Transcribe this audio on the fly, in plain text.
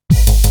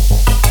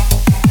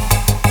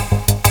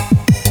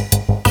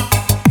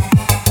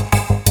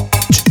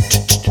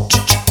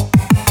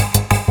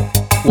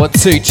1,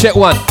 2, check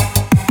 1.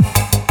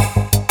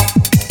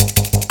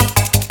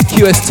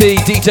 QST,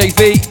 DJ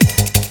V.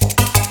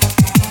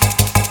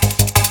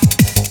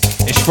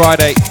 It's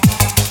Friday.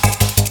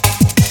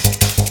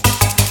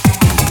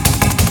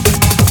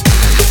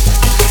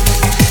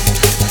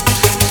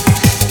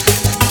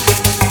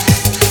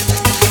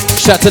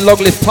 Shout to Long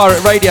Live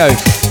Pirate Radio.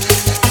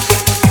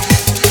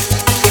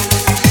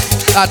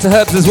 Out to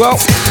Herbs as well.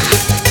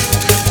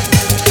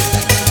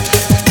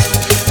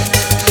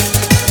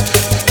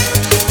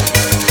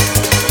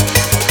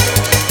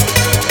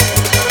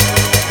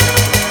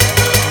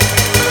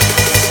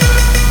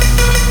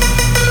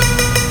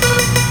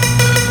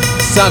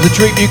 Sounds of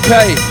Dream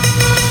UK.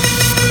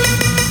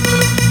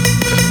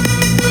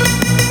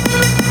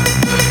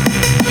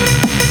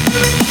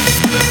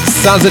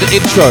 Sounds of the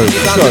intro.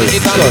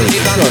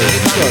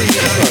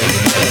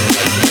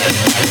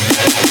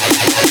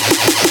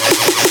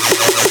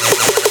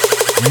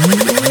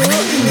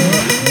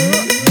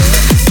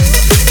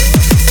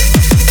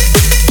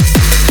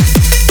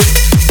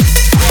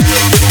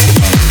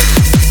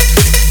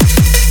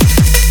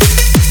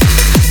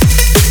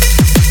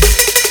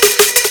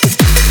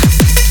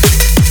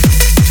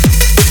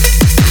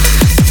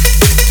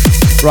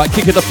 Right,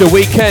 kicking off the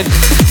weekend.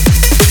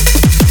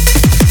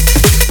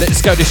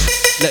 Let's go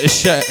let us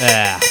show.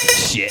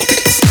 Shit.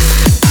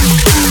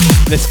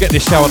 Let's get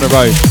this show on the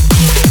road.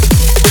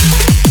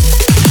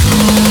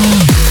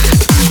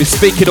 Been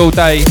speaking all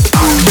day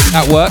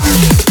at work.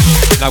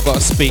 Now I've got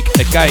to speak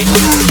again.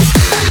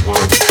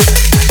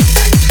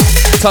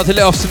 Time to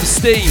let off some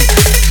steam.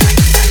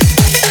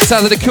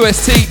 Sounds of the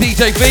QST,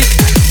 DJ V.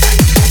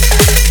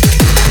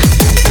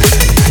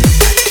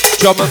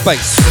 Drum and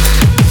bass.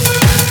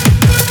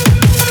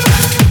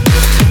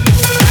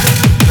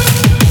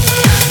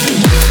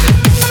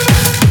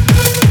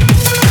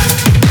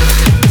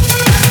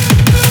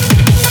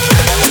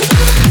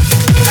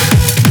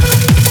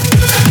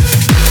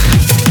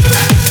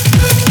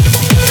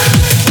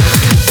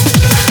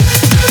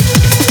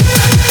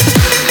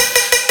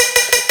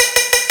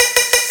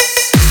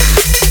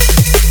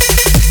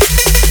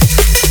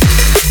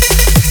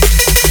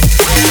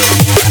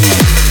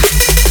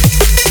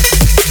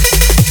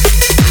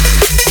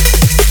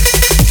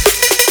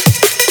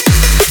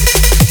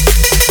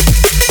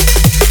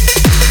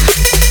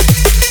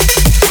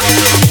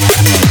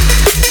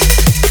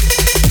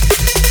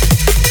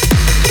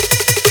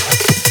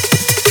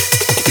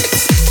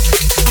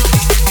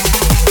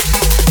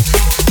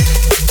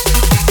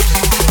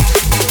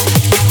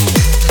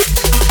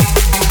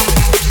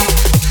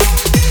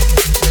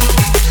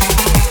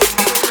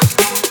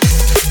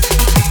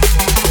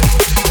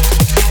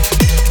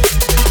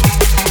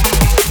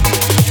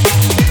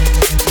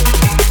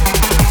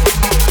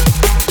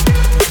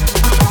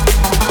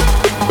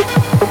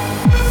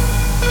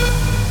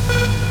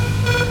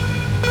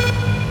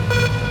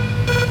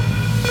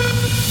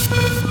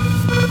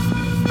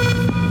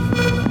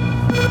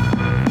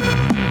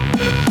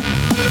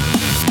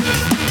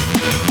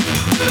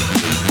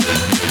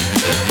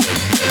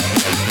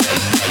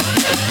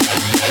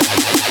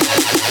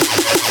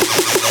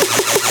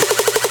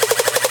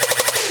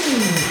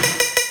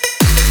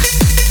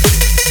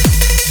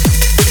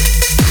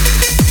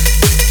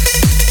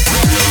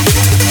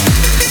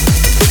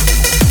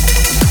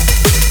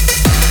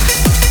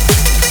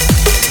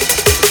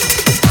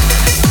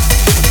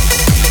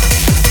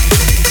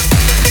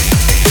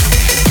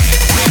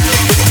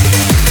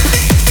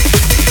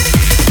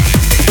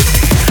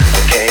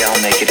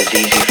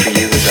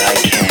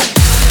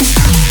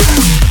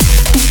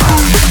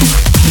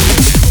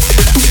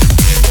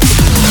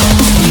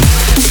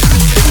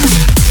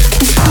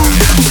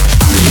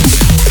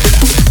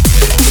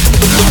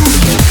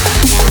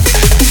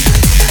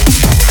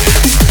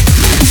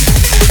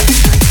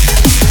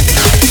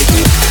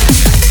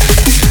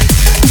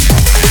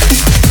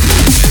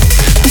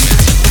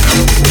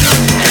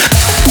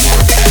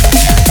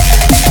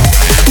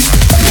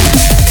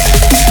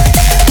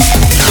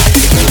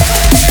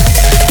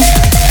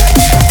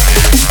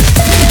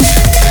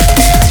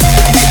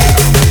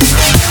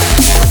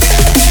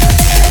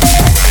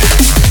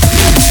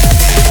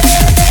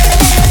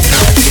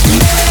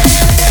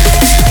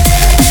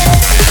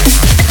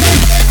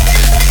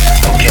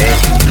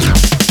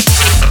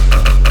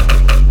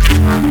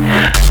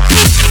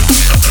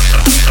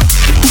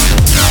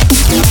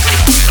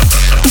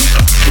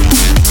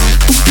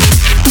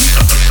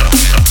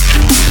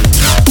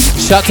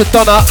 Shout to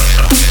Donna.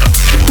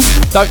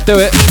 Don't do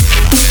it.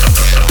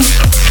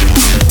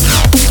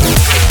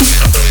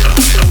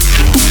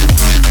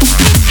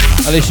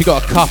 At least you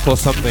got a cup or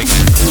something.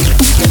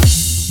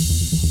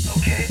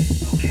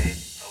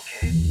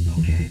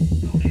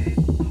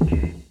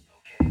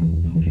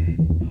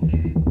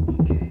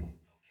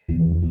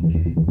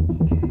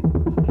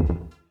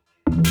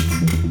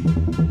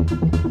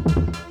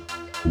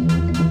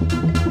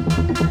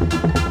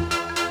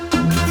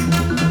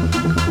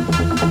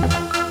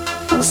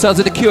 Sounds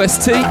of the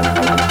QST.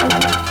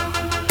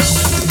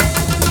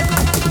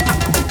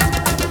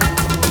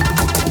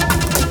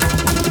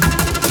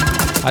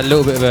 Had a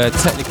little bit of a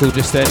technical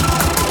just then.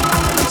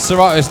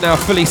 Serato is now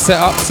fully set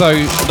up, so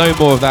no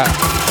more of that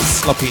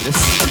sloppiness.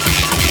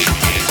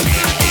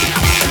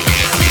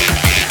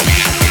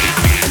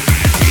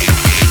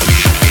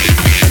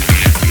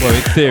 Well,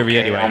 in theory,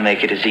 anyway. I'll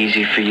make it as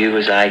easy for you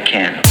as I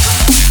can.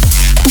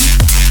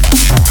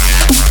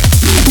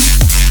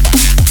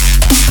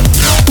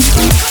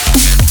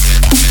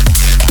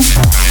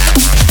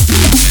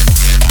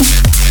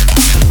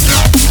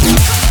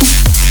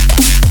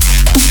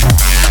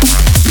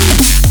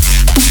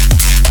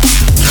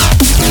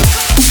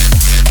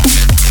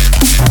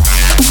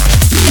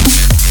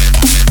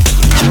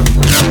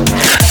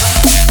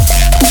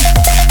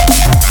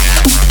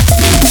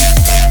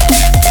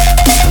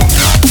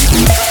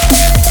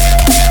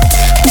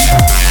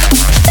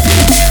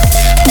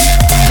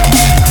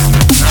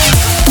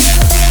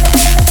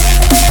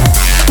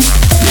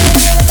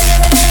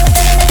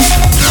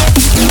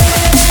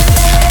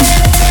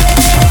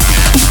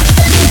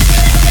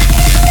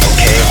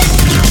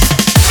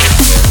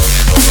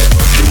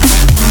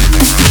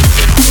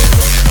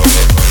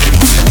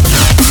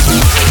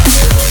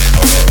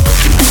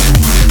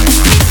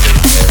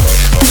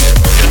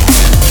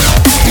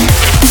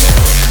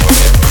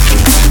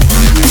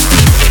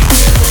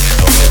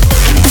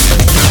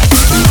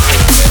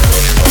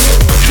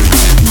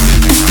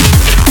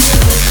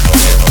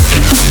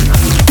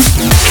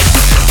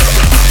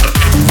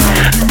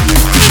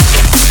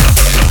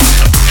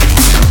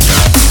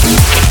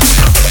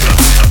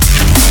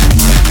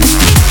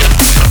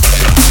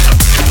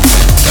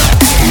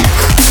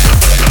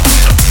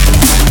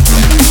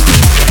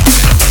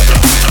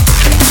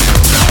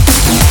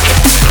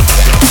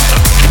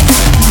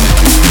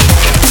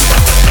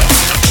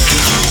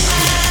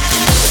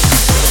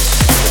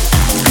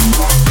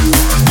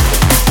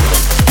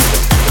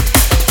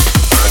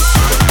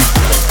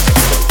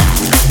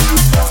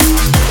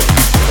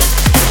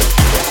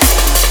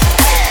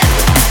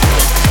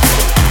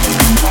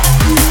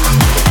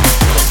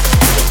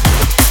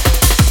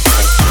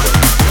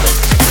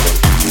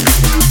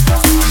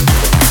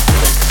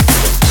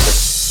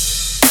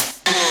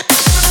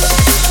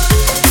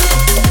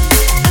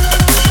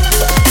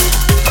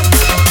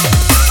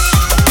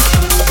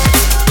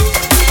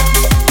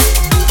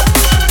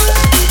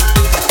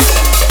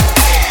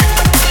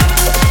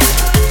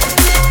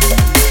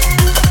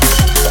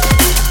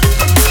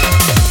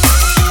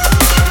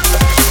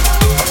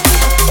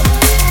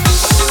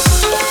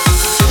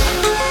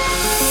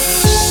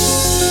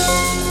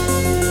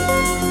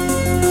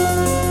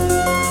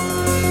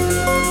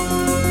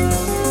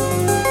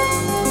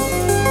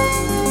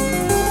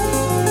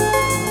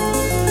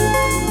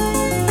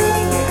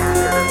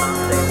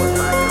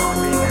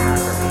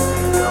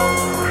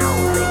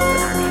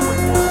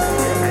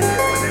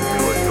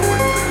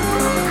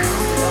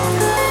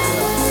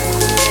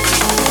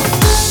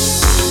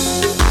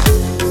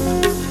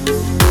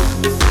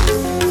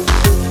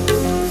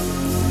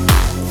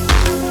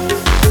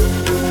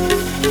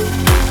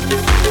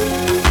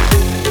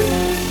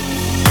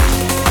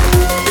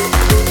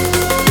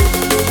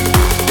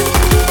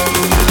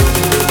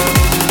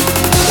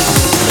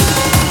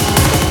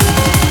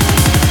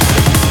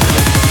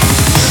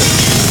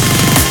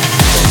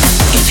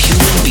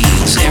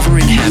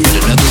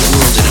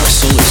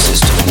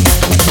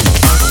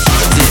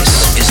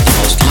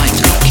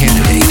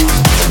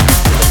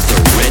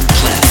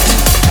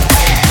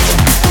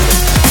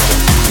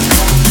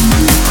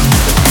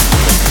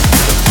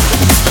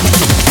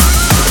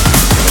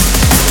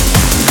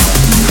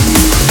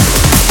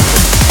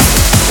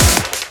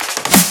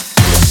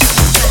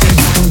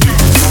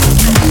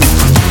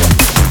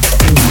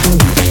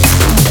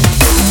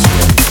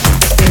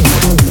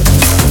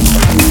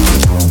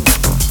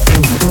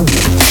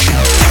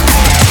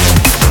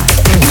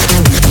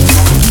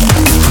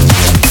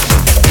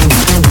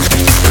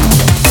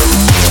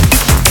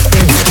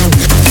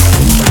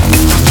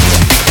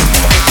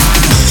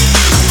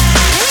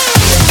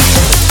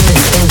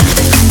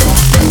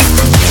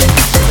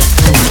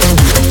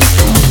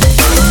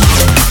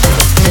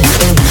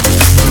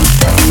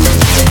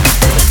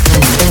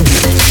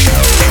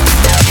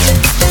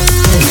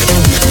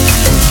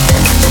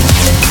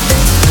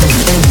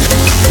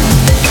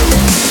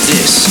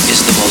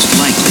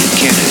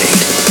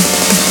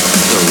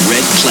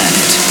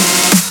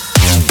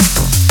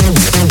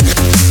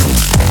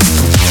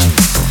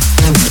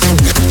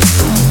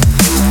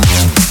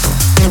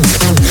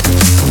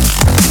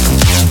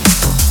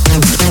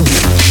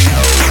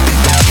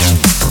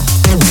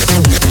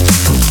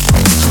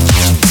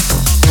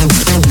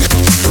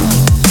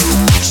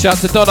 Shout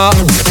to Donna.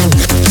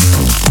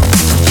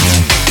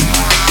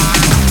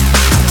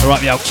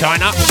 Alright, the old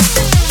China.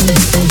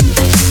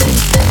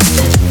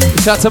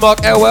 Shout to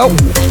Mark Elwell.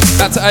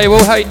 Shout to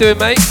AWOL. How you doing,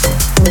 mate?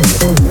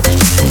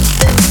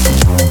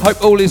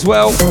 Hope all is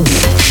well.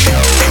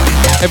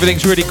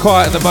 Everything's really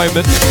quiet at the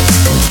moment,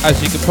 as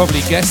you can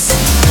probably guess.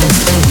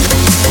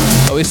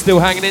 But we're still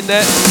hanging in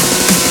there.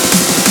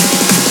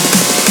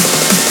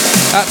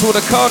 Out to all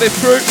the Cardiff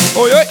crew.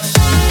 Oi, oi.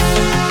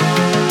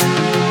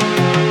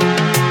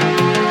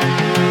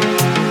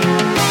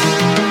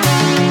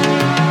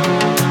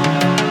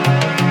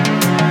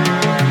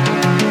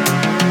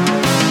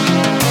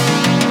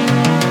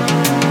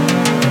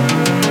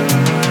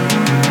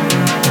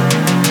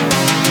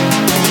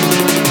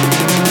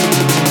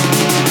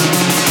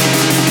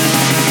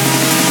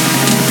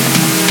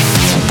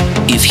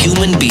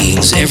 human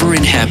beings ever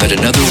inhabit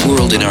another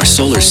world in our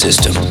solar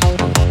system,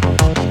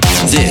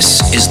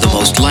 this is the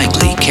most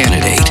likely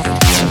candidate.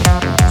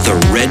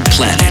 The Red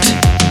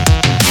Planet.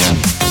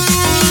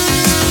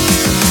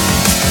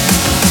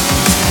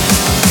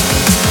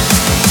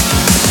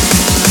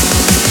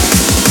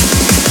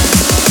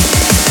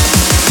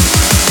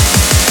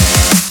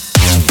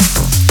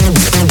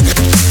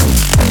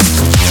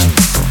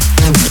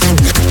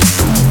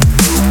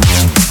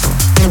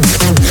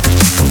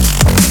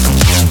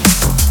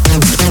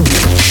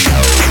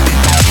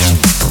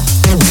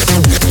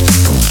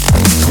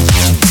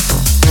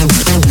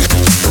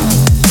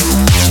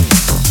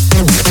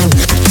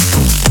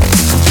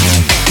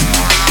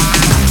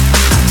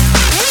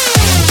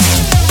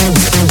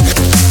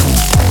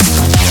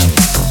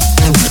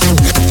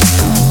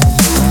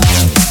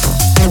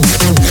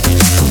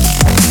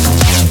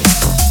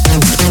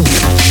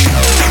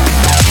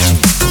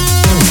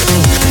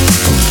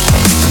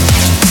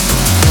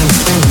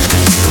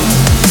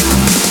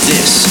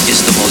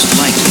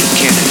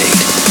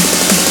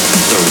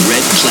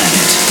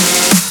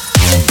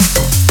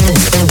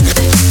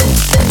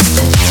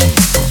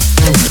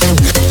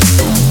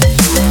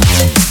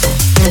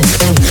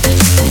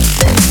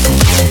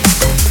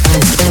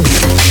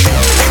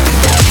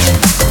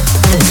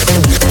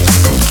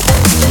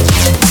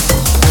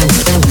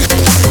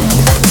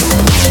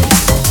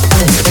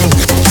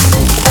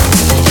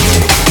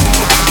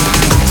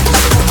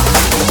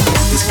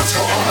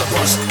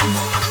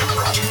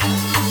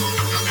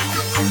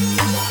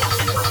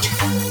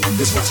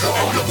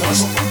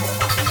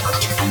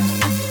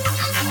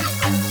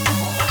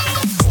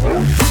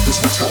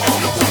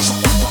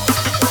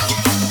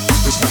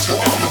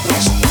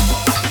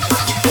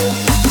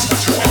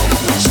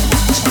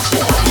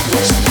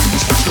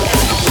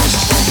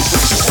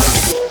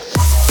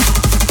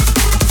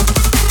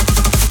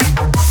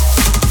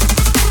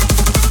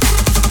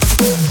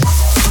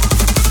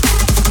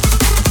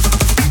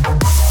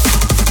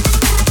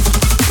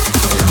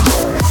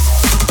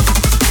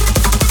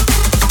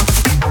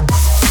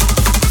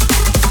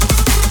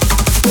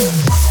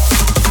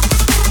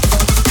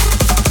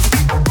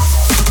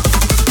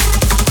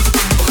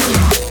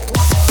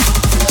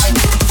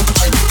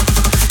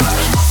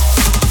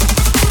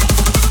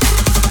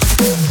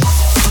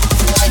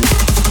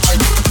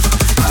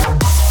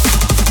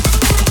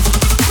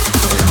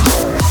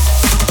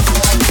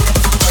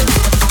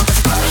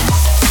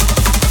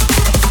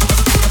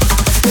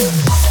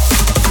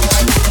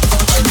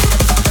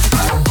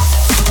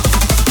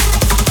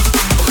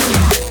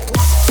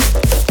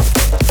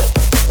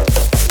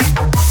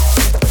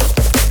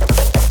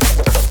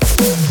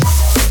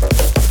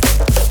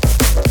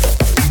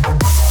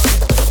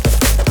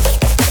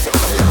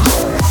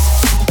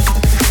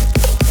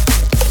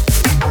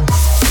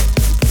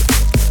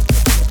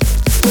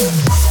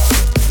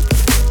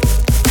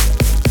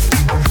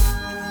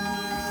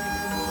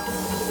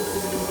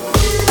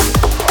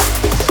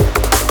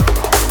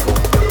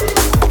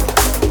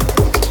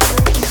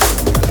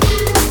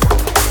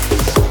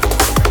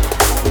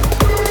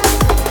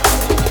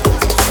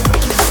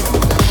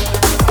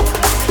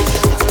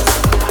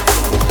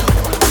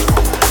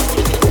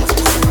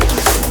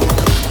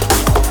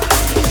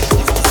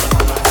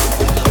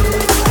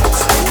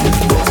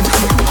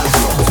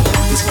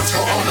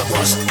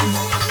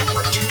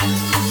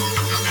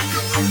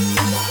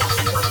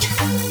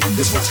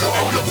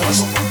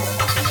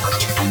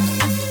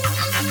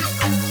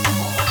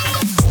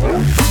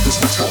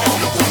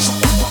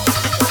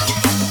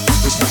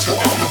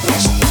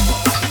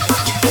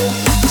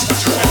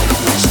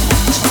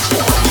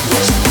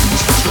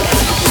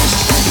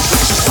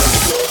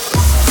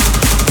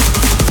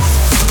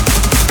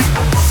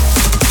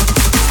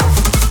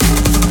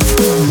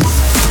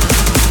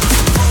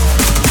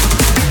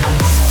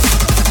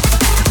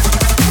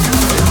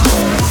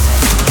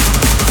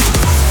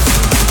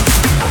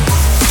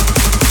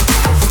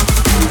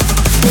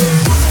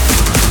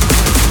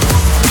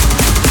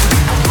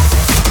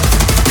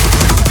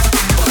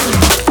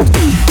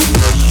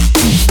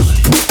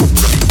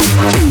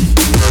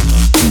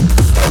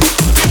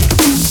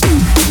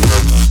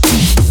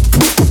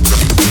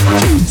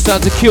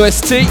 Sounds of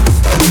QST.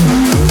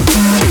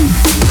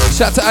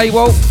 Shout to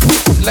AWOL.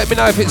 Let me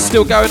know if it's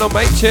still going on,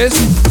 mate. Cheers.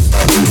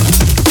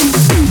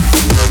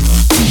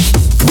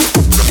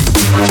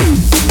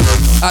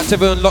 Out to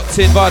everyone locked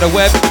in via the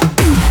web.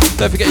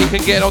 Don't forget you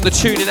can get it on the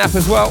TuneIn app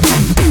as well.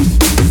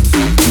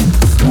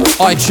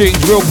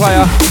 iTunes, Real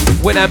Player,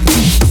 Winamp.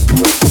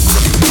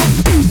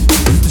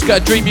 Just go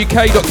to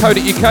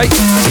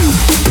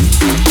dreamuk.co.uk.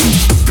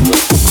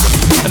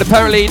 And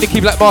apparently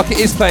Nicky Black Market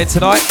is playing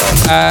tonight.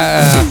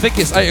 I think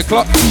it's 8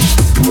 o'clock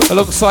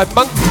alongside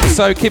Monk,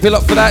 so keep it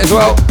locked for that as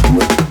well.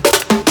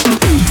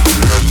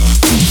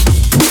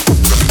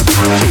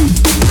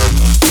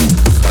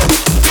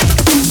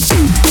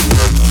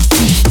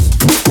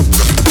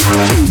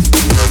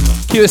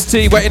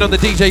 QST waiting on the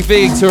DJ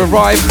V to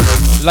arrive,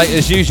 late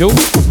as usual.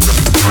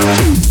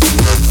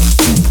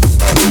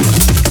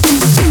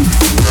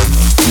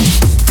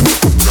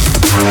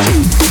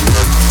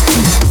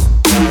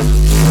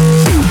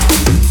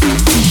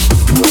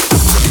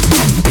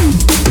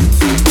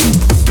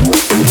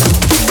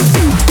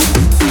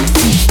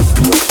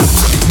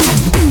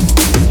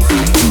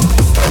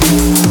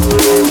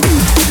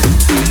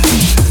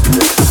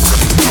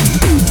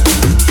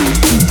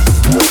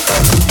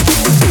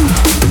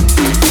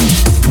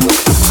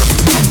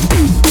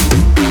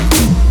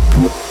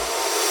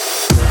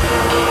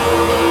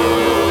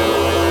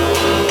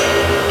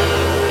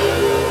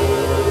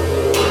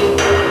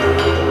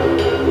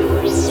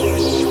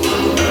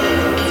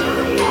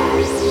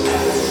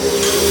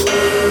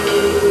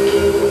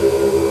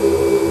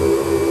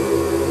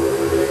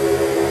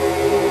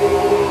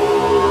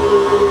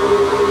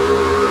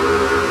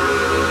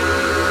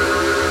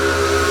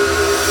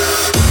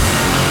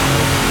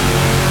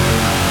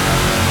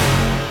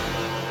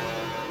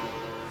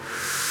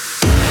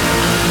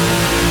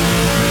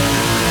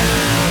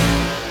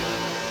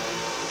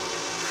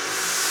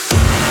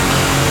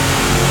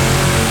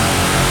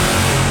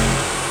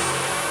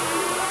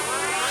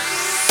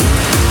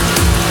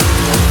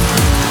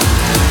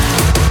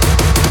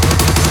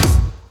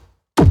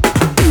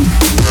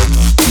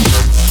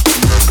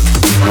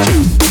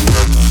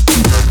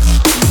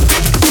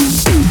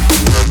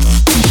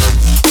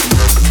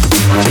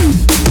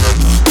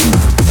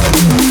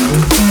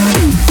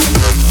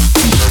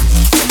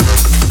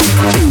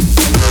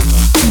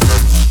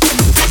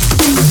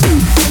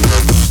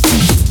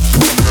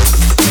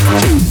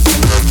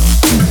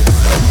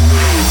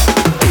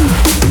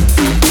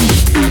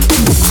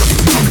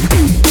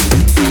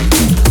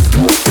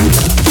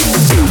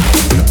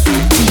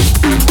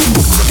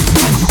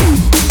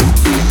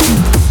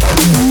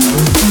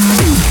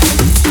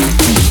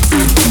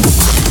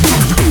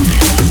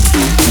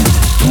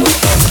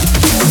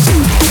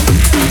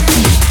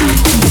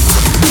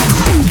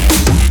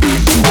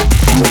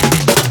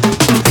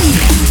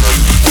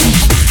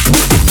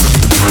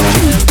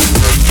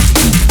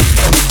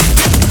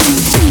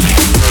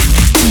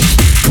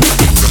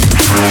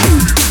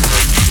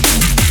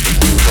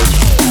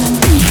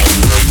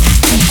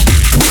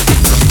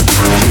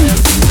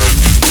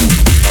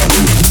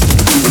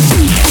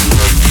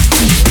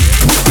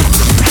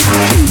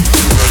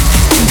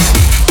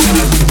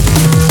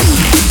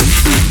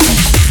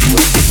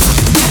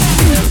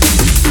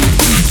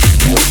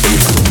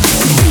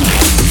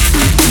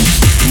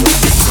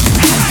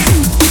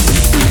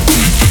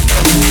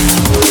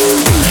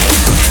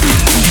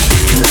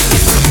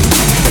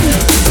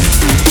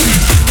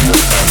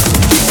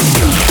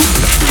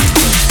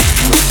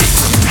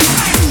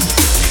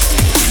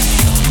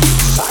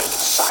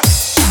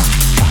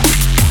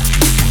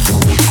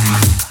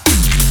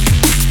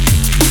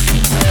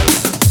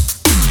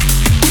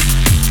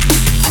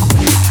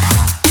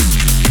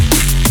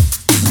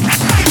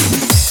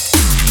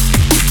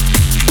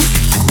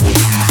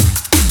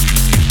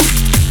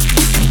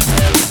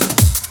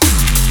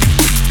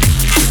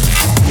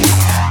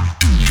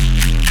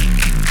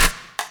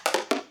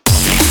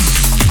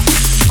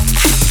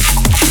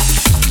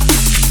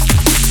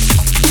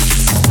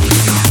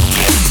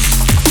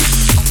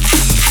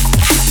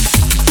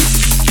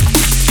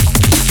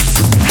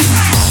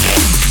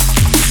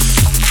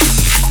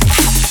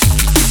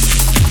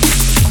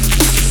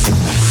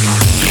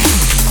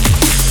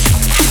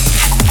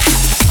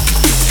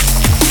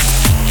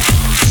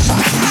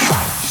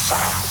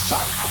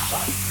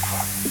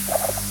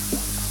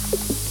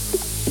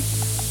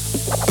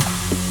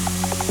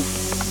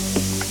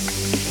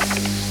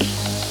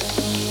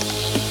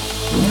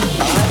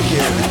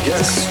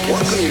 guess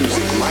what the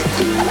music might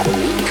do a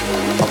week,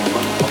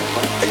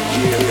 a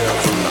year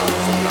from now.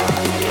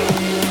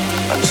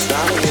 I'm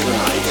starting in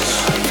lights.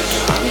 I'm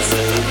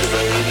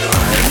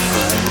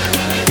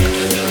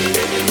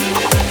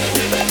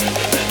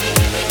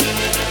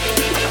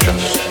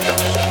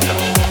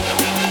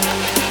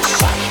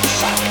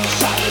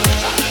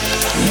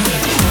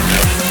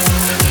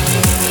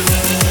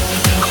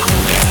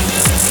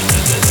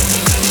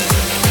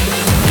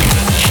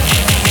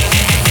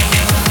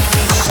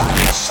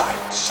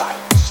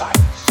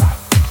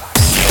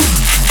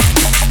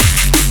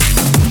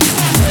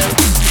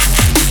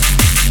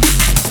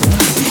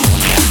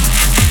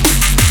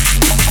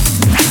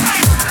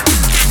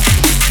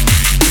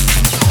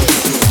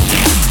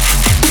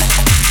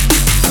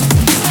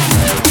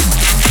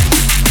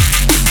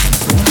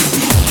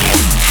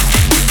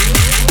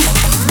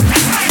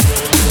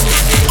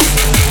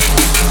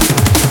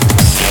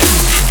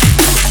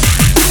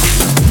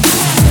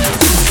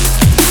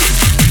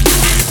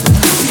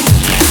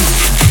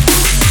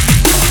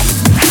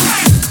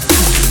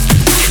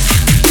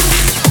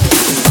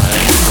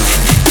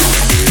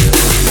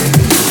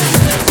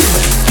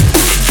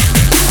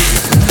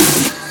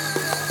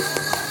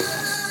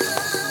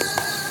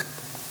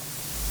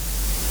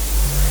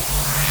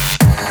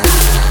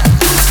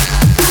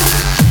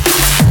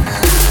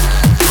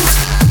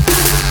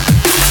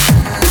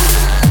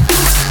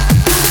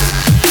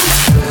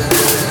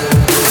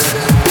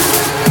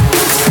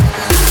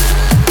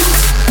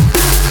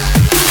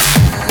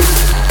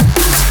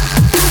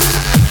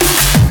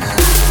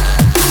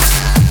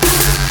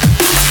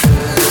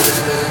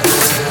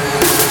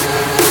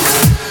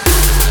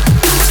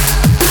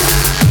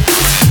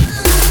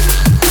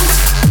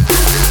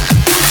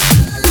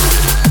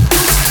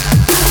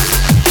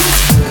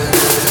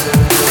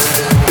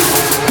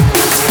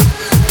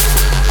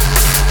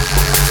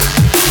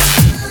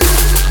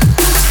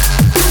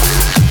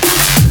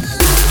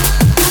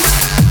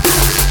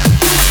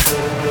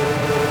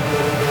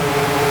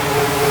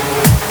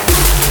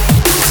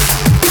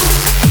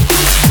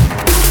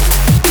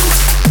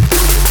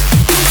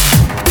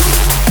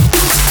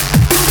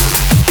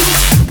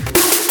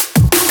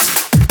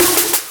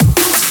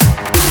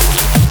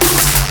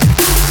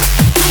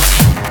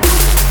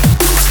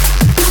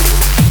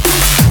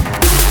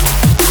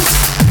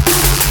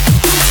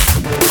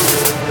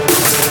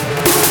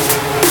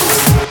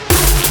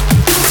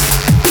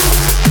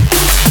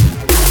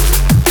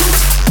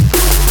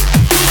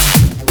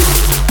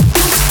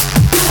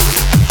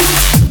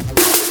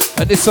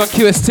This on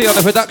QST on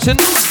the production.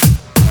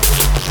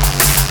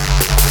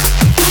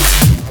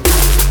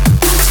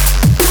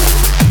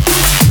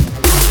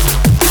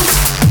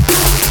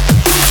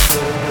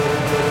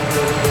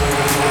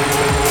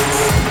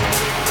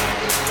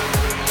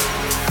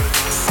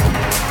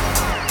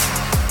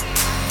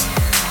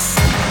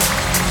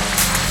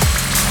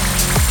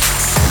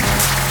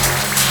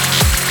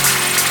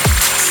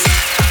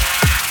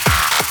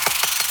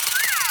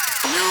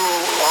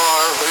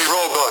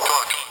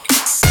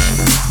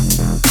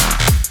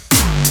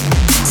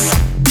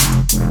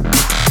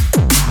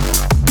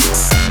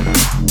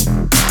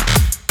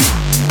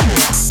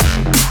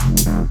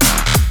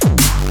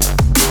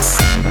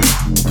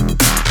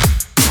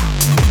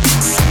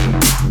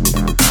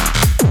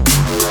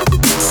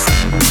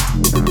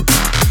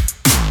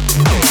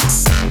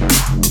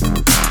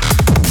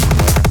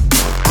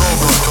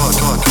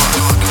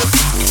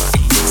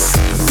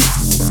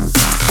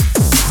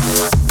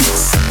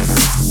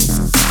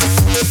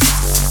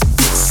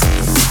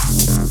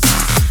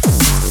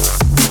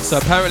 So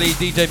apparently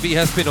DJ V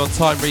has been on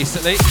time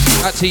recently.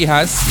 Actually he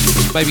has,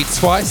 maybe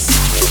twice.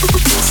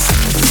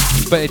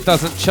 But it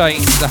doesn't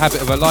change the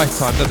habit of a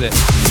lifetime, does it?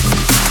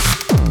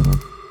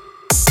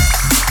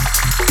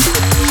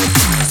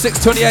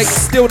 6:28,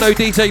 still no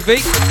DJ V.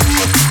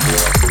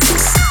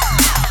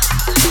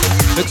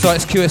 Looks like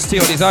it's QST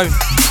on his own.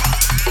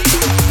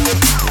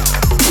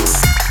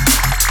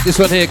 This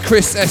one here,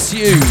 Chris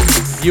SU,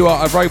 You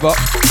Are a Robot.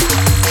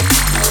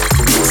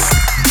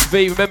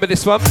 V, remember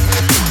this one?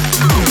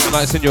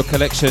 And it's in your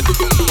collection.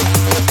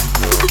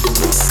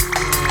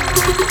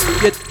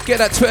 Get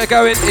that Twitter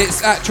going,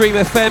 it's at Dream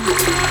FM.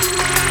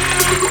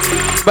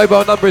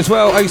 Mobile number as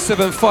well,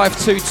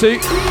 07522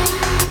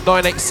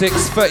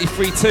 986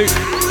 332.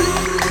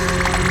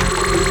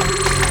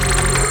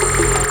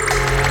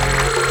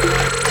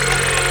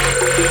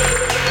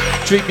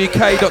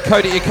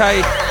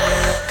 dreamuk.co.uk,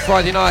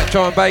 Friday night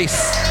drum and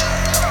bass.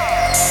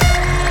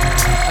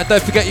 And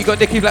don't forget you got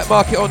Nicky Black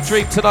Market on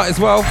Dream tonight as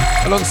well,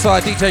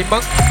 alongside DJ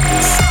Monk.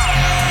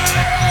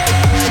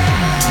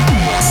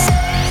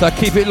 So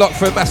keep it locked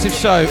for a massive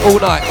show all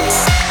night.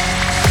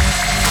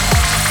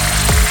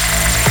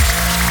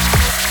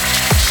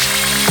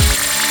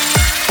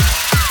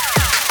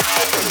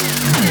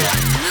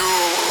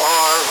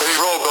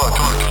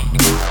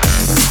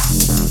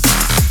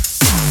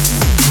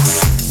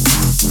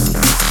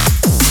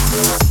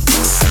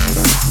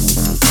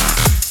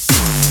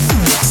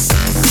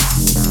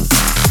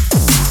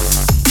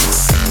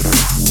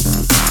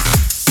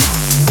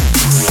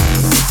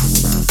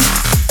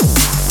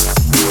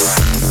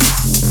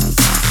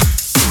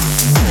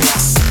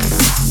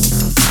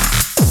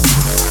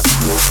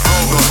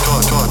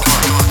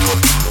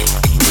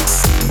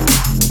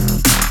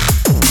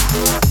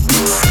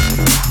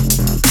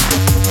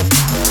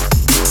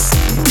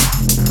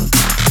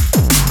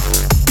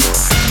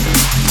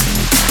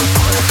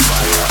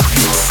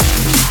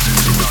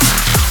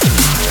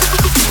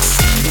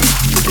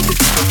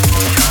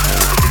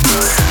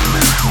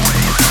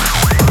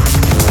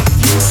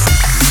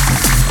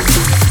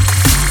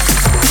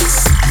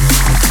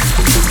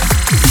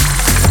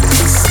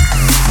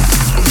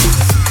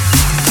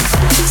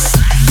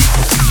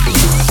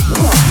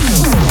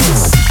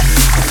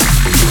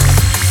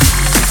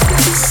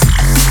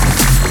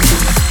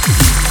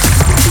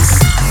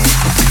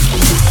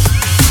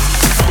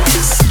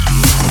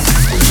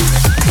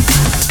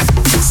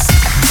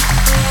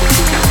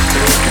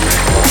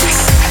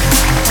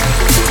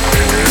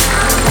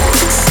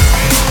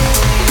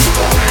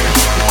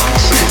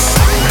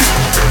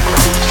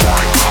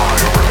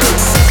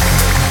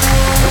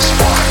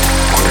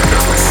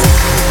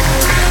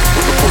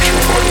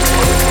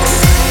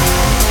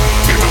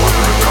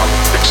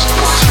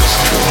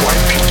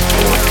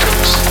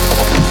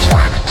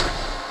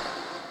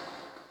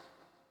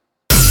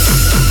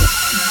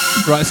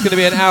 Right, it's going to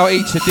be an hour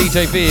each of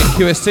DJ V and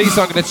QST,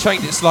 so I'm going to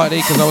change it slightly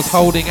because I was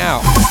holding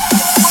out.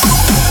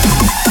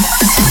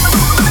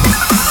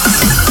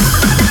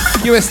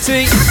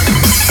 QST.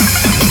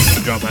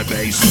 Drum and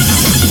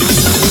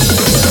bass.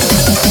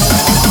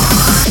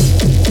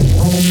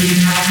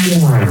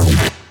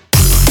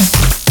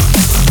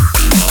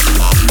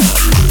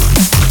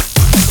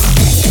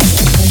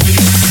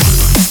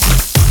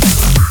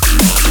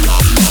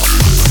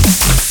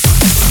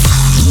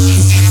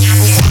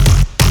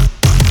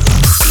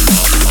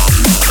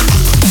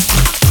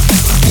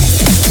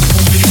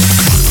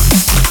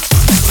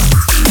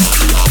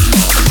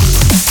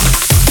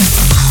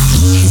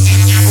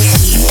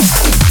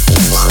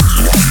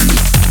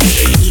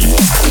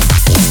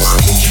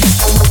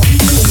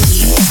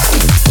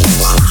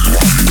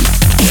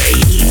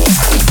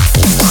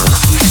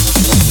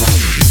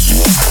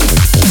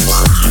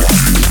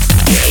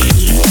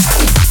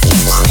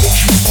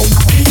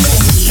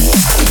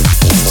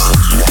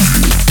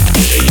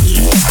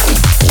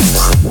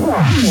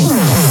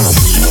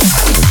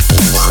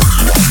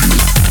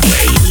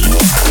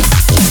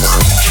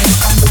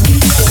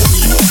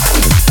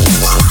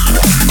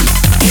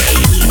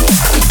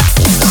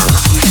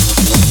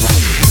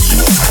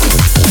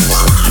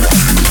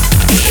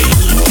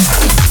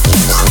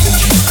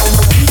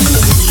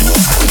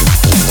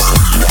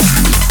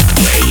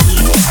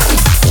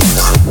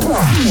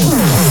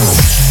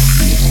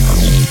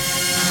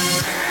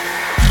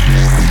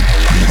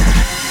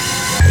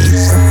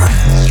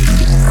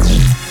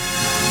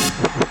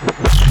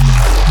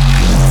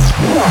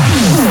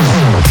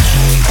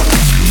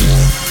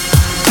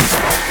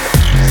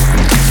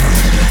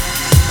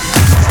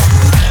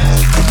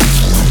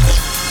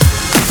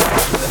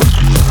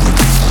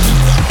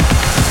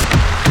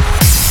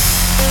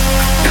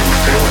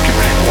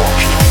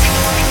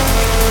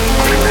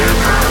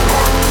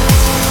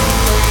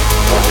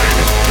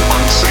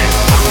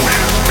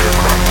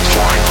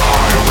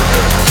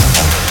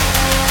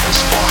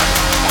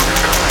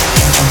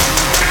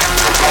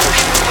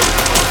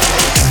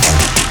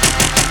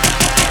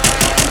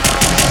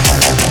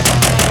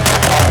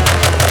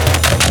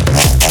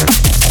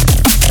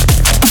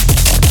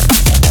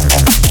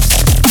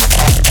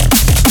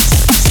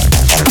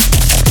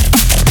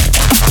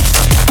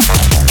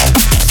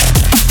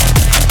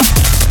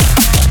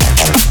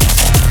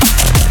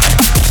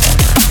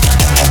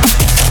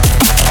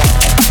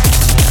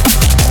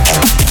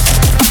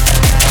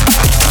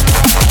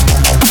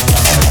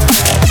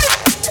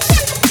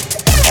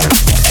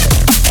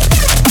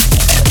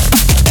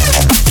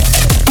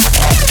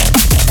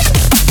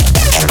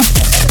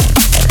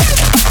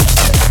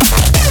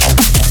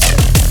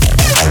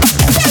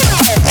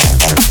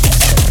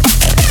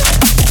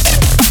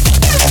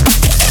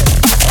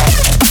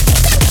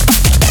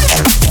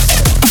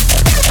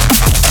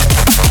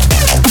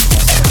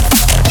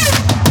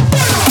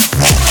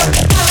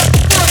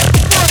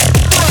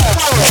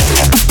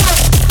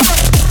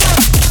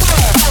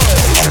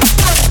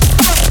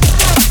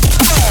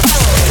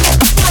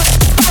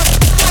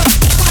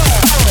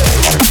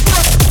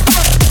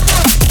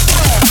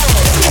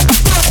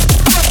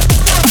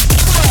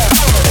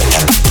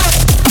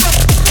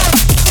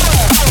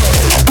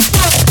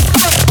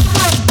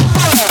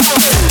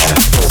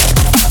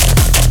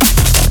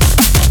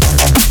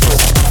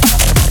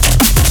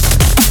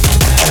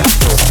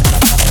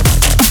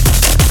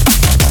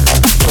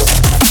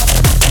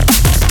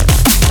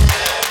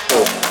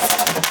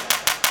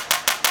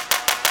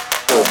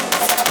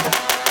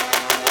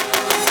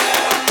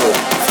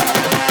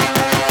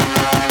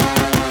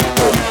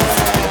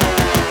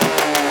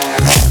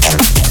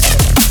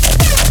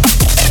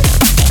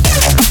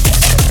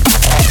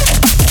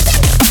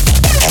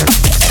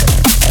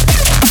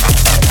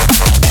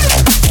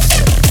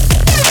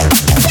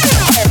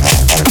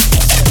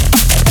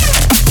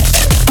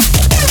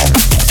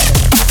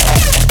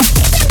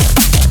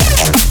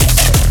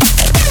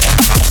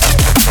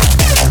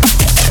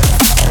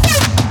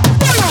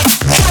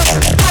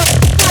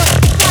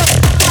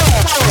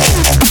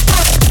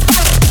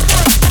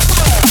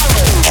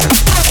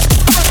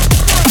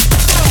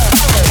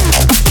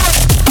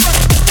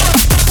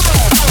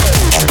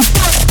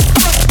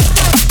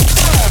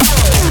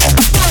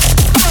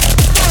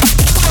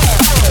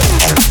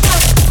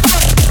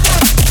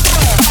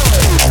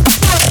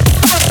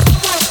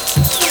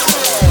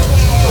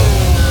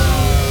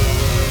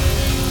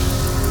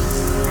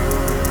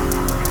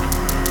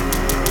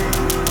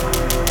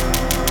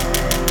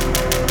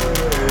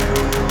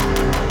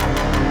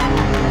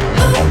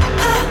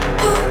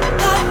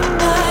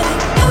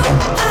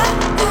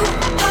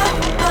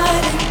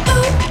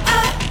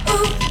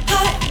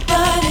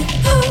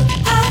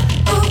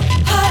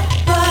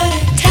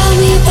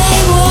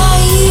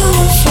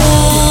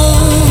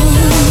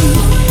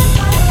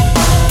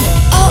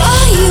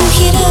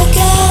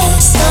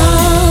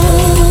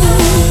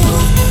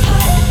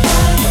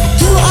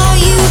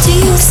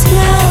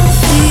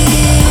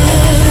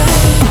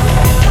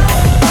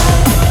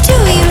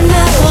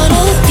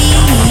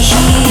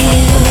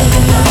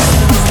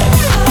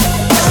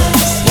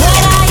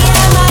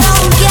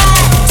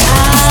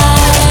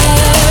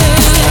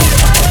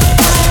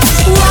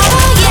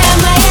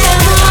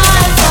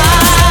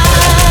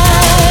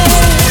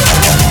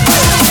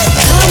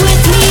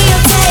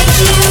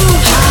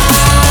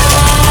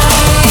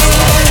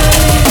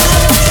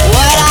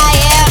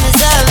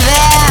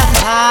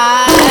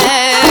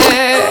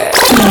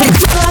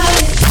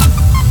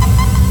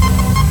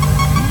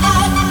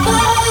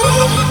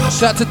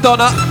 out to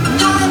Donna.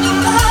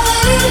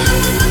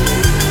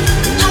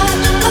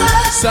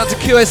 Sound to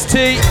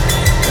QST.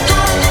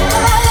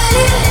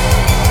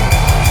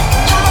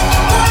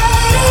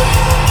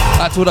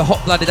 Out to all the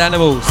hot-blooded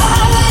animals.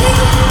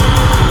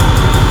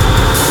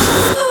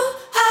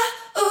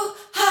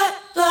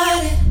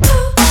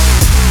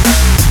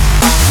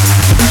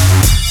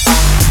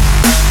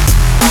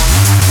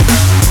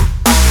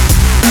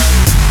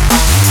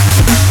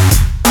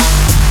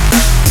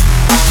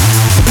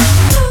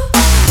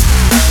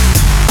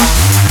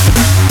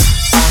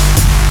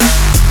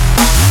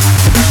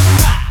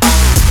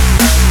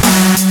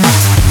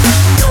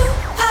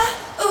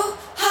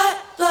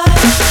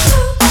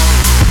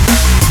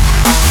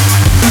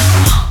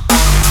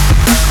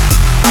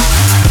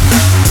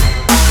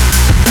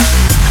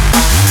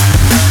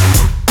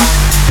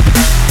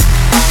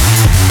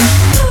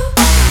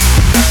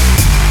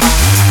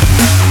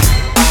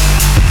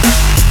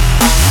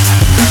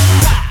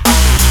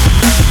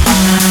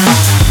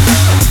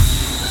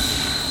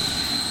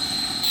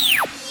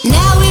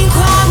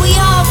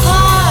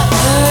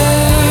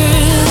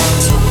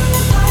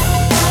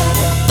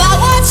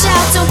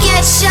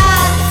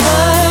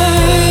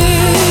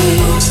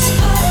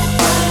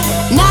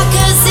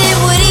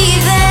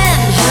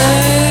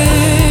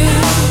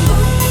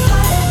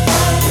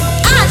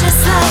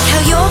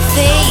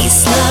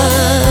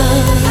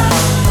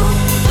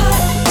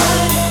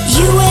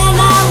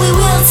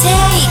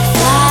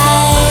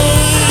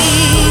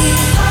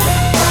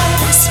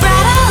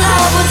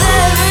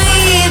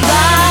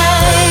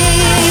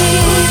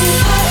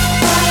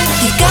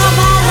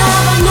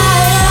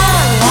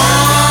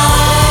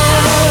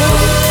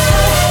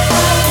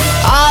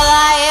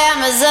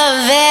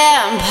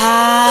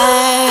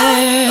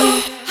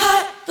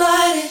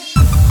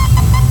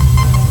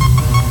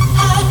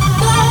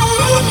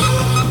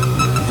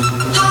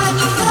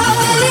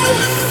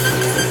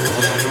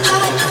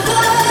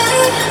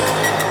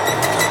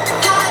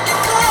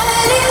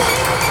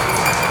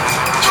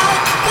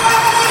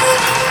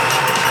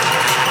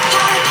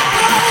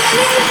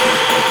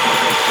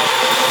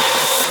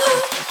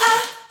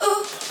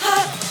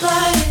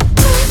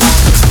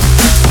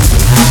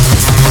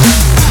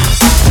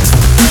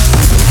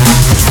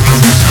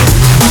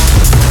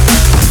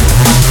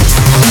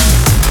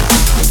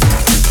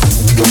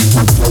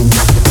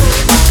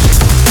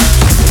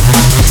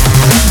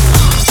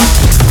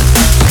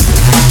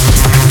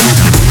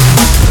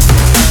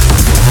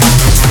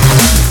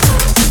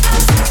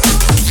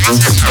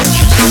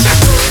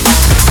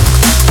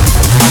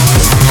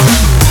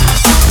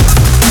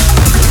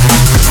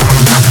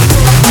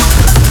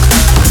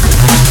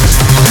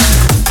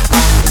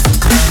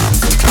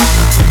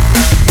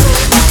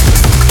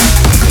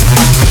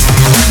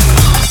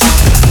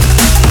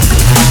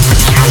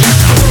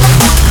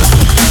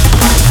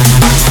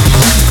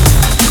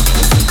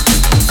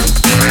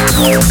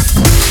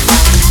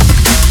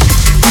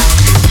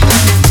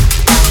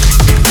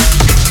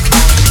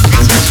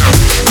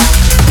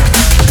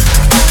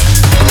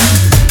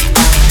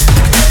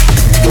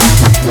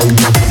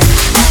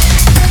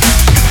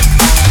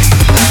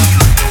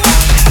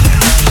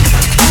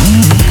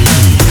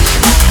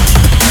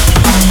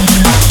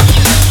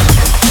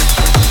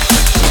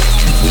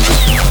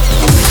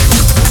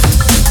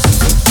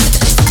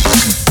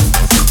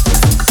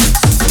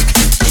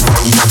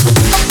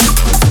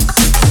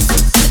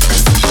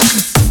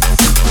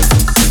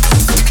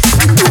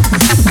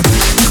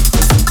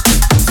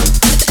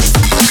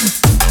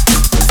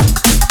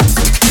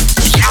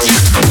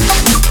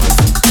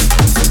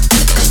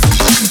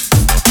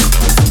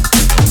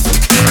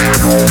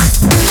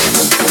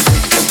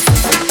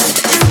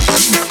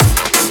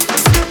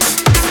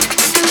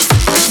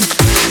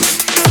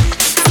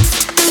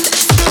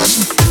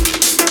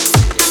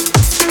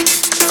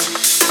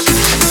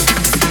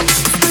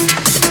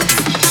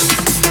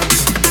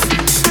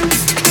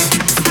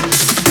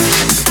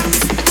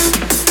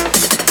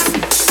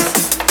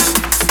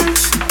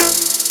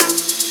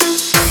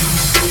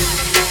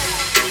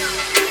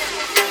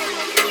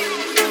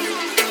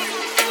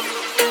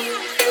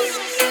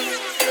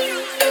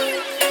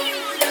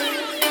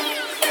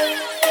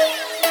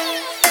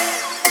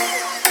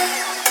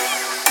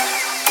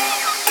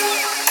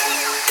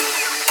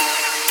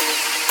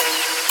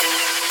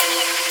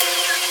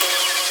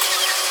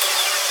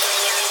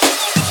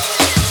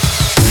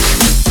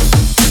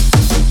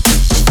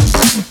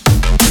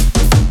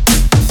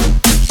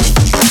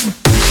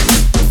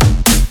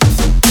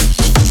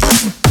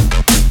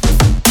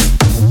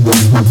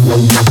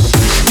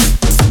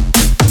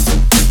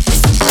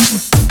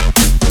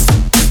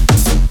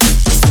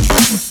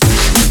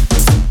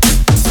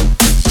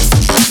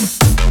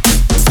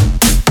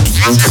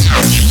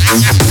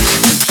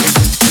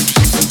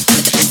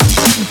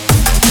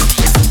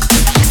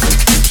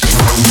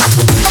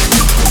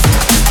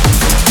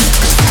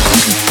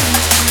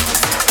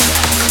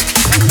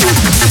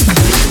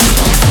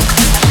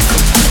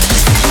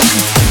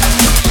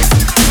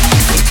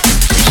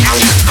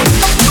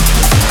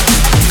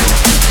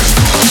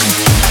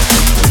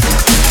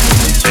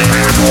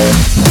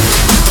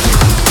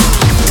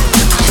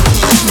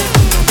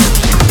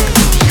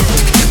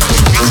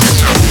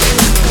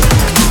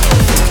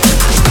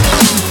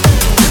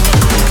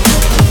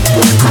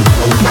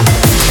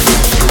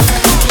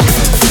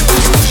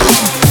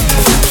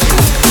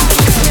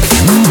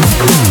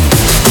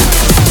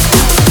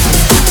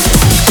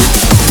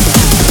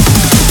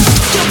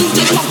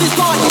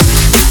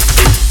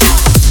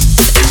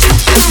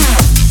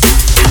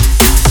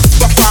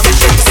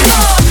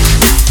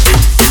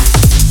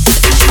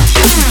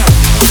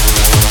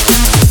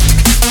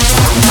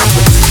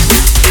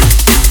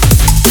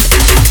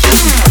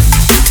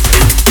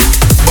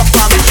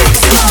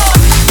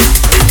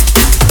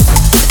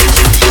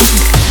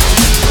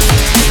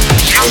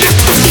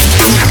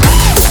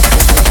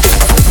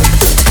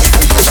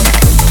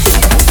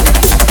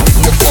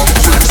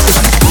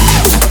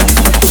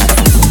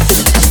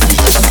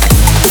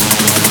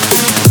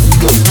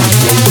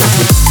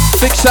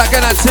 Shout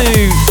going out to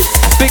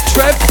Big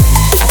Trev,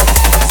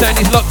 saying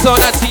he's locked on.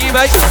 Out to you,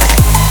 mate.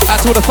 Out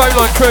to all the phone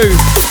line crew.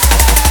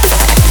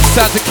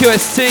 Shout to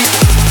QST,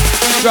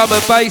 drum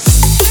and bass.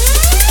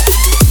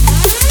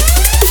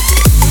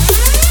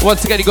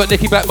 Once again, you got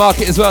Nicky Black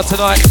Market as well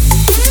tonight.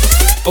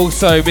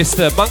 Also,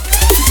 Mr. Monk.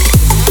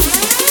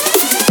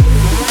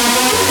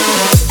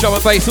 Drum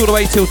and bass all the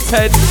way till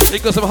 10.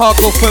 You've got some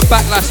hardcore from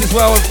Backlash as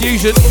well and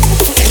Fusion.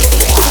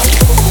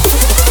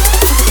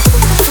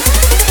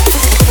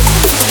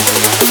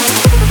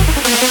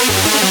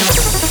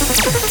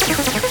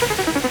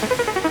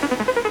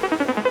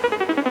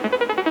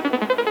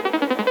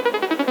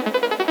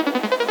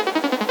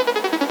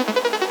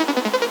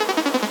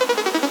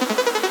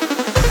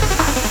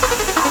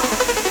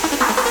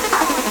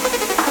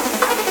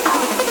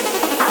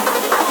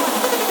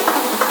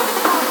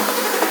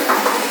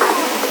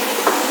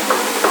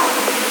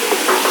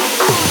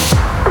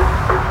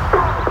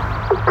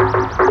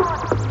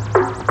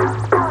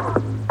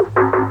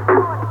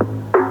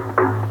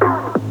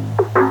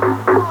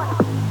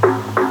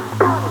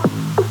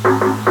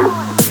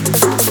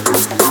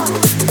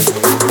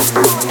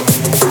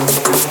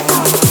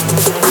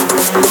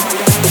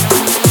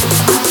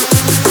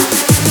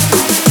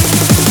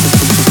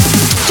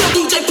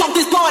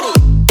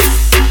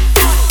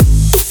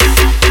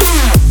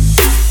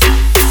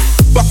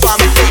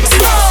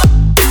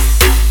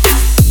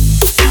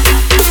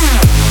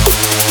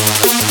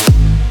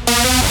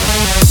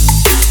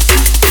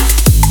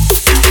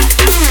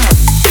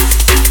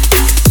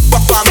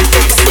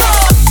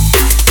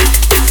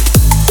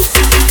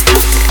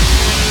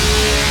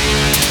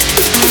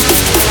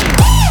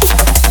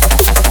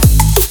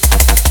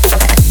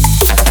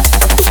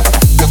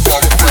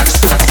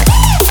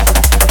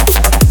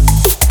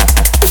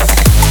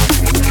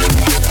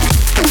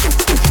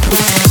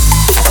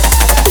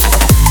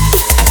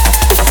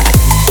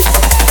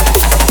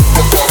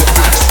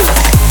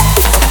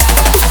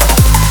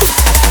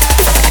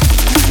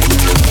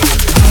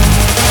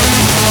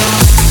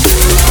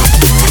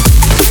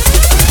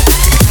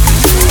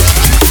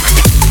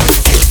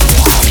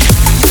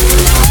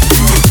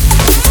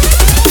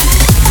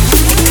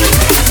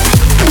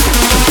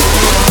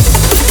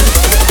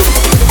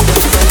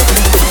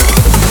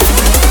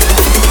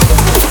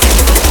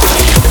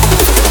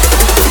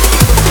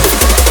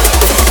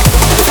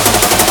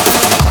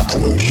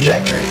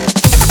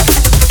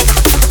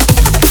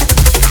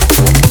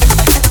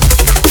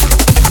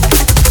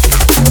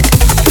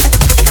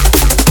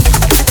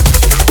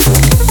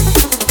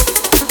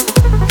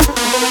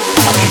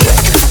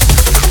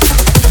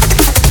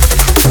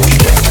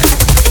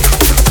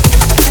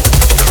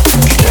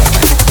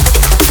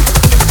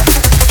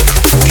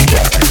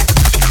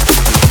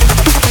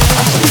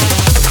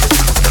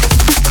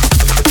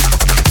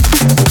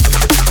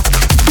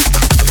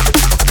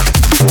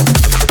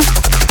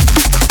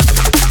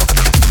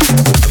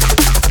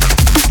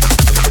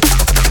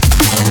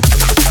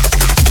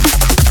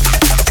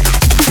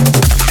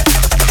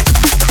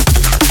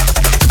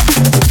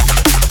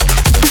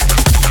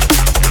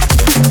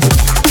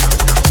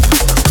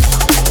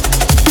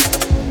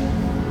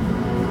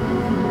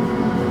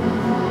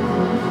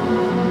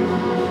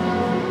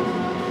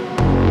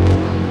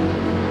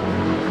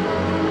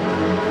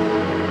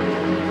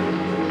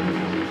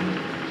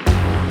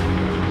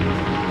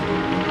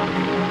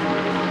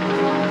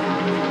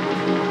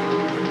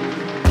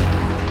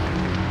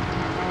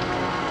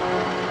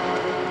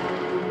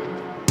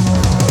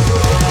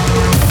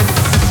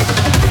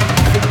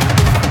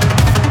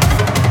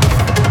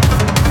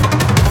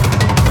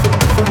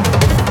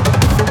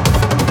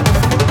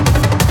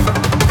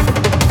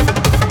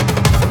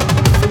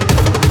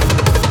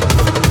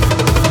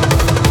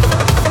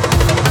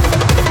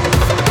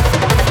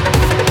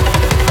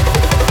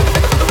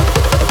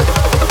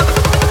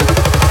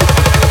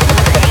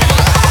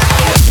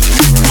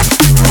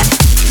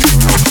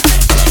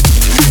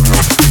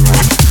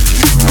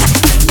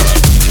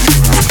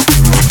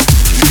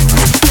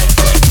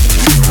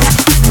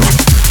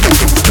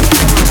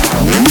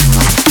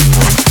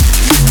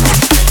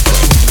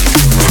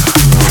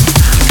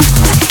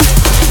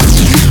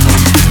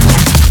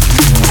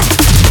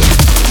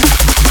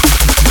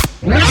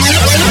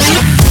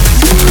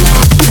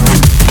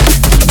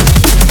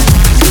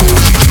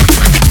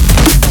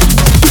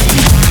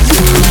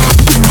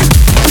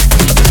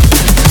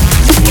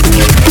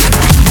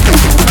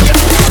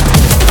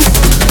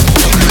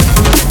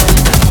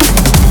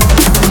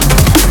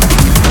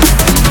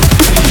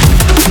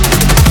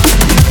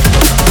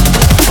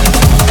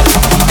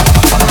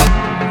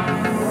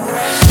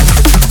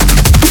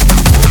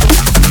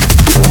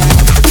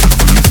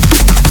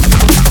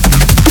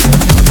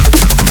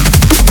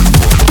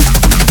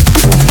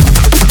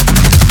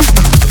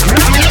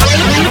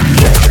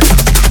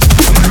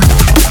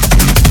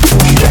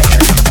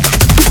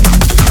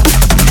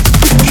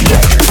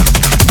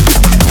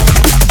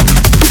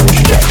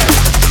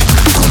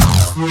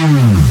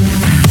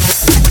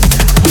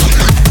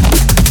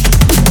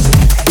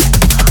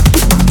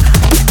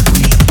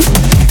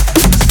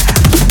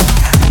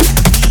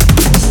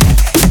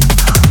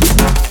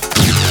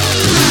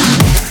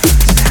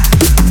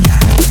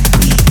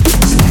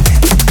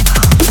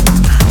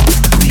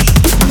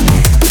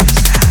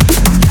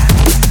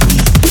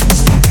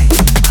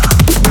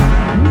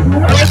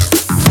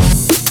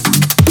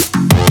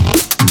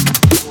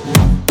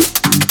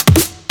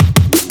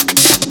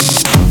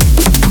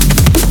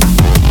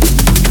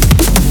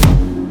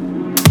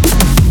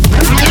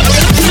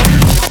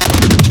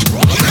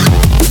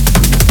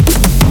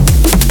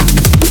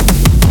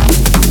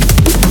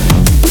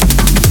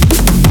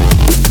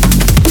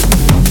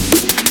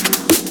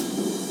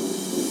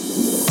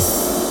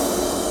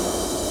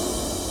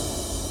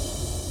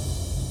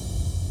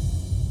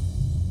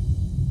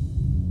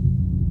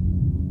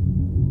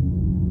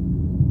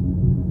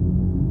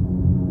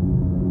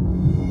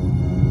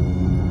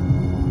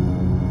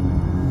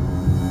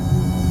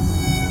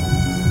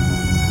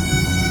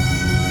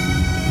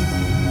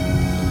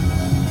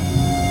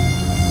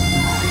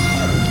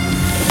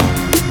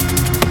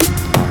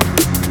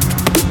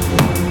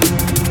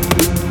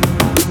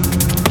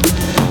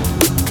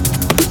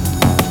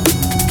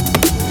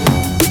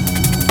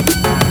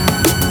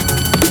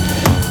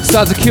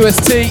 sounds of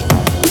QST.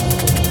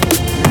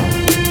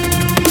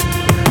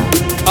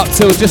 Up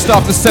till just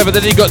after 7,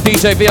 then you got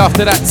DJ V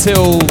after that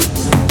till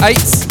 8.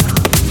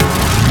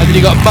 And then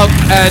you got Monk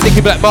and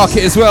Nicky Black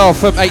Market as well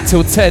from 8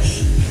 till 10.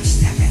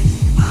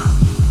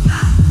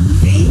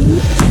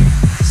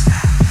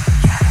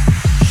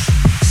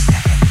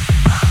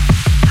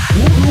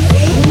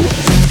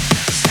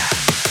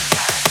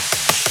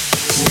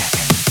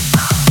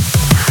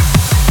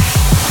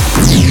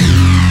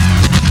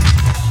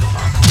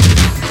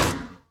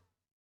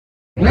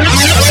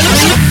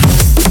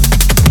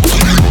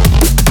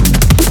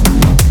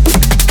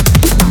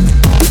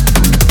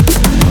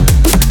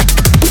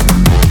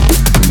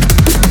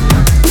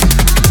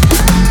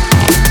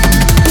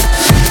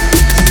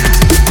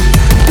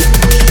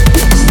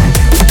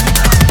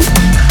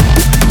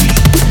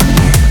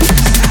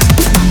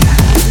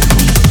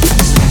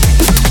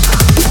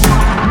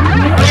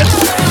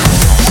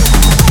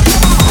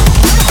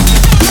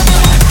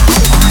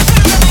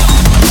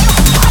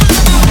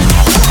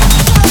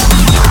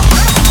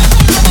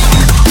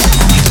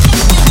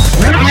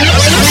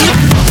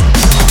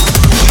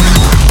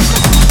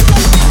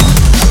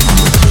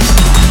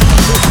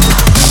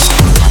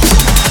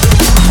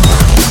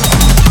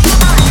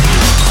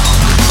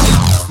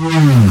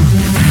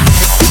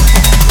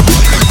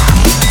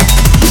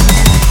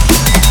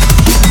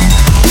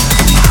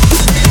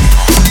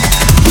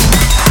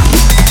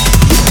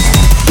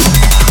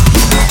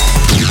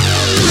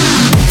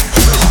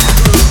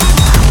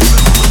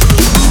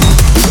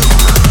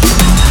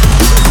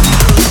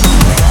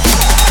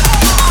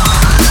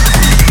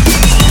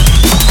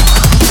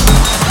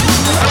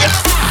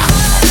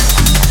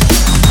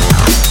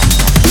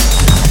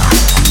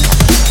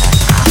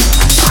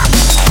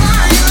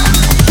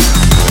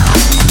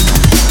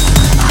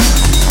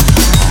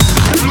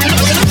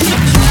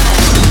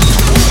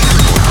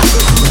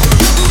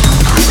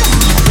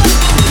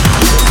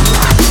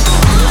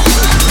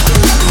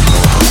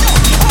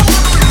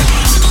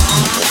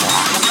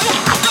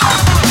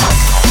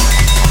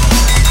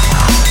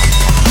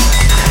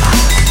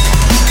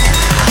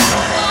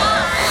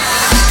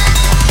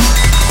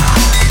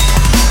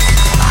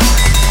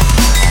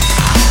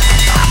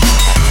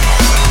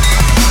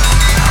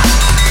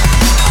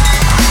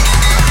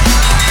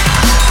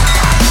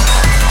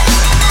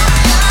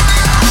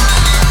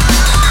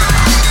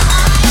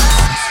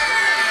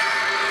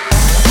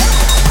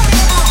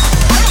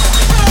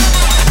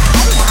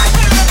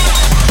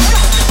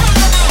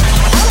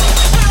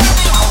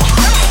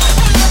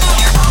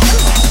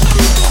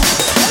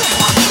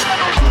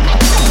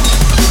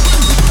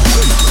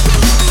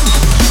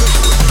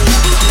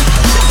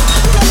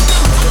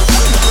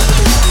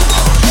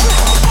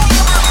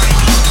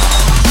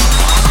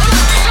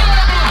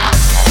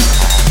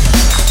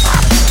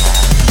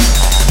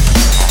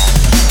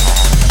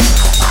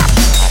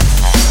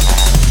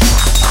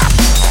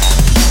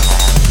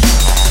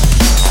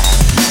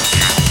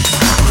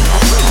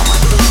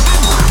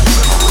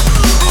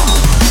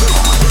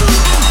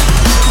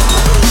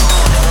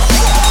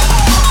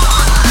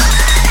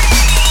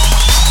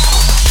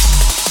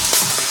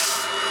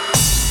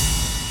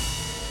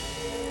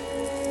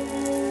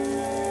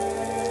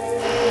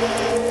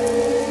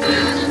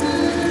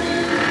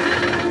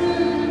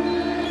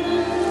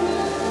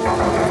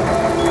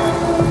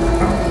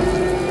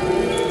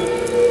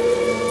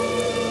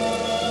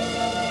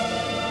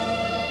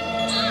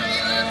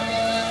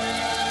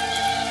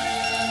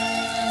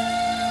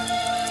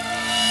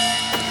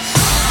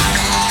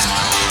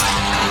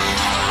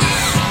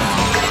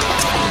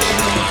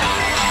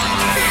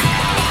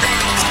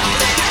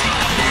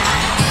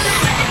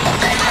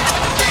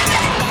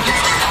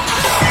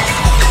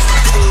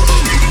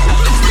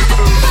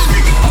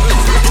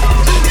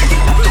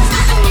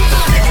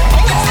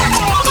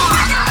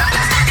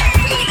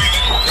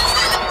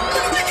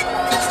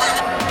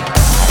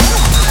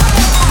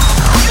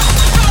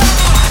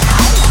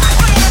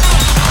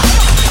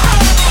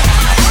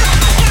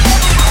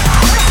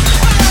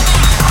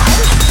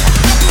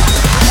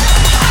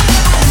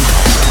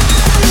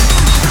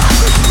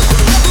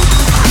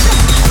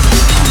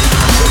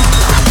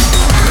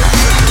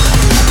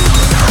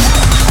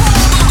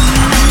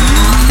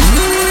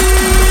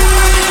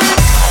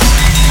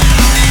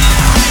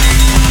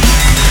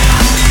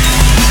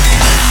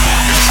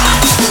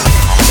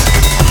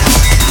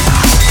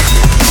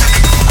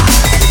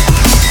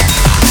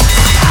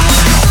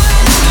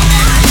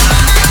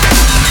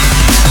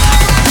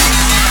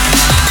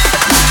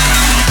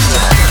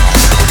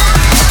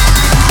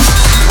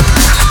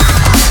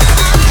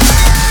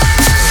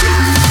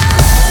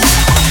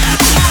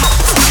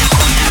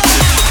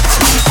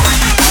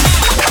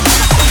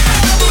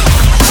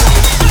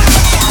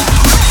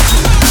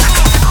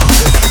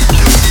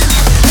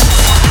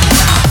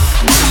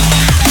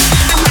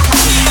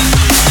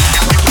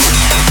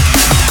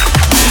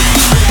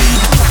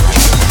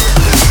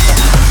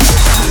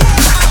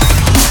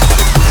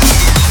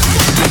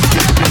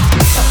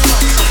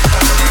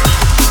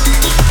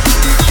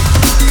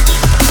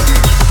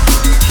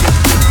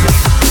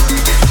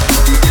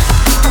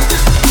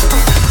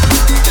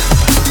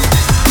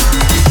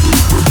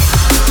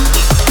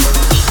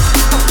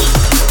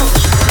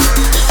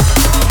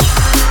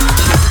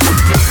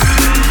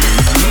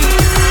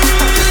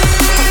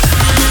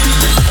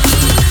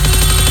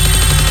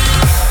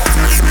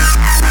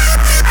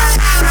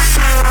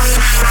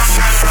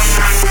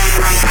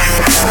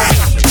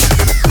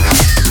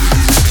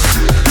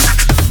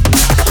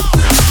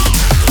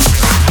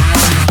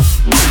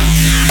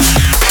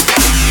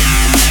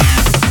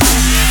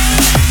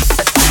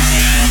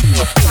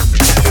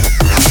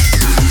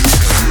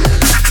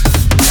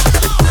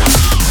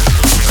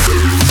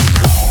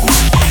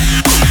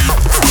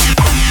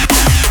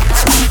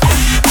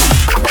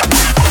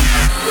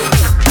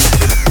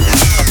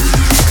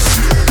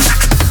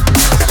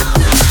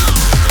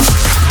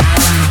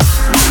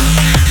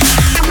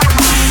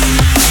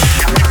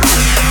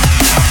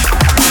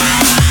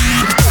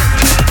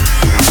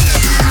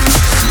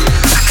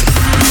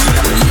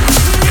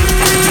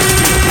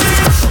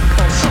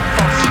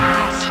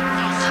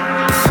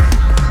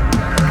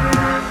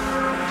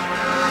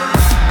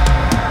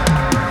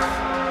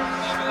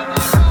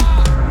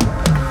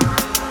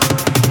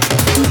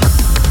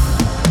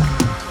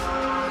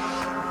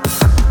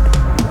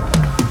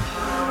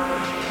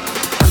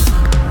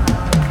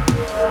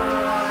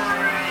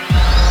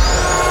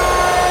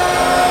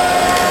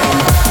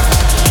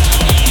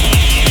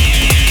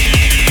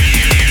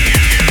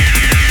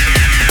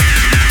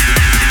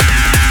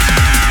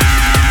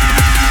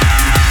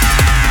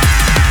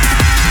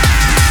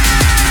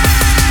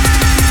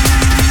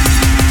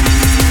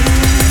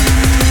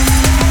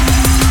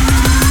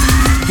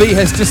 V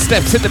has just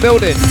stepped in the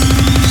building.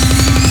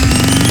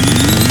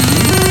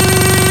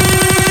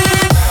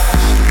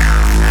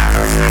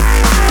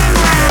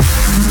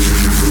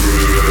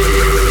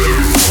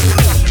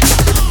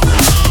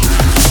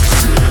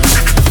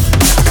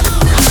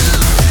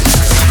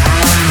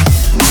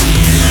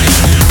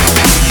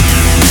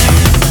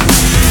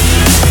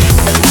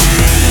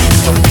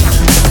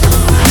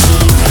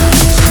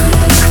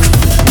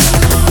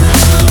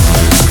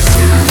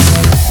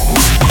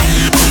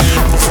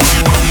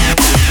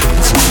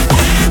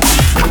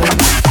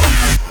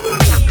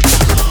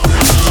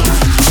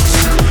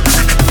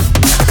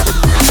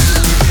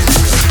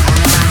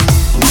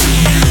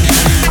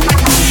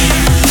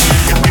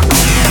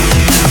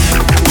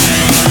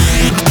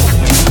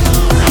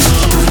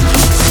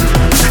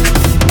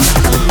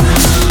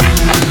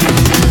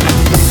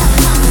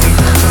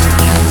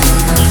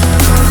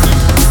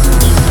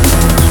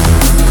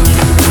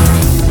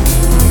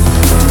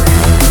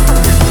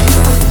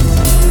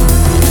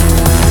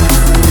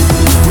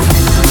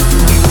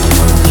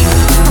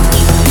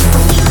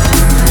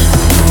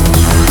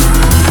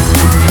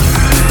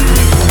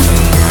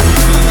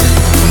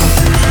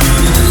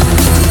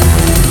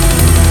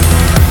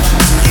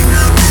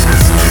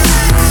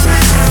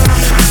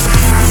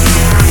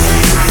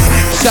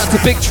 To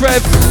Big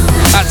Trev,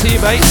 out to you,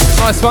 mate.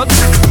 Nice one.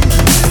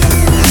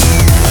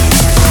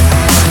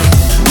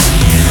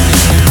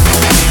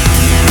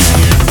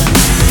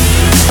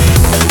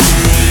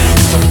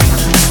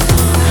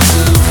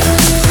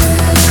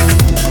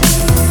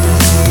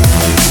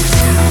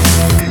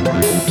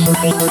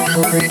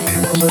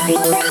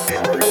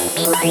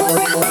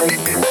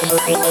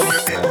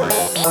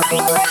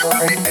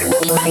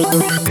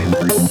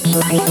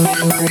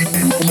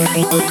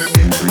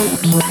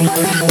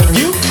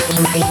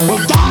 You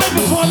will die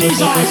before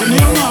these eyes, and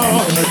he'll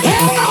know,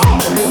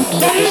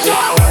 that it is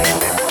over.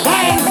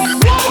 And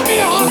blow me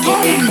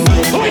hardcore,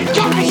 who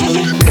encompasses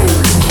it.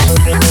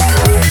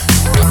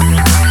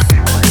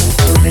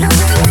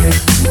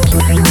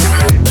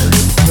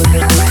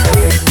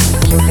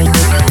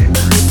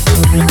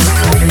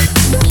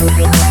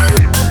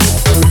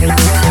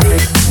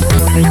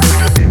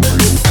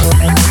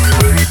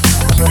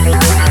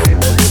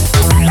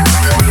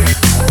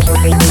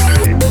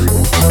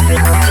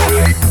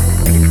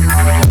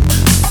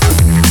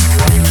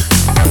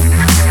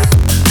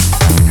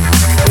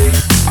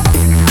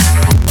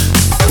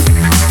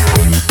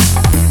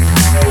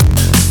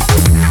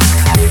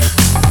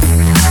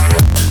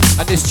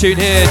 This tune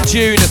here,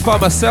 June, is by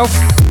myself.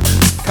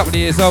 A couple of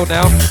years old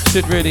now.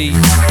 Should really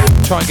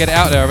try and get it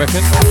out there, I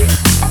reckon.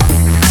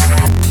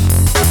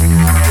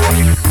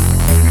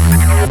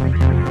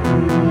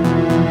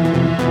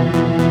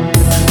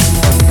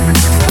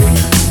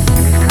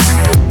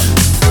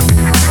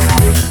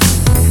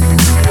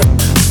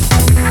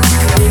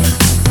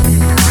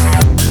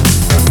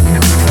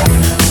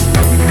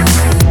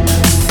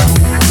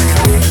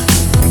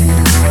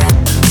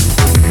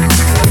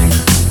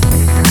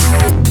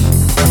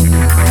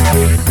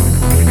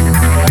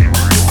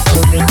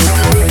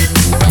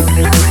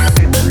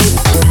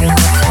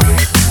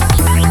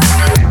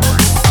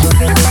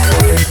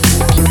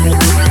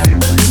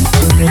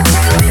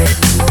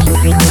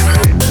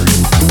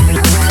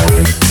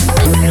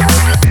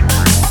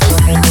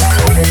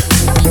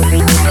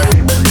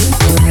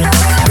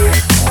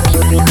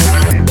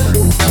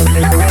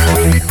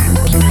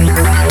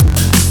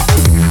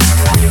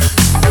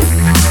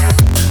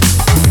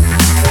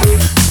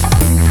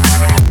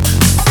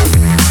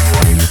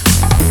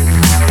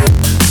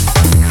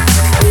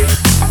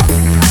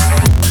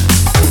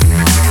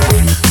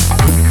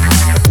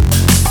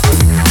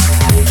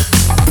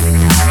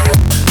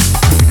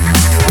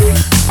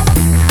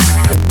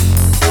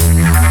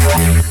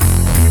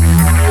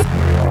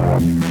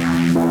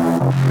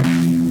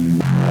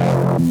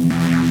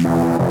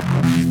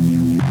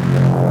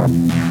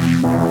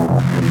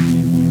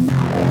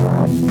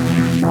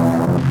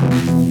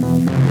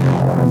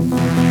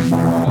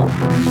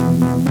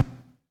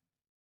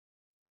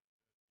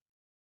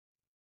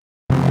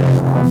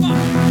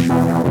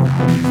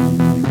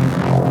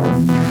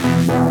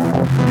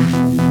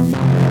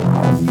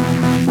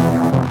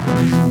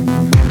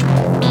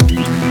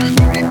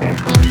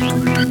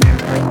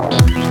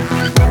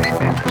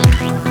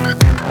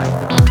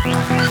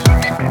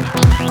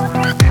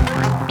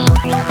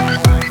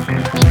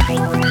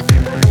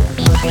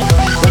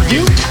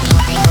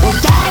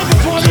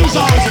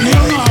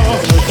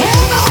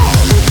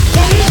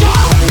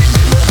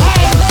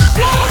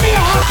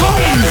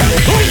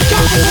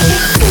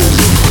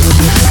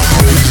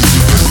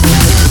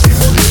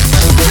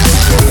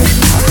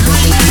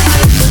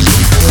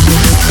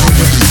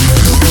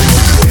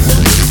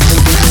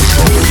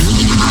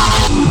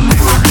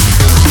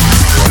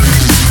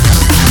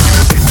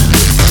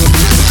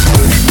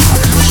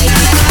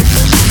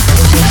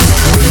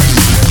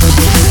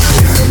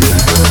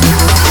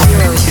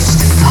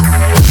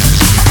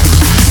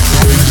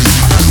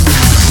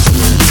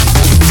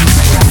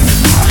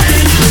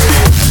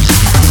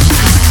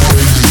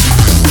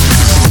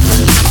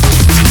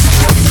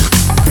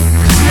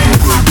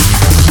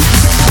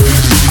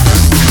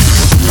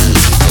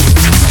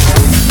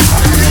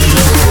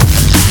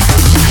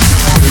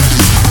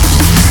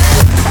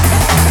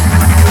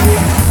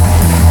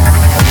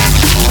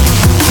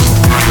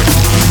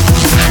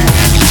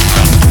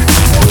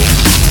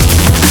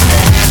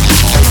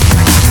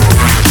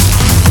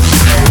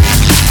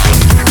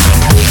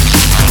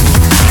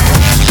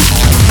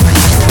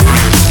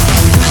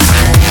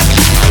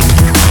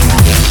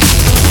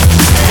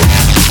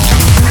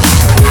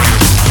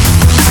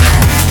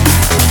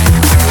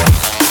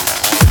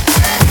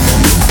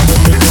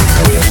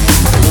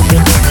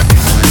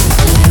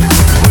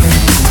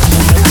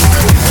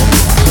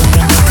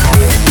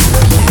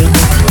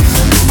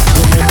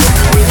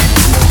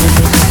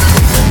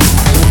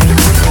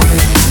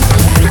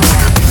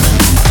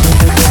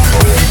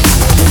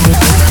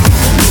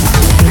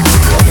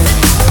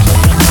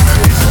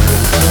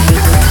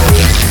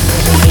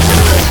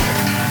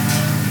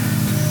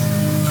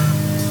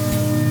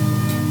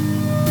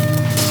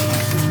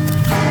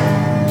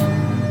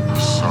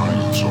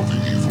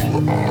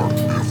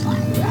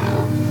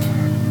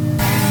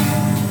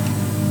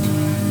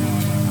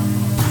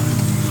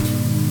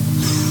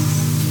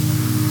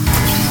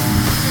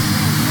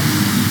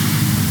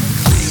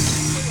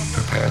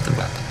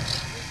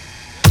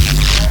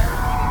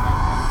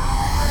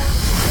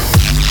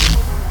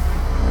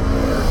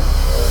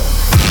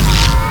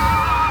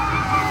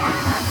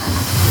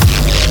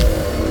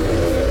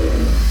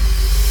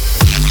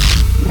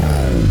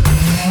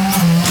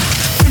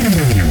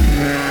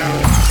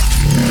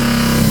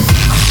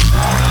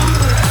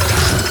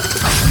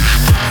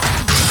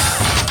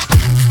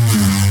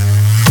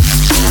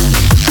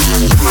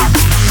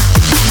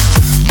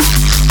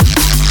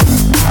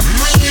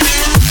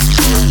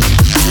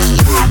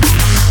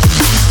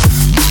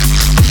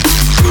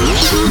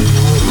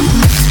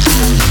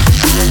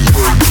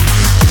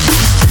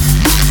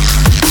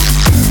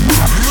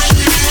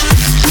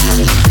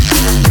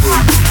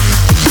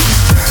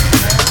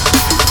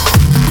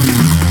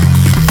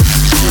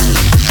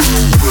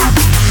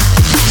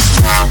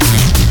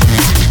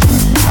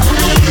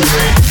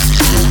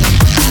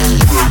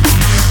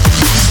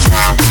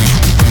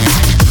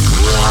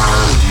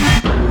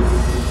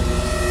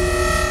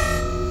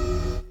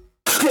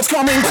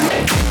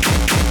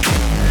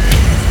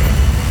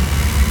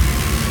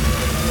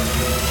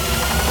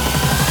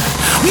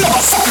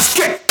 Motherfuckers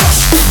get.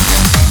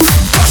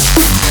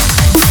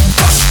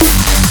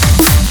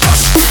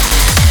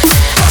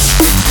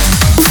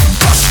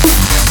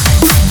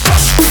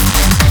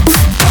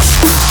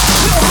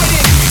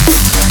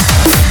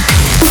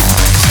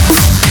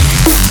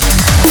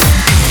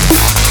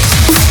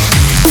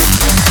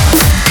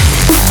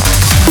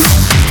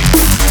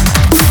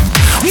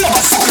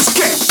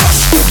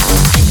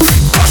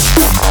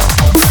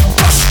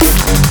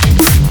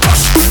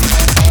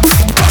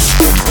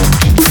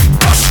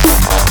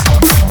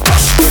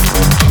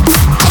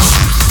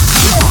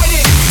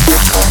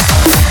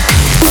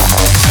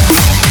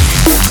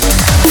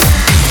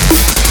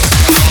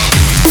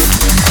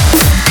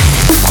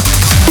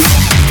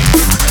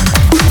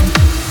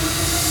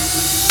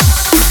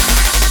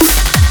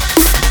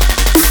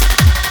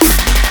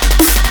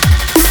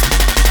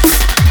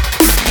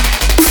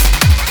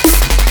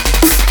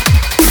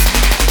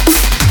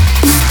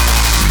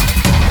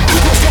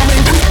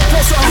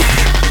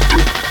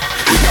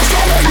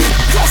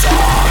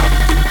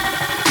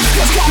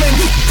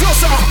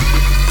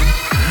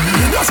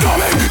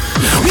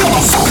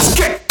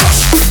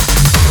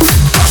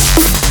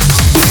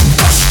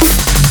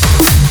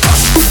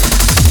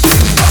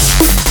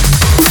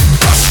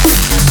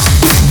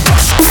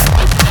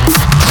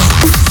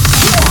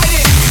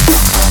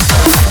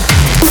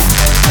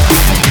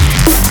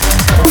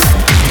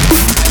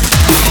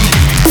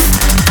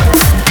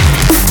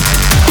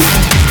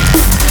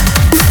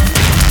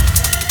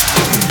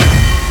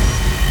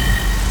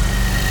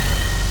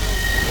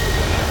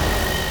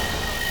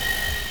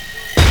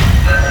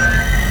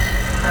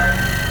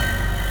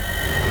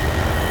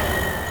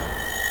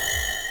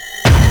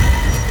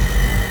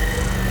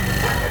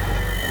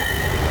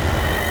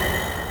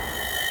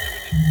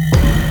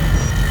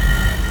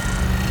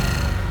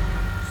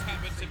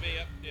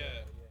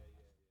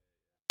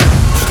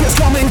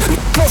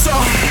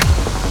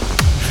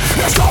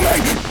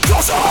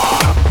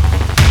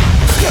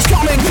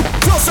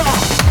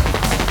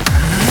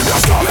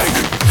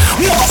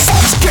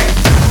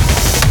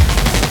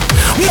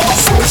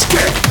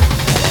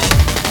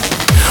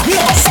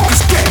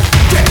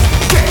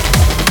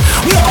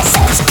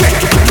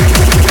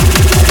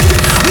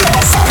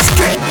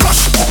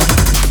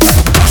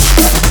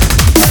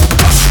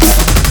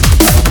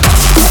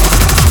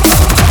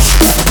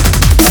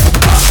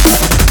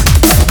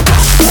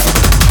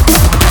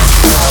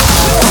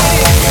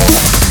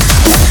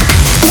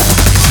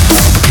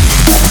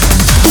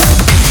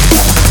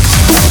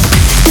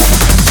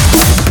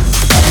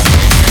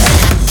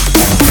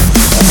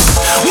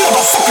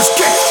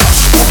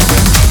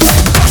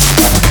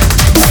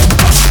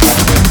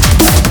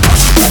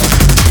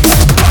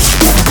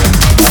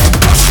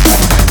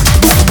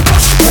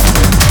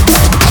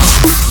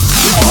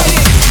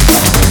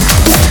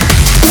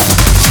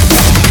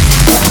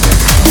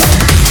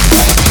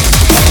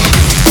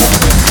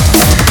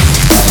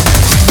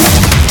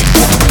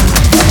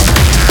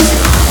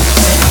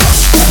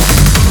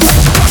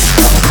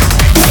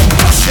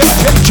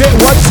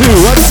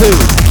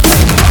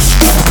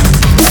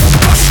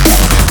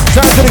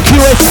 Time for the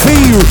QST.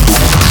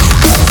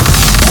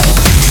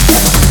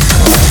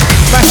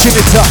 Mashing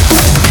it up.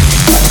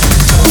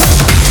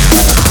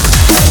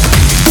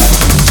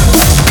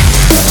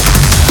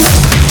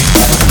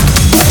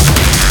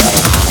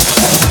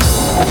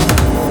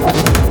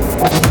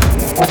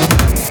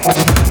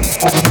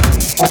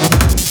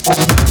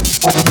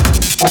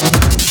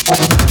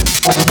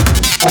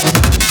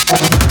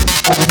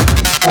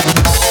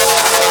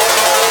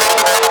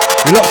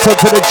 Locked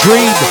onto the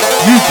Dream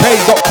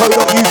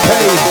UK.co.uk.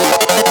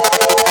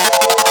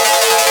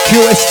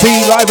 QST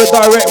live and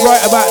direct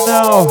right about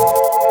now.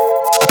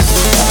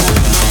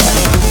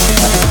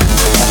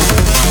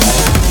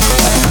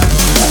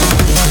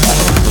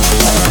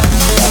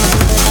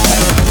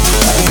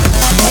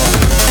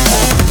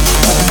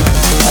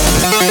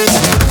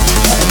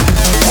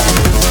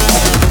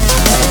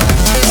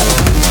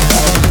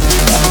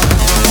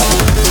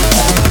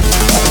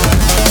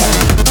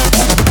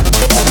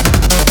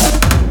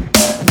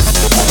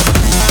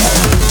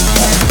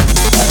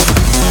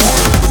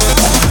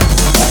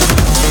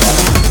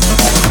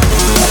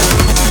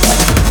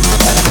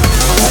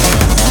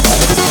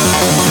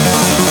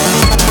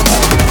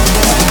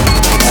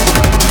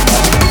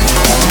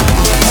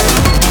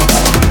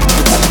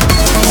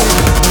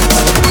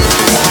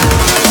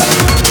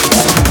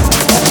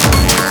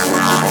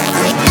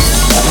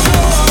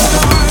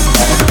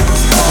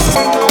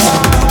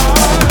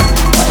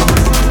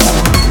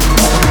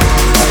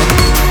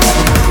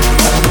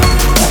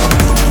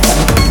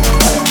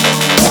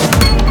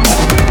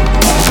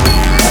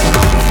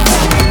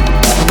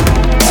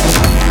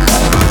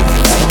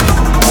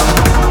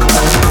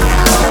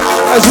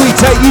 As we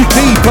take you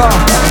deeper,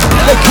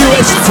 the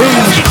QST.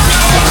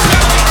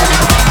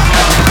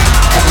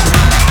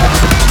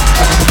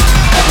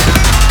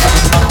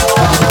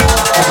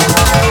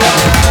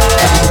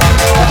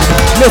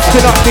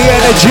 Lifting up the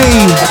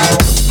energy.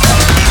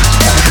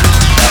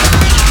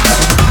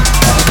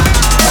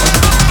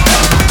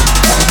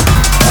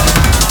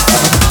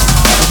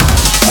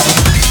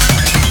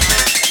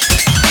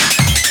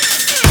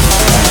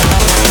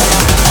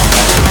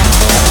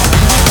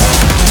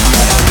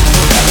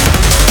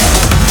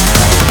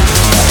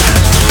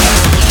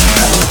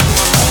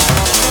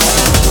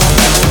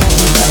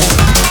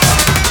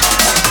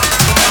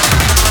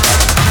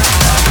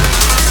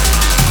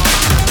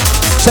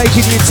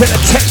 Taking you into the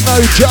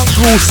techno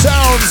jungle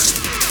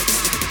sounds.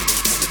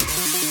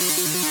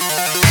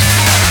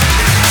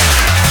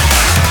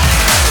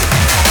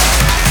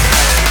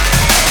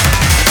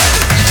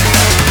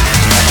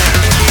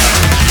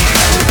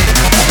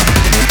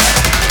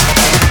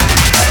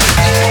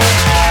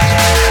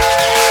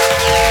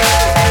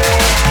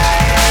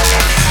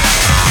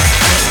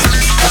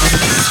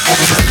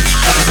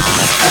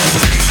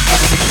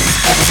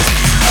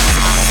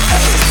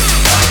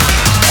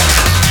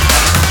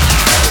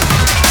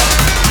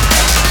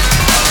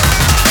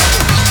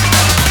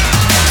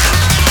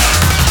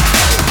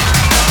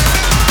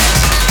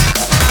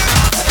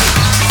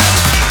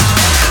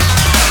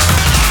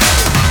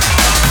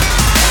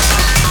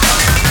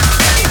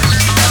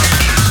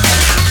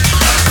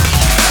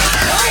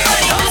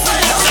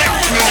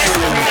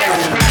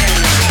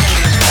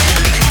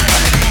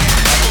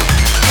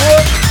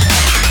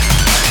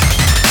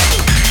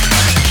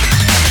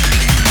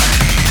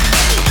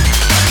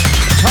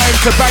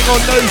 To bang on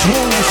those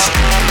walls.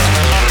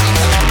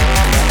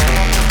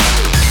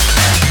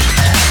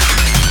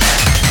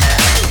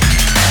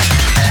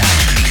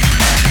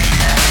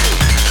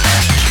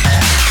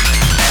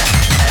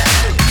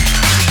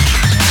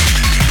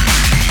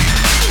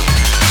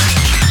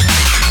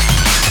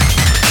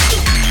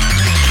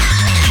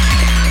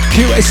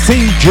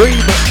 QST Dream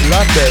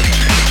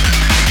London.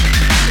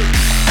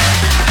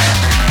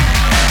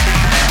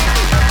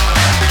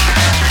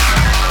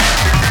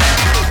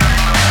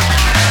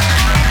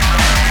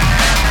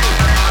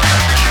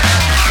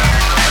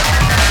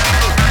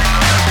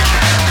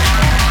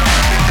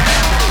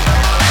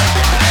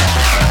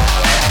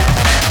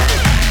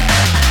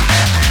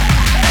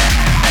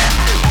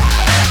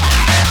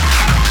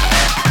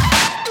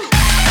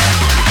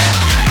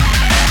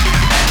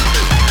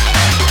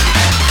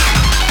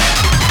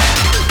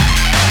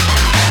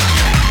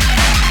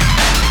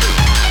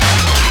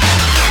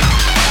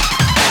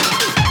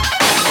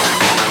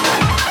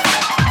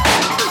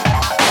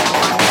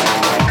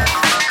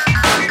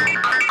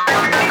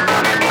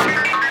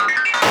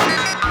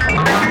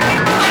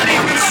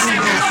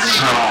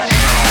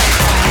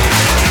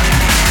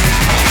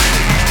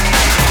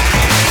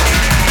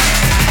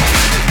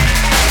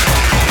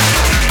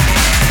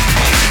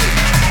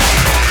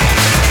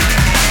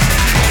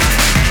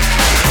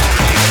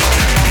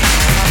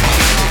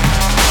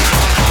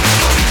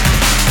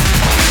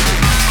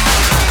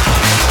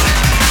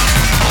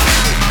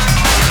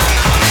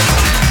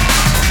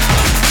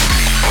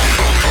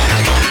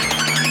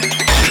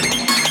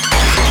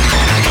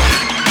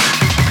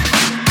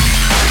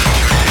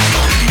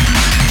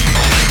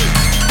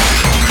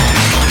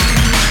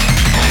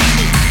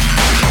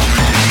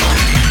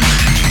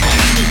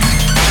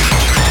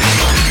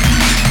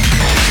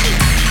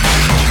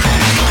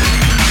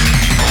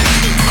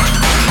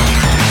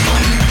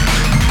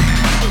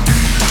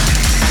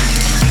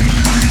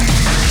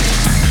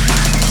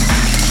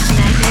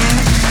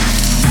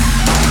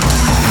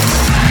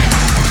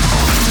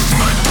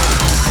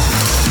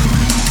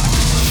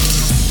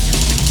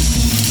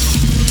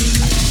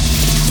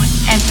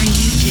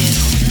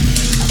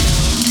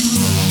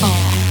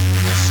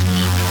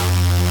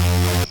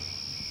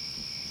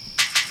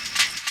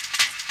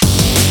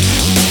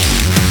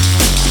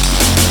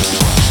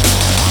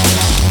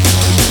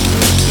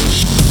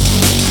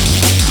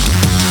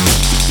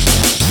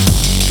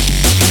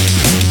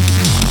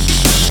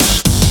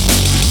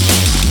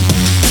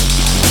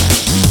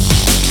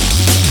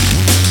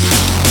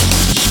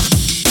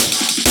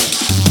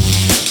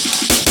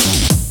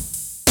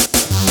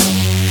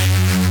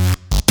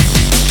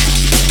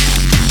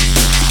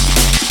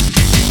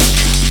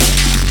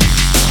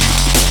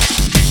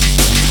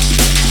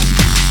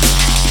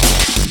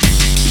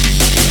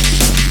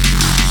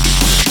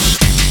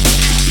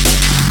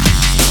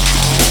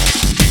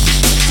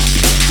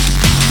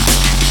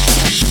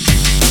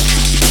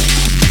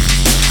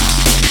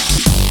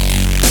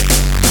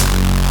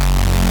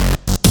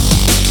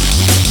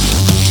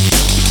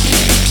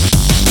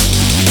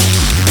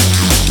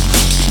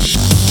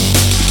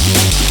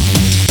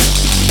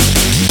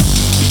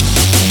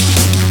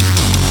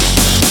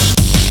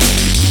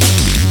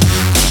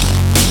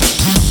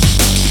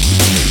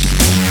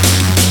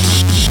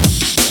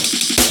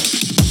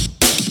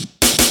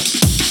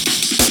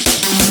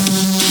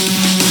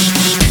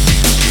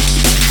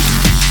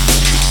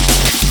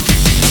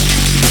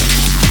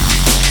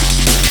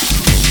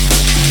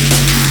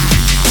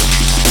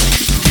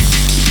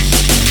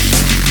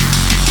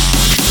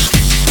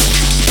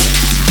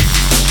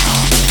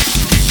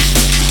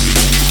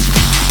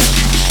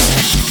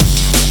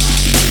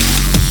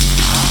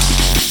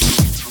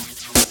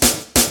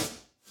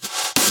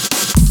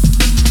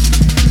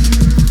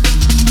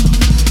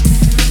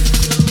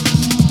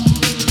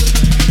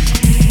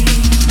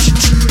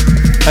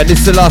 And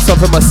this is the last one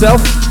for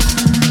myself.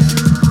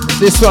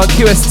 This one,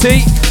 QST.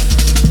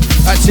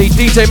 Actually,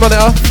 DJ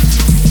Monitor.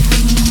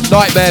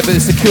 Nightmare, but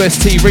it's a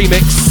QST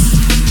remix.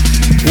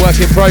 Work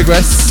in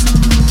progress.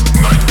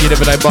 You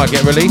never know, might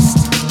get released.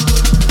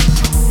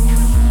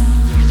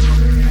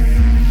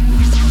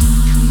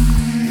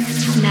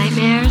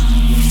 Nightmare.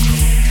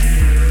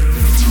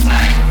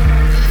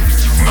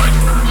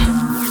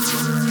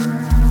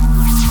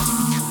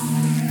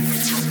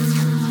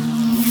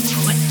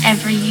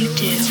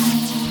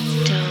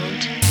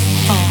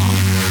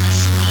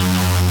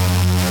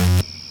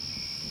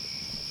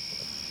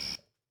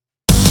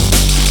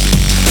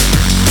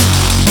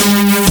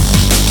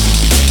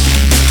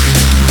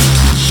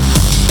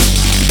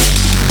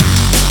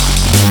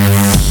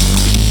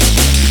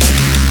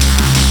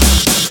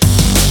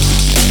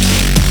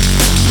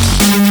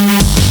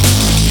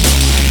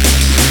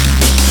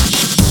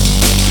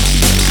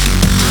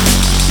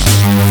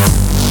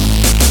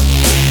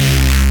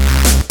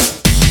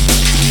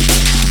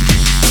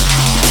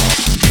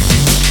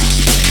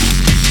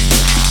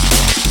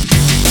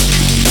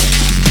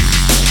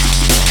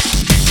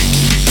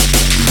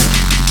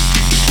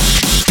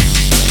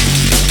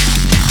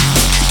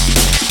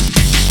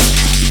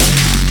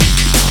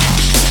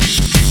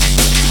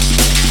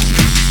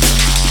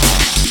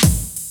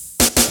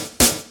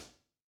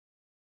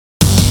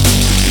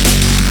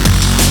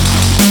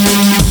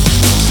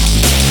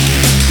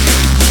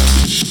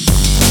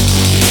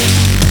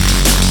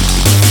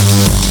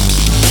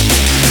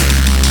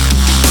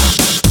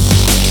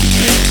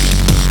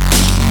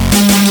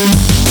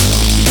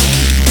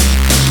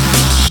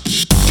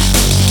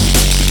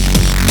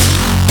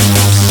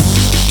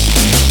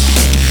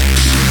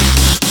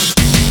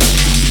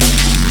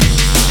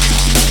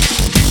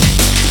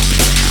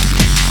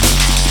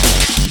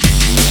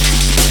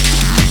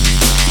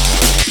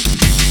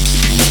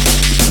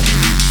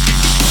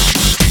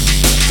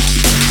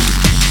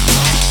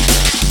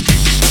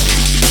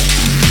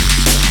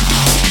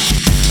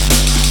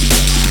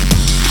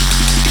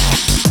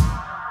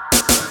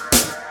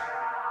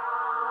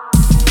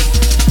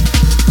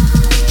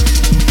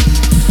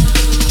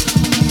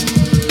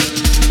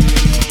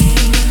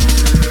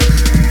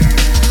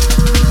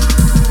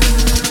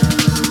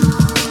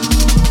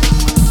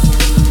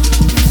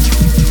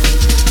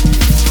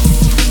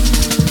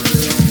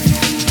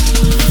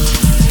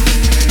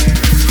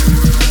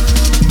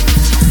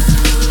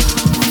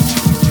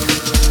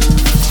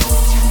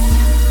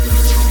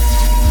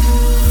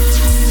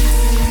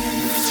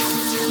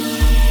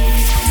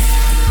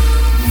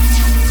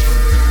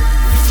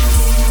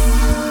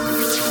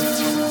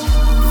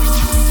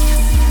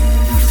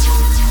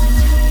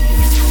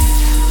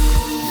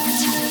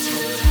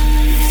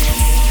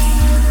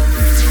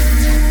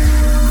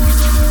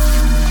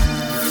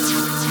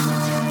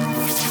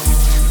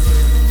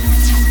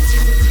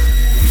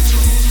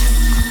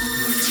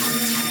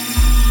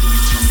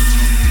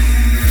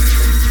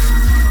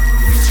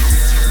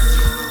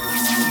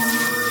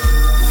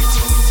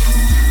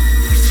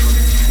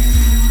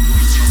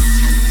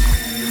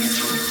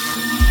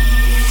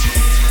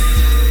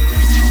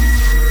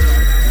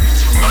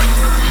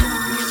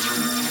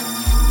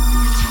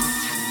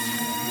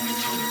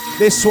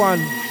 This one,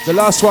 the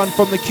last one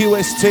from the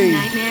QST.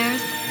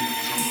 Nightmares.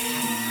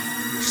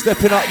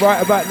 Stepping up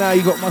right about now,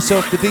 you got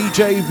myself, the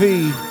DJ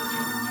V.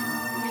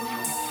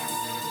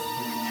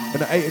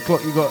 And at 8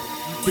 o'clock, you got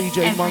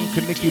DJ Monk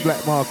and Nicky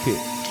Black Market.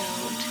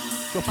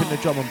 Dropping the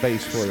drum and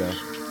bass for you.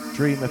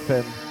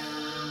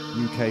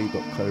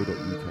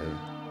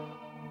 DreamFMUK.co.uk.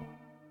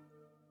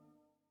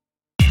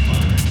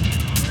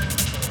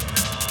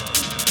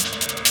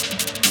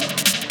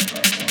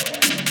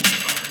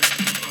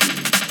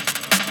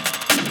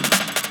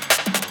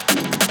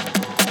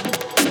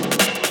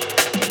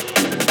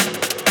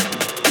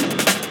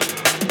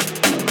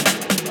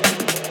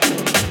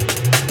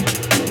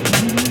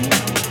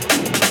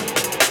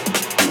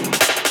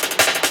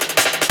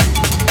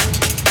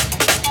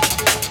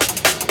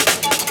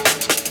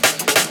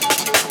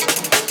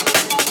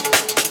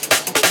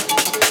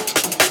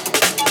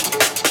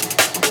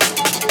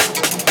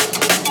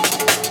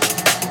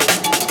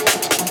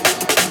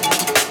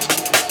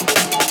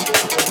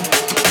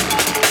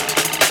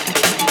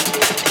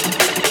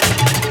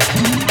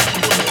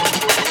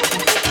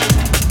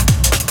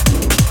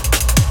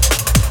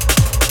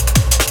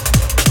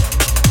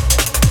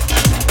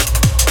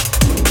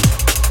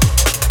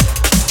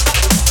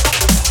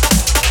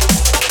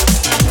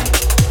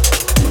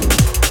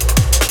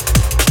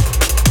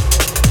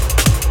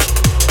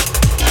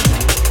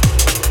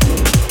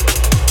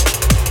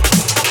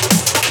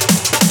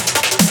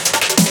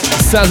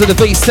 Sounds of the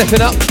beat stepping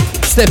up,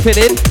 stepping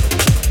in.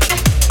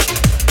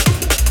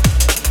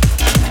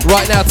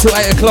 Right now till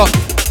 8 o'clock.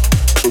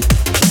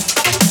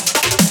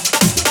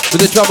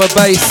 With the drum and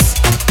bass.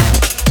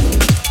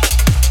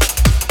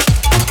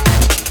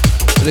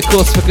 And of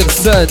course for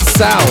Concerned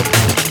Sound.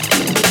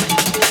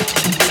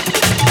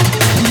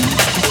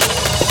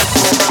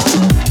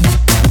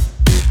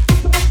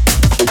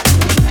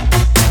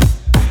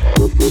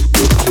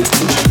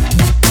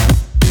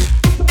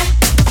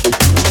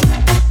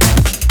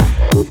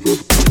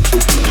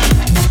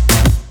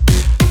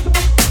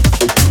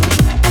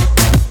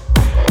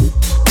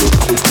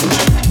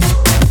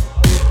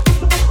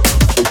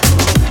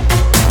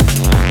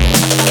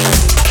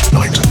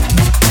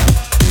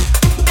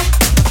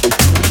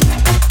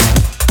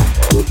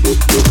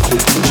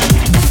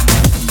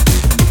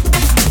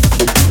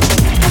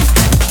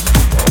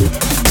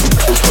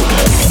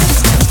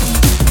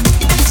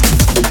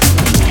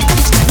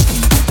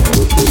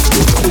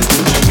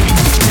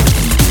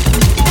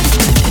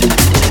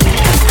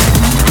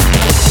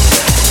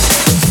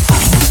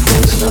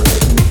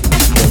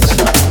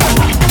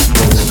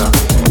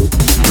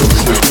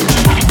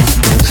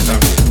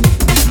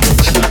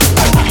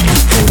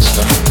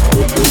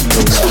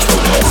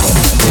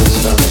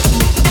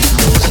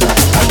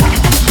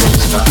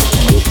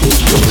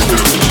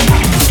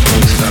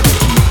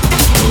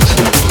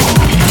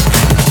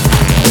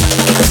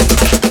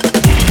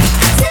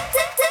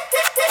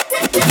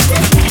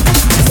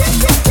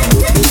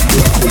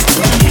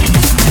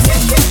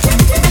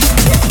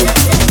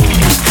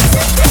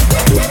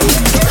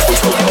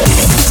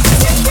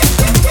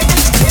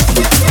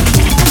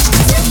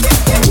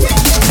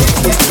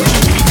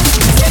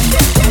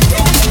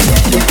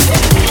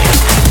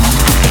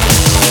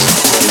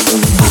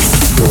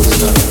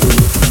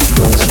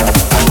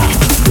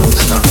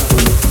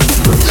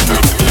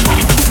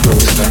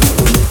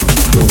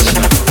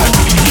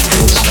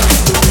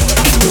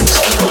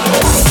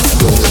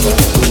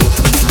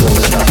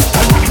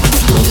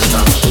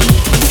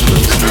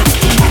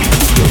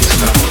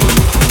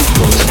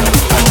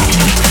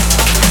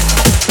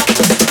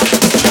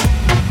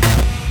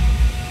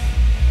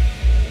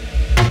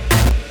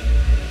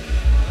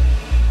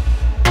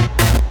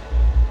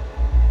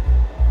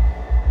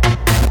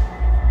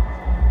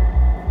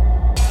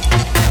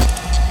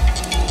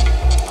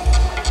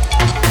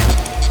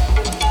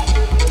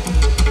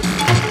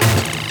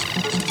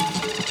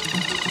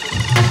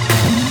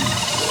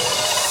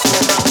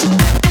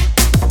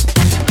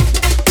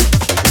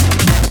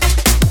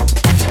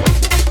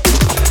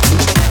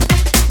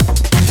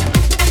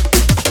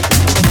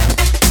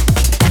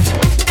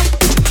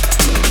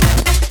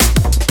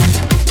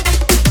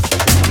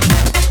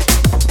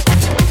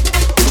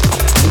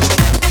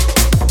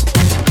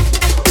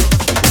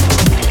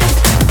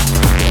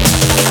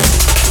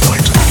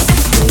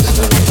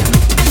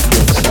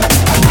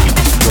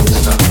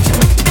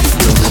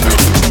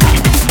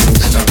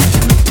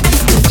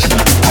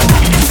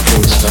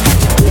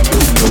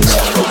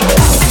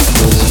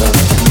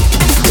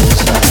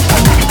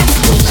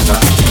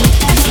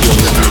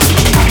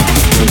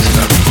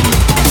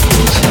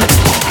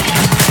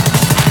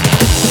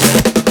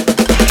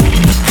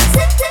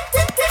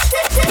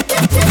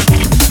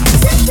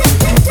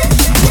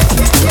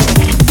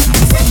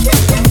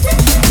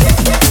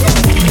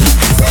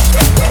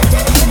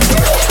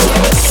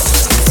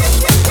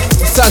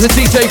 Sounds of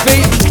DJ V.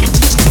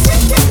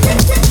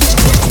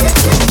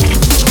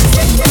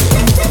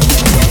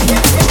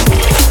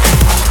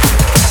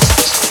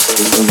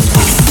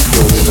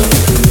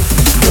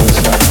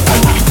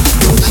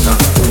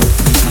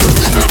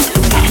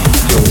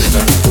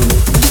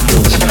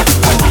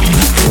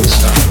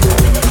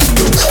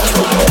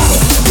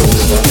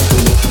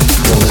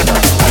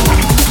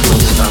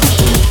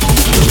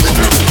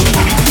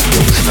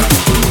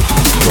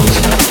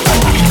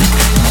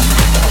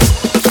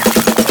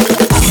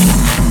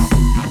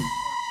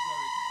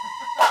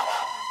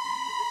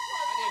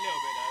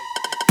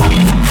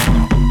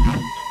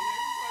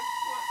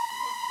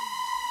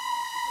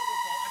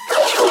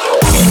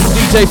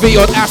 DJ V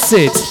on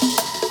acid.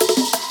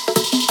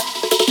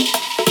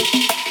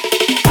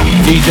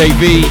 DJ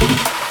V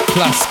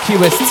plus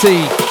QST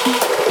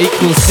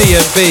equals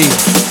DMV.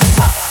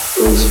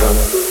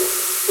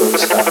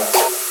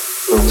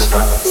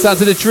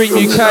 Sounds of the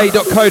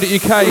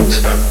dreamuk.co.uk.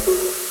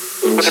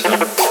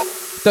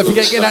 Don't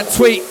forget to get that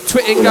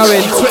Twittering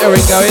going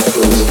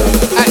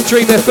at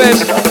Dream FM.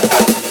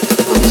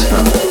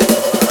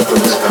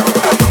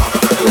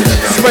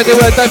 Spread the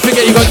word. Don't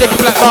forget you've got Nicky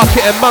Black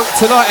Market and Monk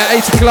tonight at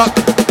 8 o'clock.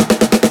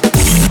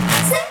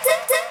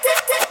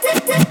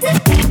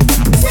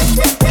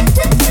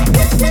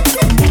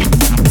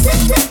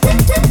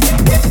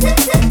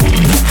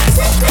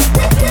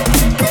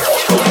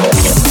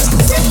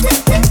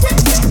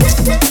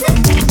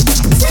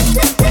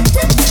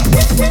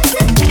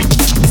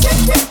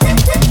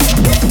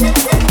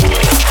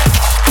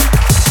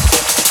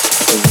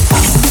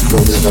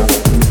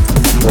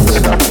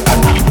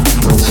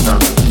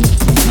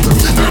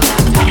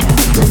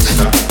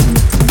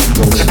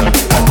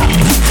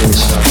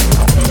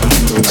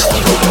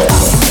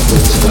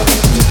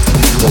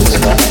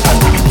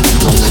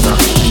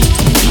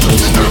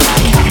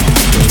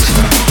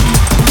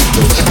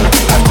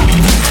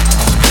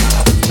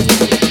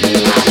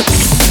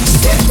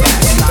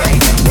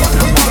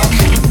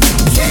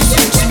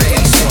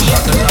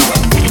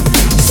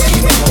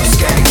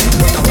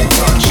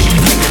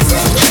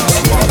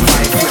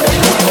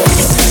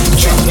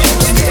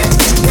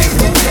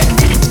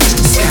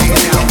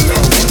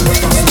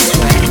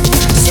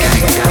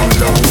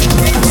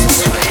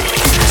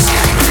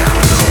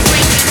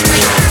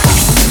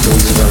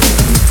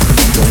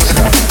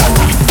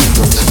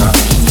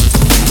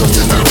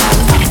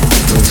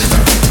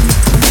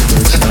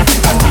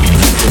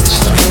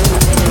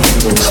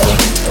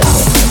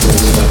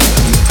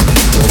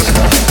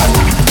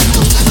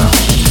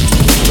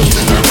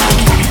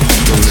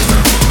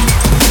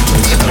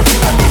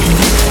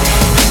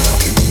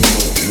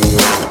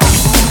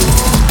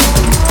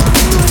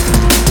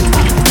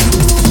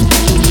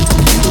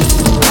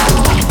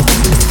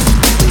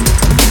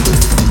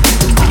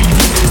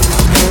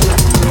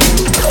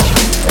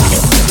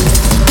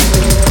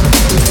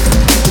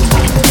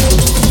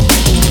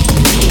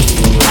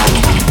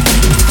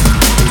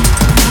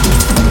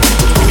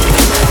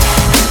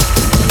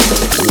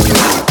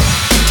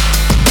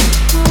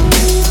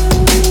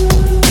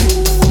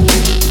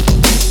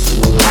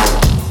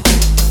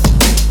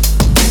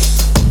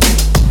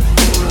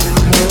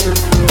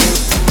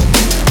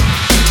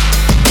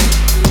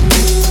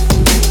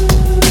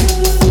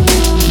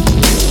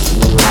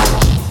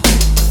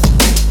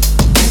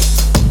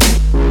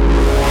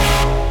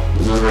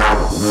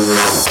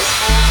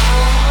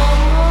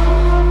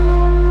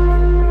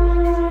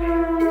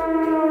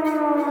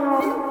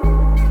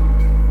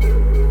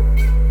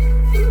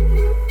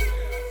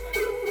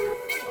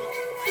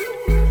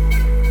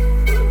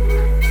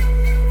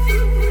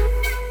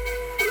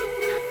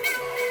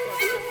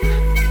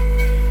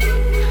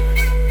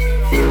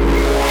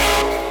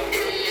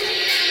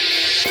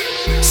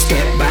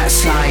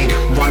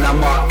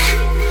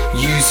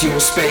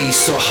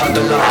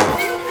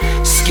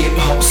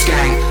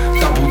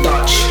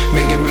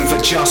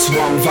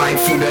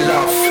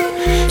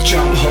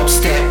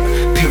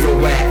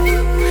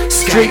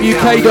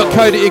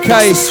 Dreamuk.co.uk.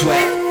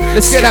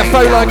 Let's get that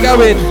phone line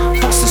going.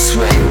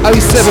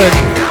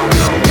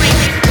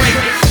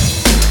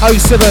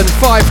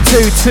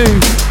 07522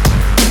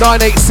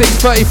 986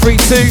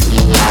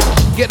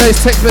 332. Get those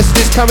text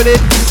messages coming in.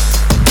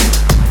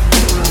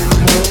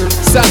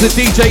 Sounds of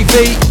DJ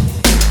V.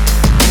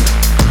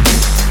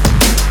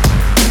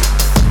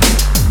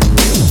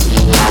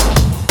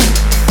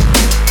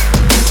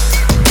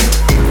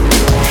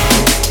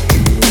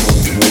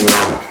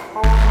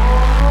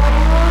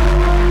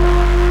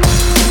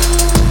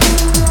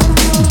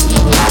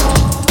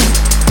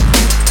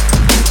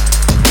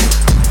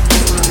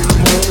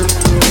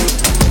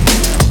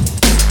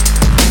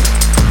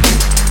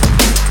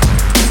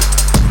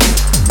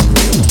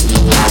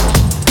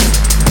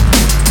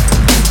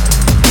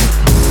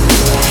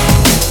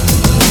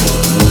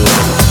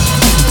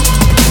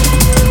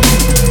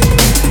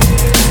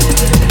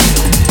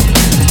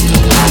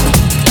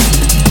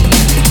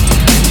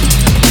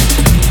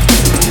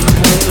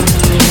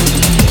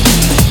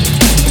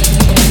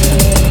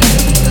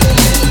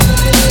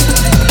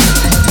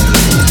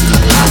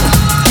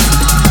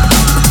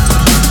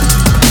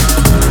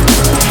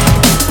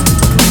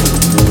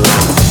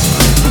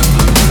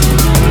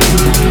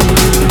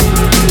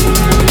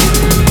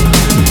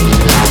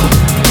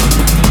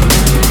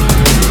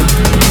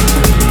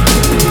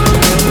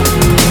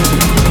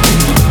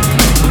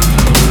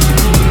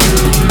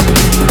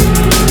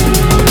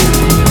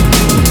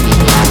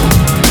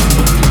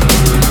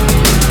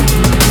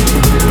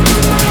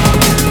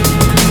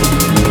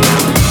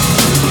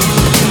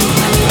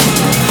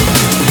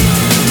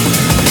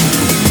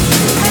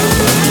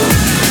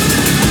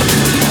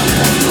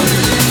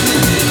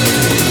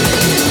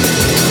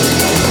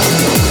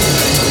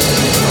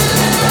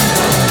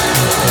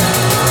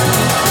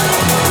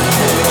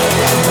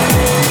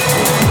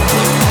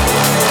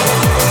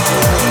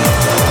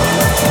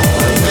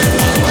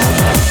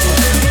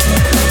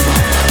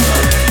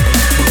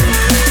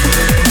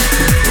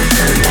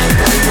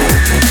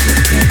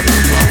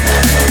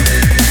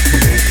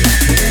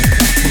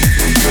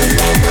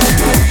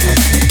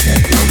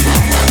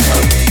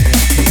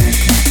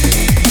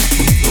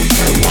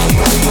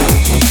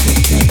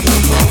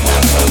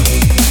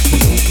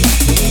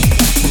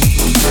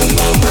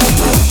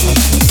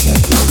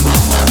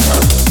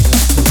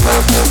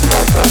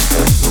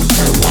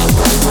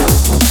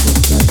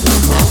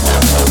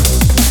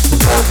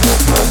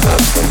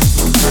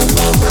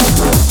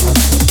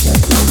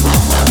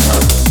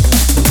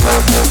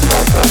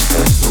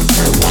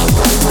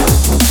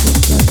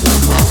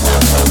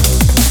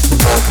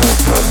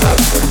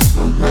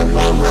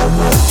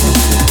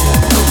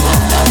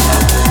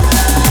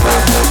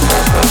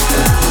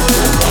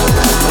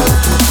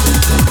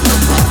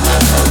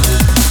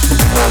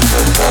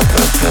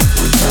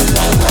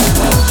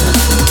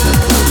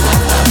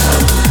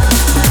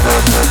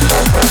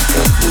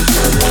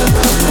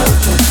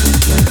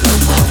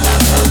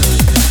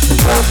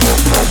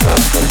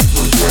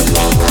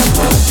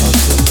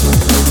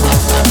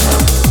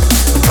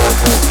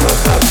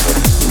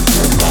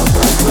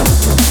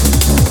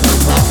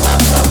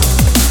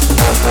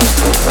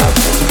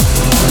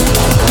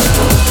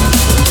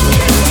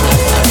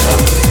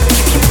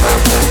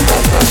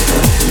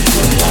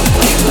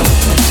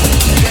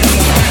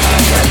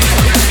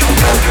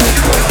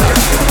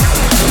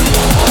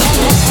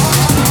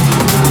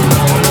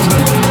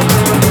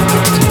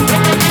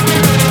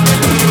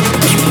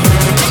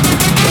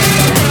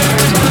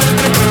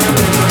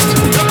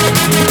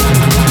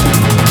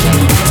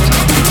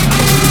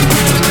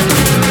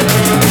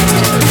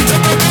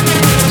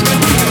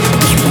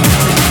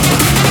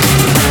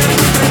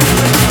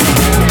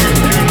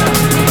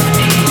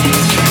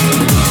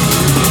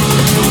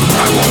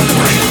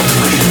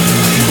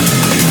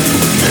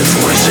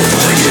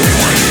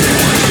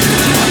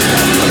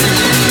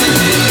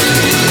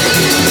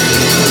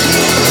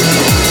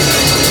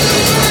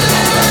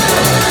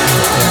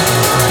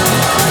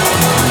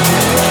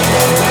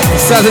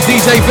 Sounds of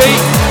DJ V.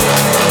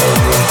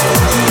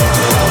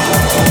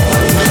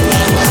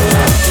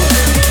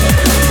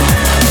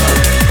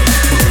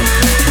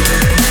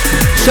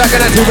 Shout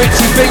out to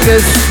Richie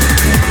Fingers.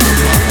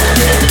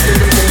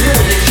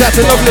 Shout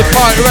to Lovely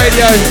Pirate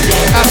Radio.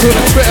 Out to the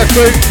Twitter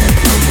crew.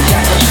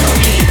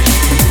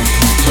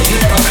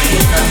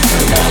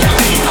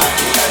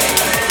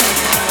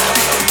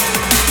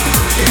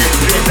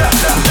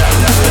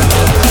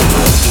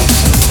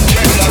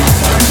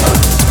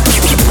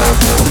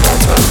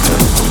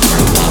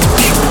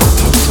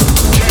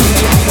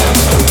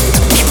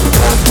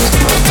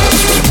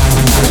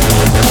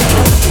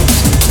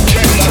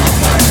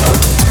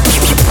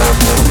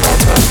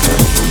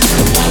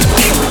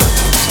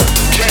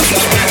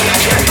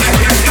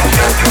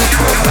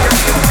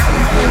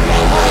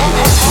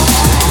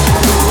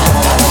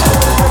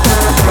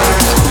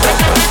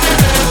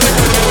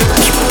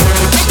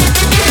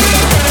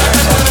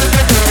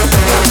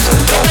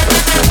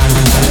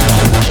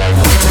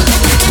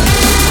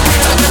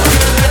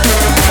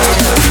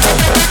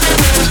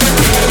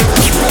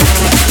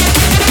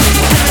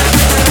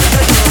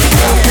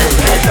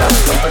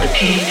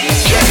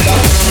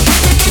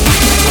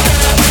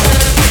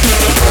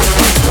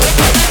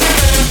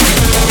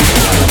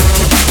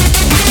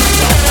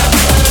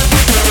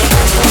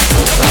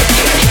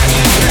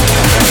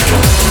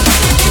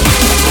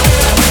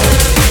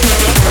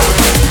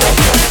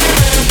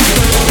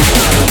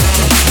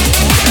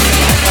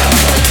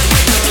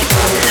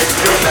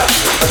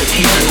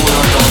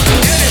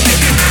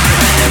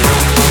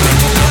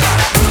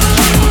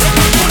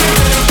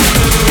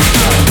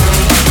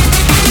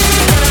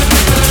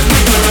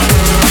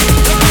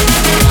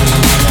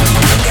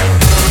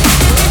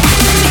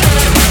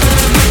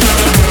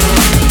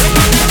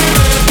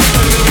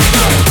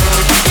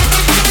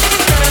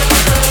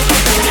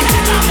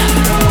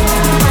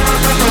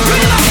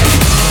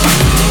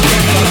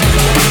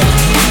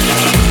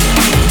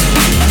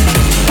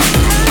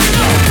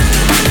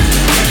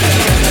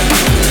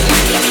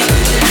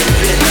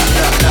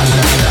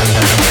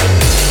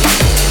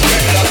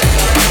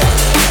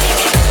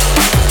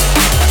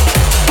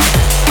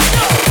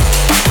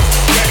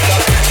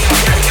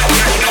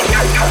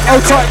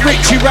 Old tight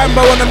Richie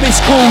Rambo on the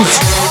missed calls.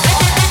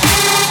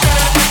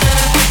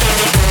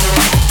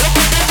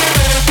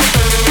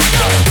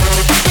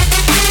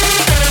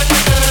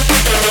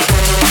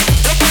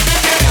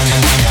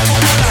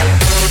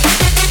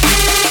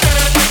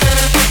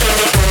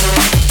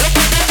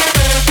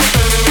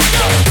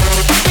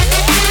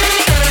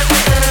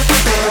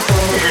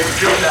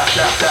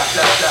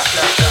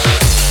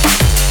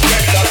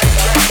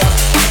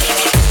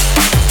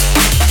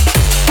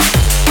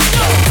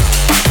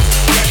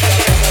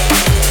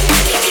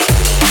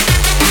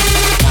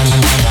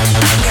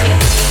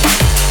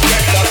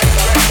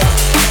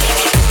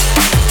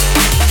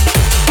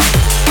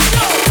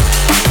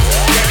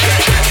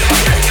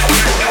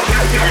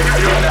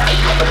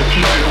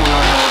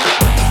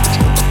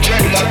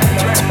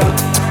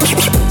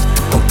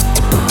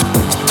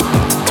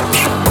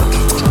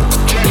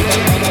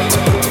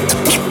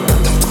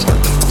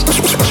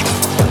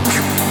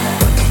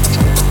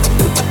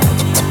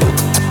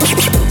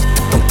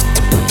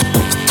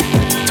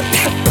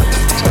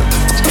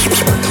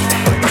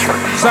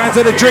 Sounds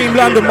of the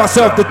Dreamland and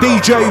myself, the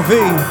DJ V.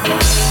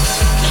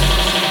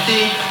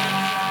 The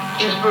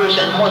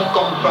inspiration must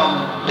come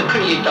from the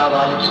creator of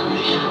all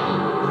inspiration.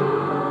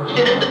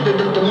 See,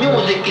 the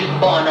music is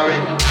born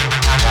already.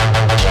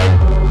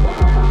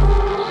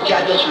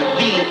 God just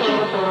reveal it to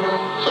you.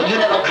 So you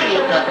never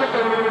create nothing.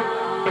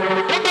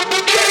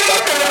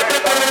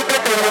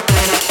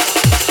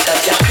 God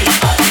just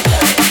create all it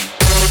already.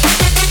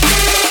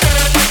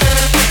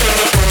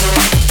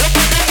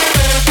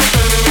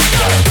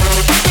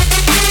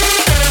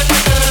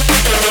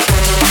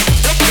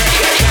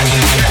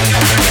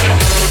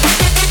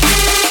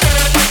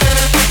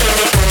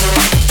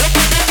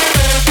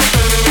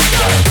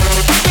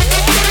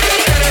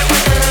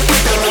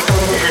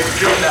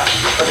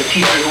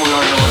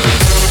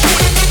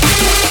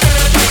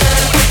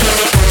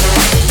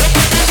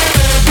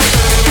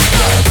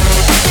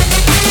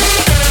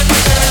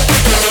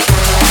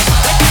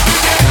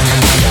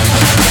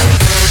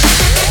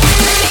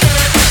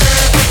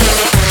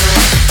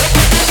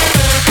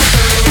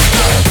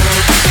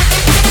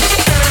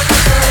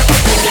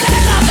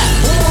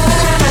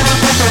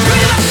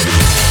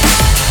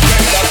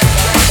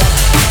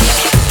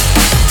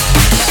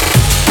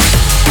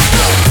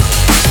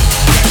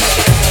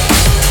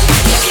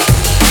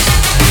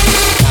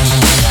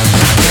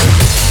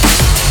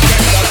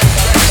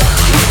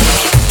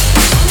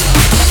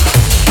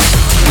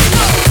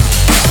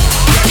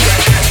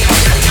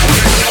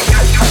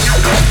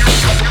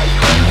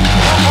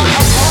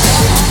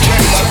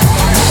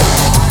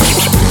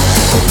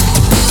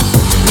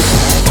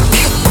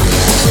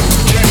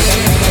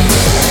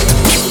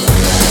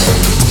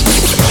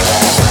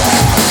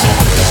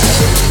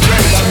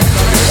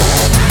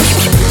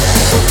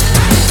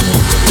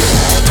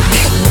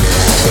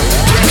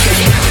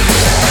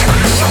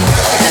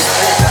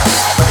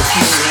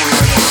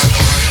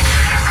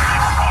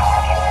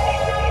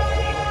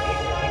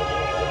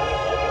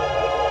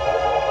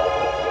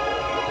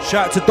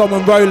 Shout out to Dom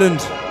and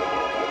Roland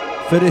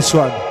for this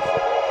one.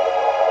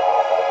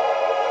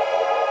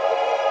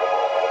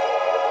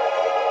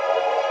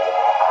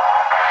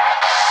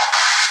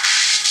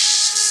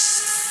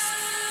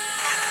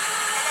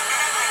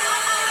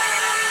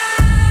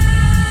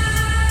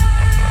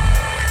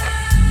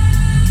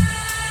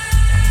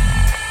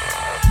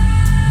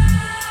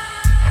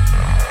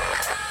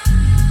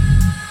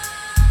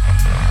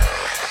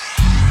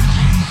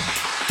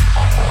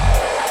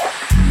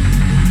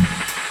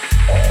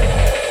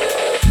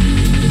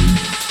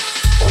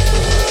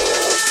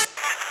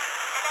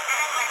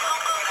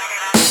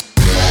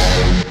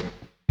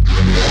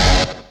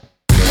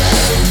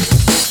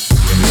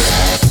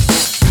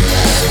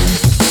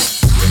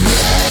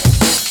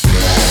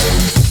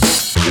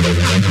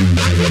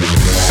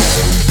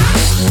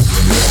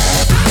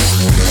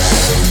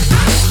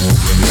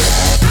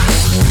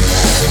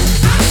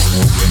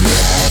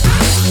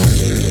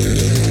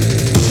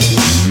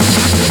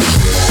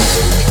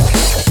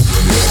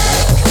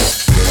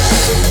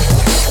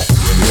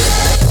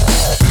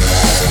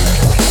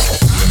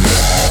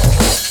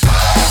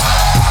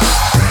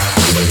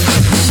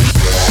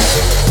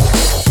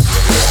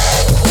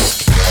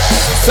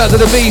 Sounds of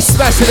the V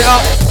smashing it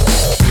up.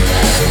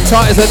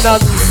 Tight as a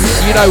nun's,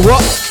 you know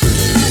what.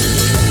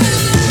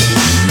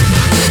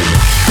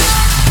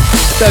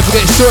 Don't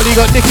forget, shortly you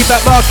got Nicky Black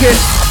Market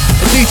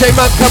and DJ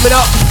Monk coming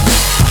up.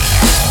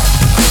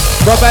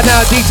 Right about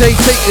now, DJ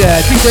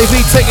V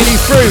taking you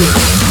through.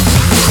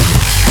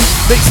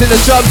 Mixing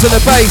the drums and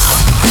the bass.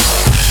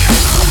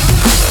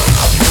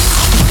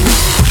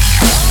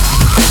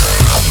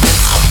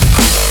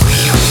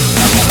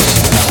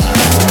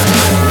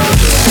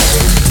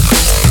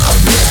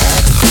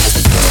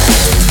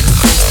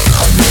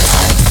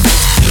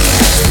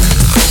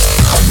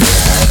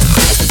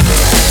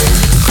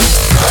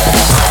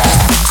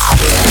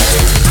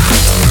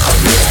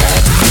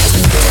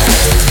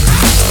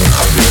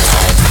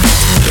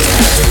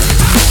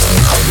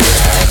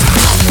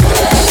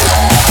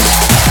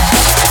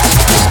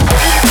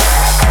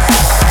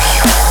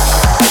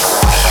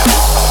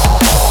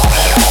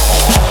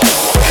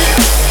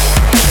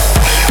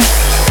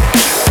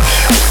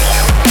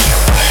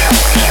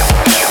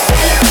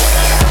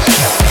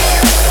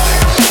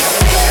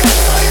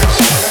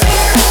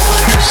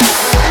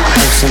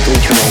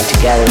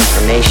 gather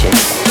information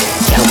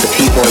to help the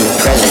people in the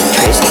present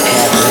trace the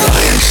path of the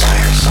fire.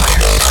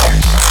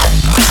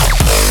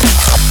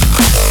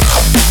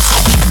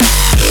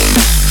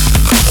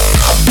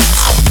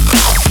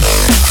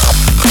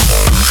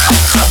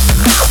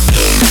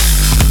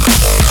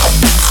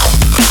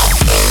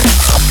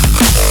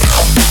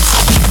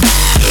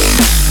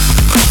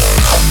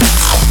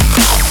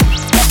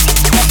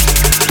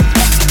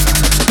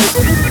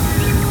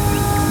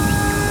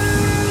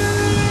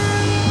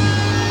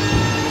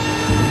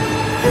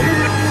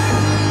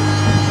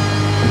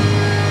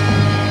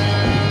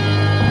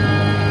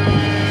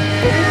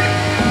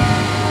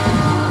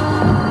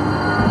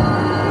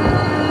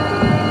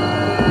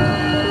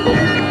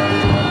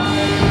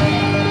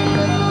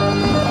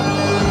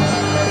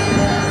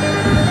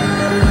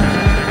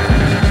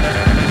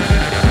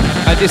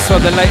 This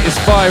one, the latest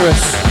Virus.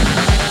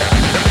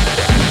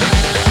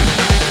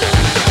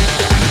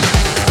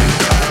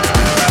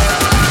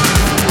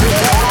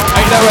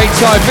 Ain't no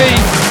HIV.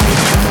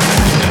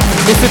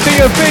 It's the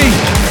B.O.B.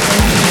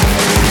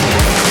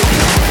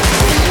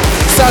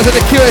 Sounds of the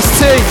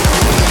QST.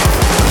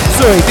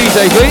 Sorry,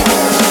 DJ V.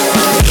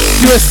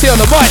 QST on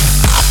the mic.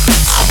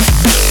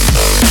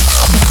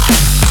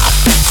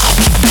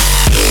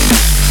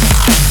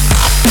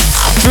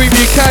 Dream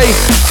UK,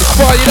 it's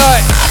Friday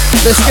night.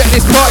 Let's get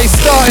this party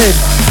started.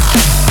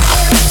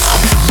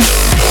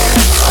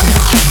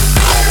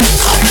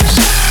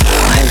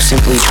 I am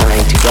simply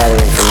trying to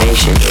gather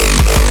information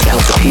to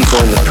help the people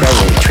in the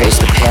present trace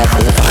the path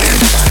of the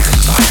fire.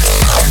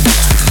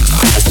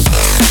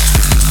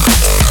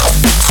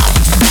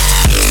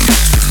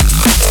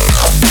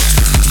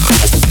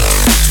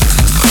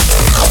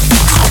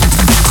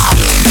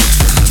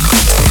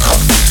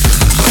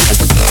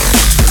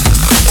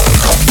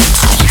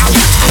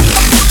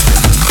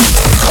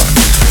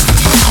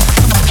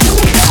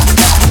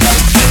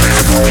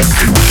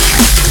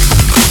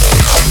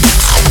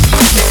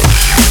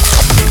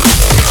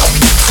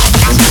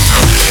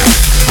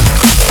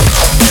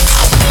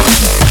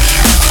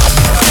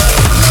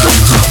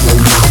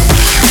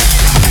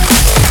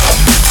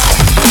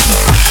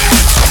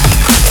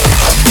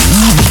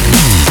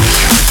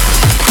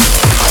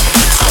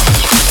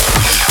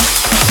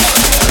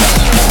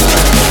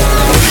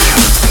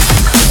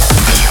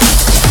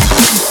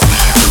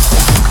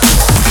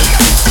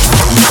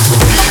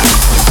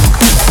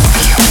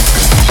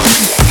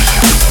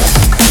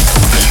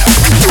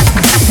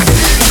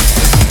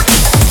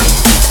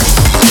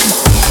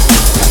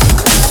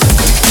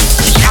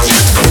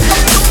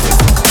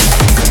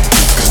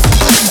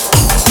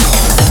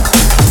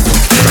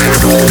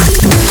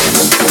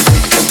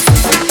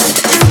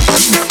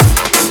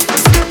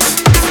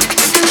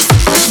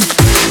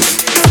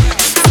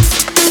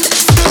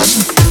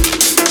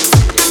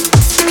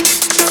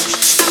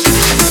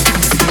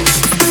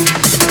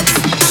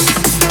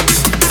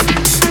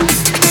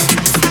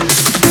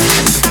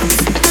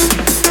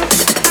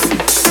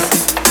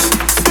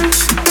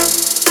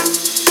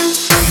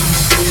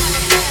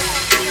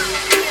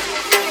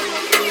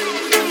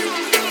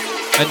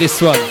 And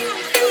this one.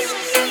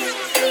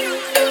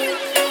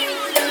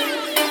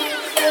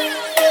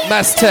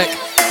 Maztec,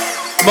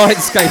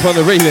 Mindscape on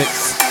the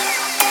remix.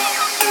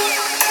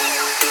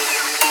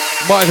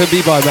 Might even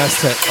be by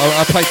Maztec.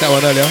 I played that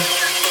one earlier.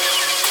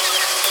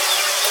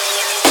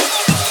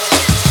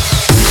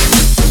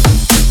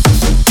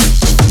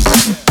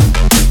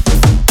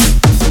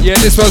 Yeah,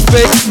 this one's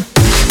big.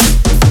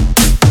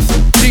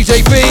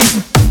 DJ B.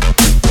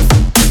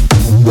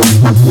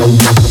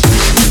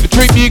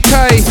 Dream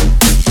UK.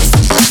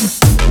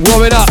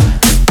 Warming up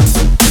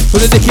for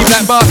the Nicky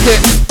Black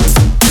Market.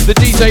 The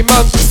DJ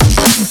Monk.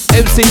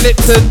 MC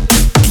Lipton.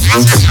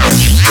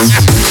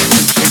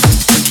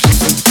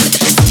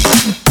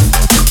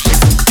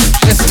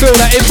 Let's fill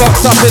that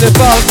inbox up in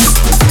advance.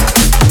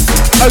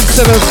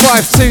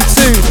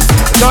 07522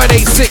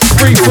 986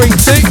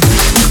 332.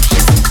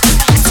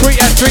 Tweet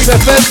at Dream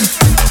FM.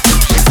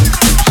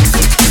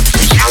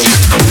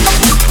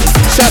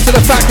 Shout to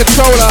the Fat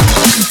Controller.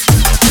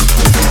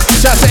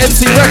 Shout to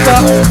MC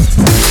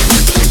Wrecker.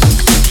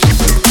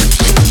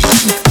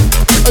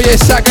 Oh yeah,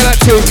 shout out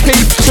to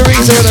Keith,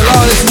 Teresa and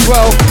Alanis as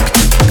well.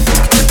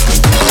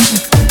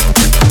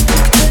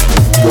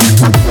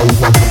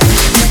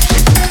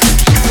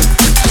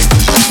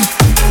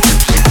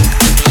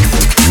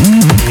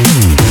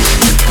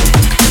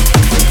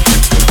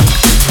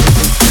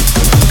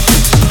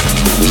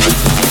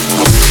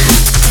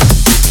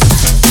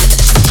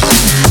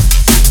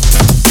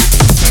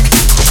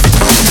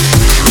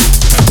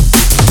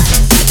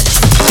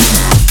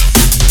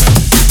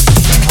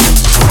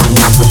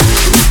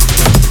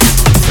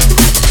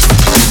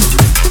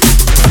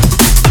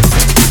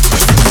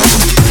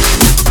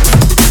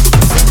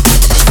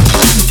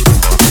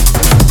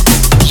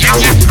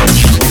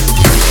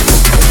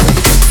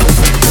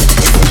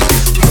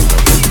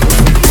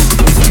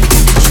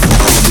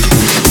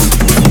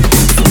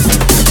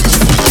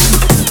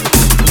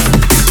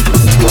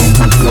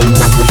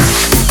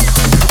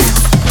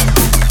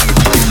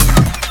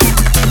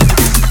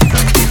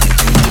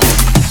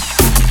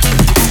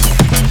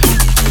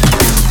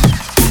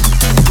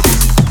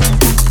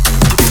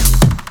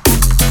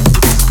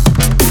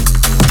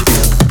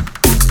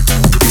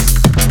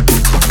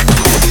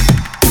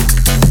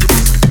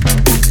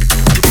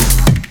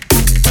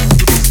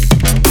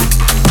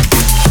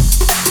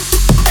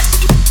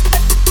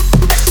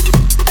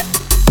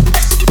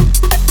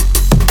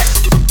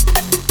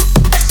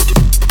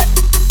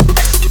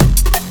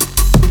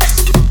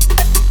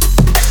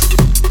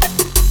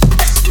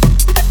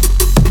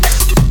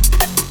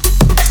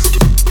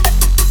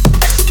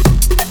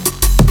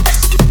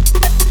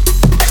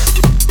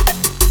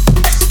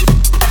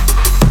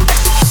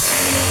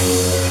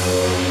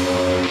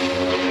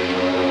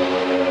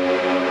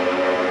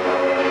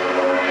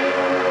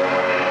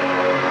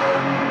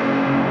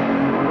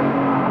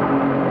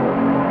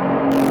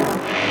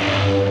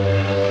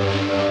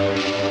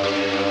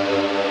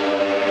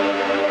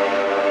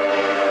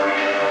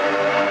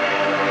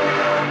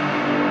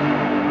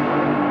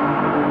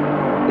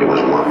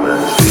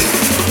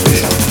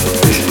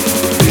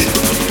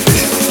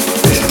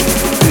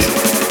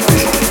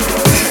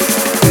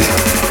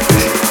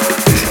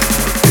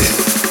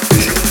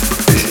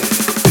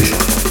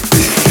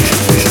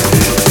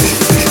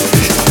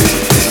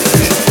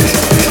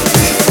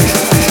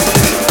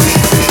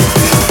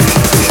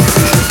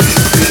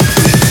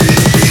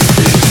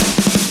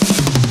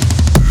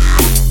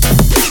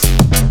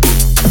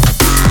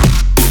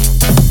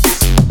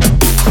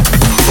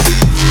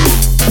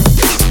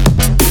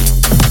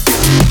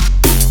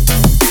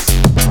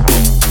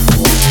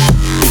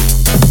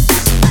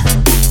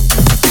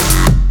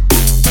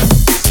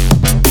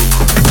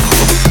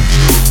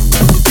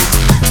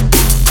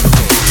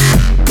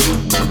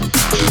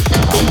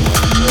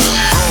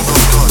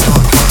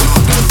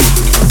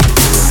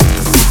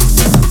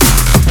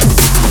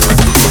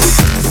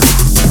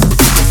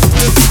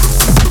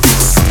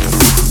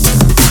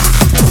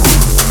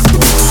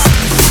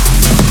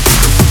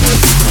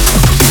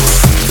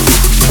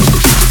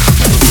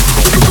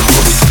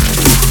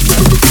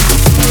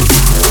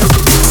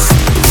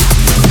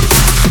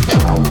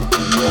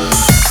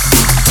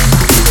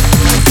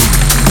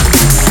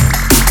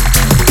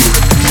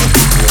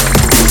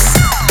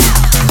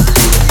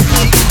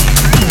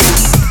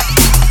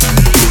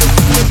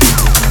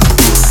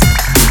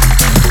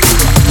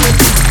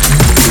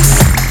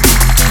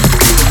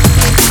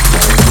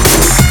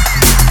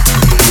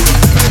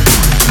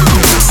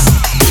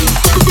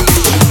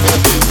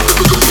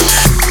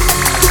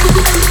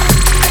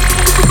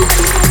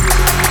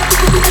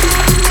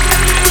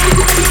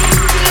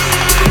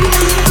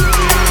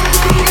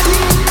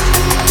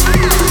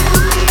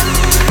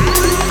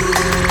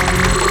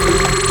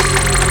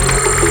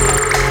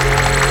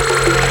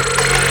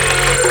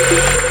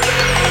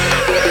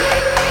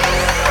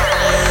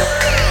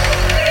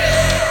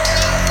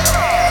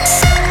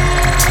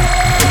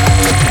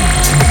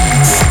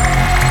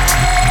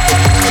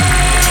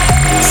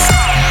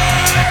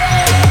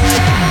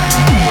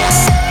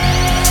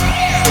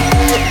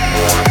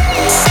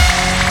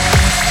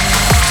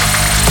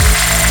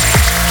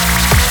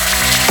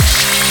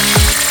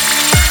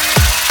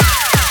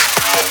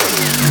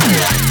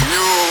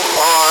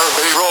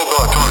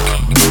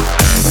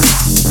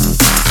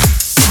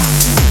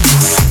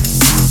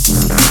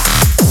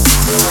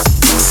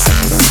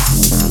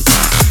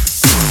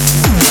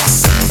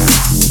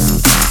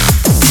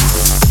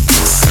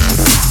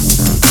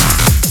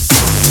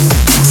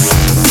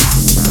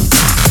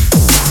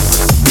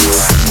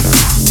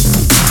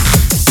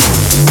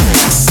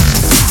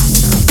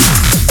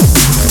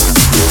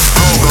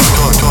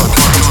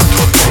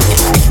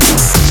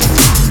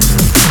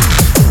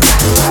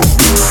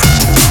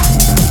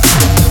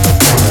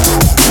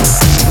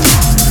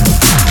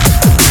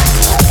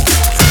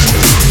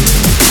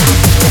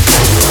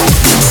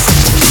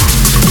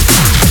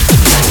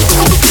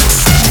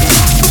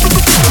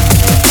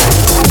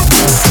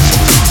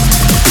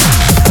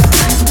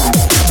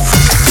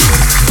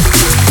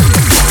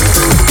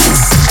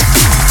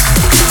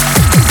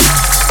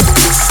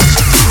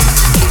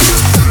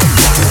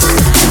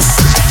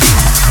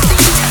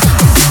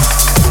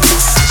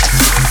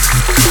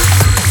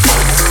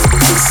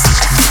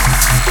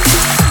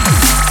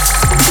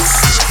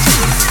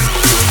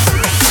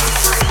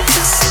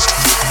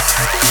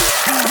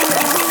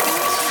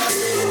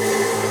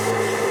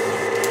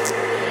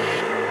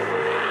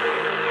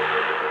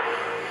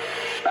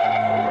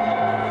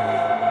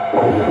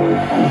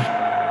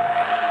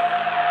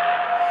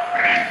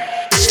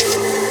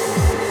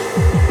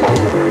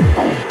 To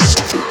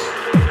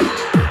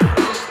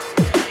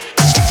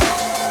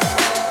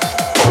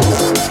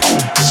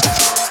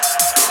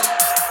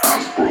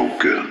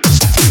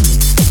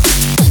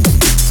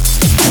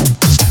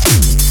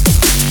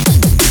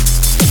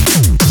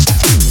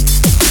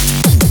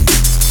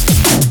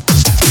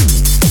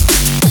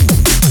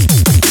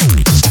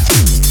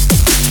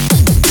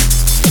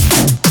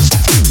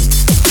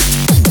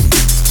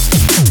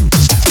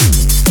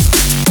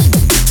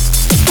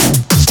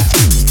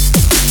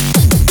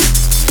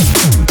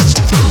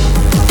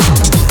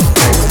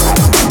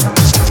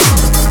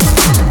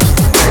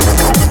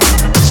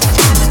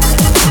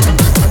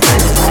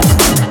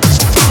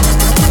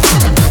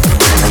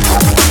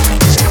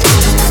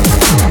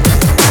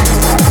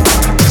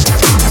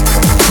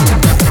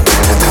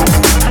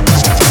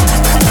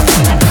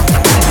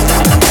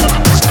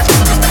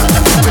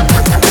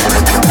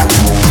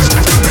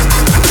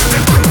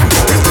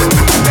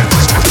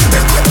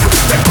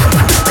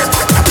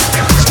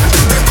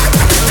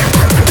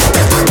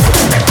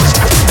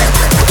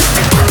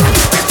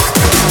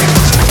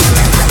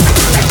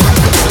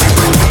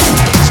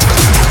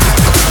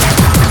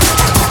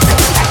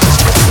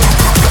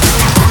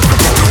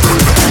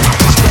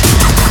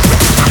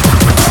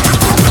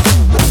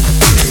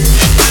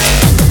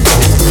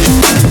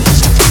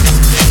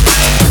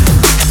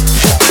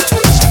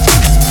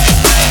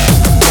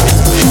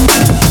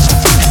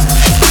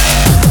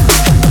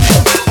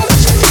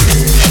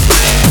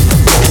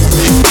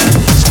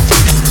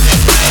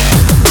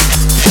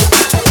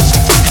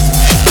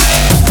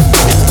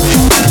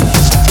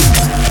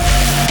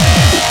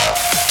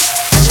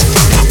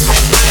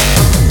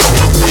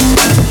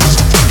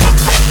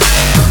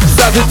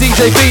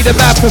DJ B, the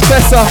Mad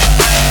Professor.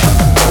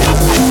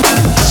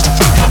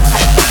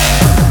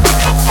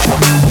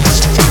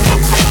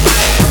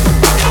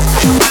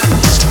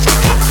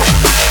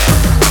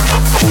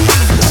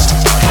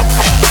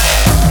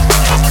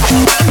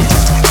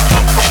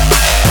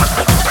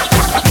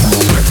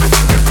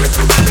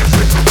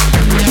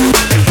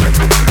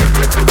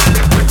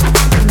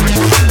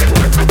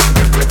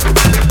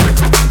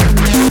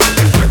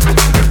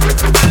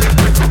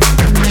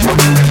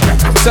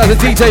 So the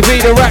DJ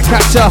B, the Rat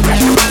Catcher.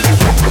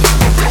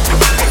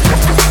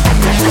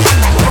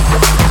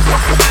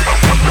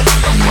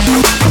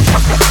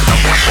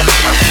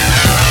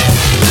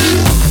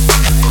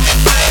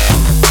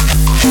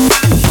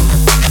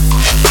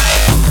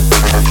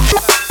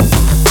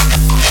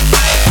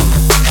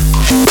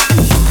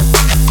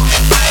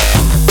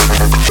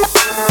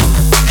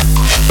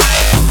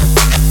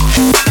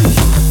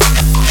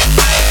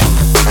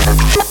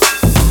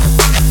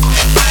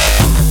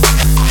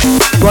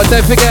 Right,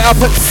 don't forget, up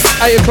at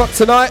 8 o'clock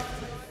tonight,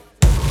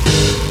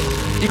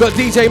 you got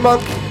DJ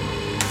Monk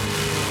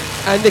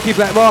and Nicky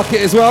Black Market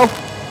as well,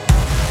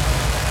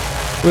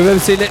 with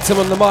MC Lictum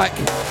on the mic.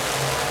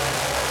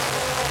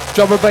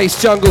 Drum and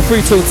bass jungle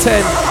through till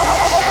 10.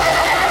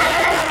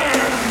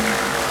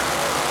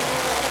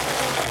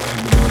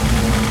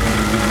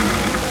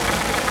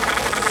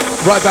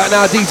 Right back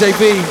now, DJ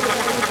B.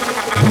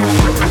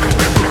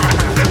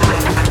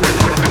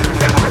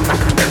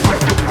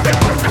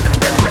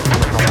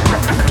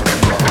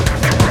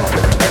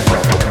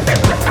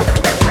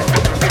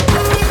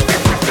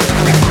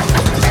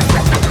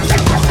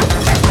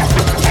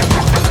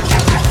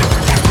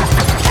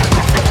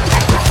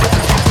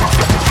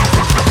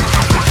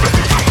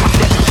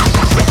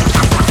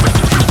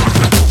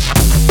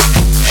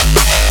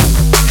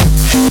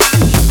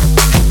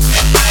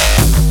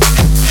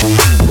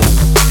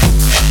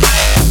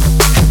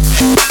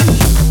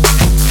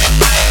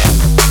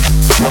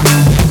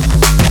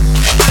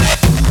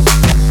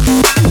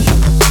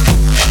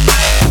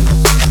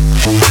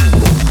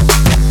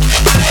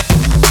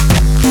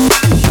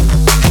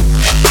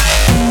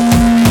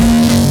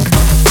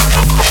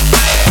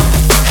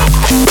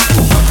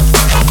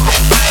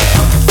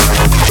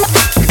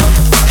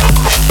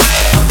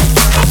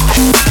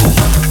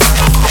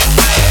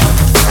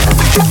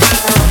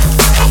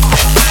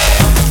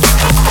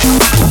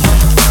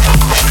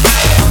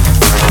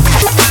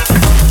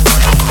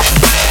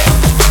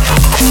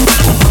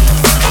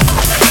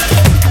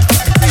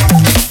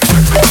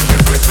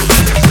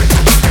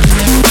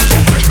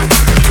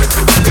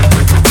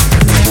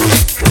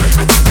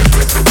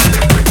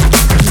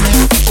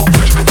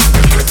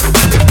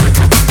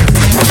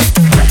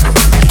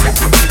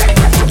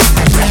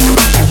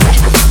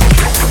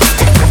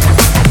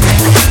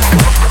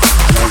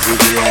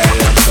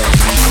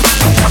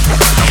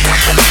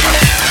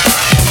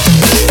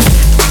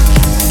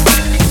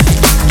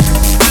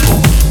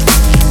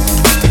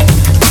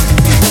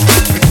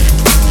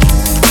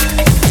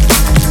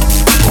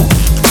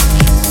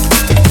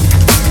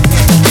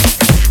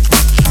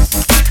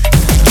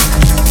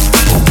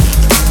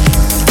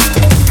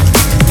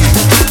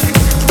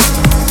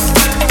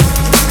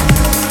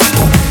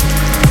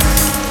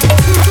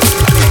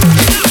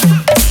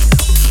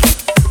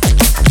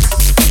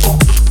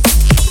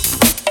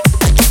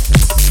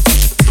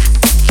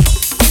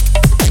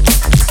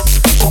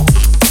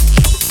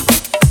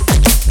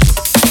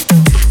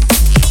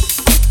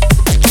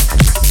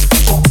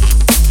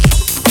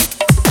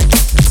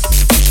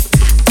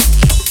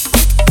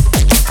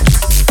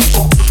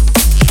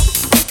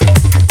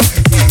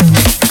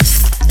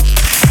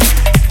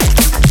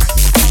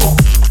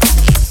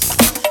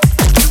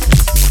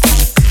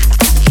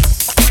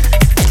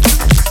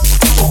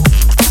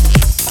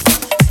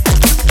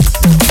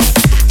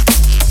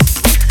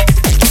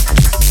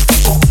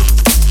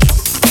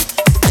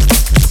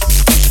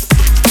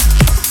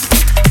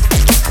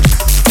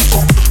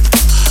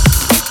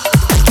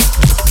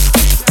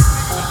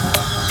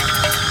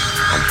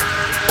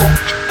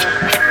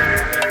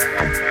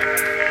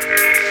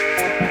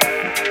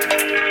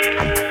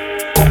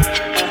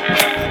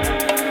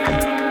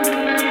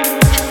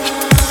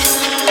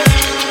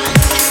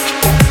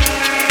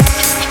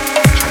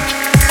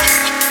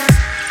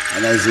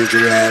 it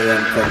real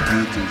and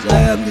computers? I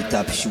am the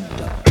top shooter.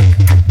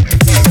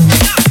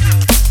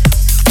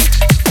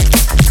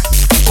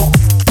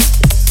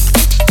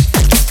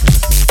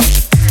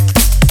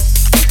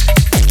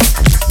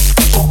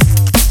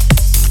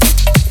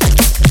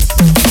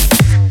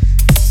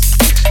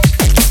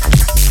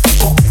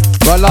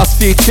 Right, last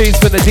few tunes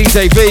from the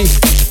DJ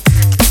V.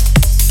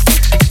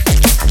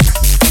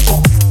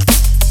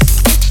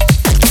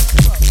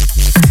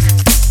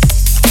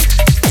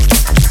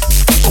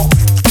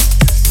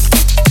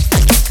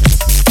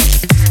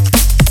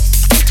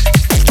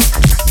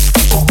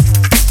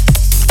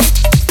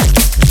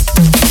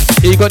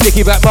 You got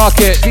Nicky Black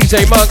Market,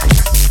 DJ Monk,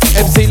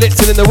 MC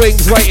Litton in the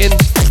wings waiting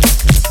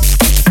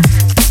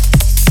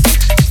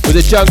with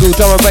a jungle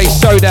drum and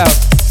bass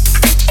showdown.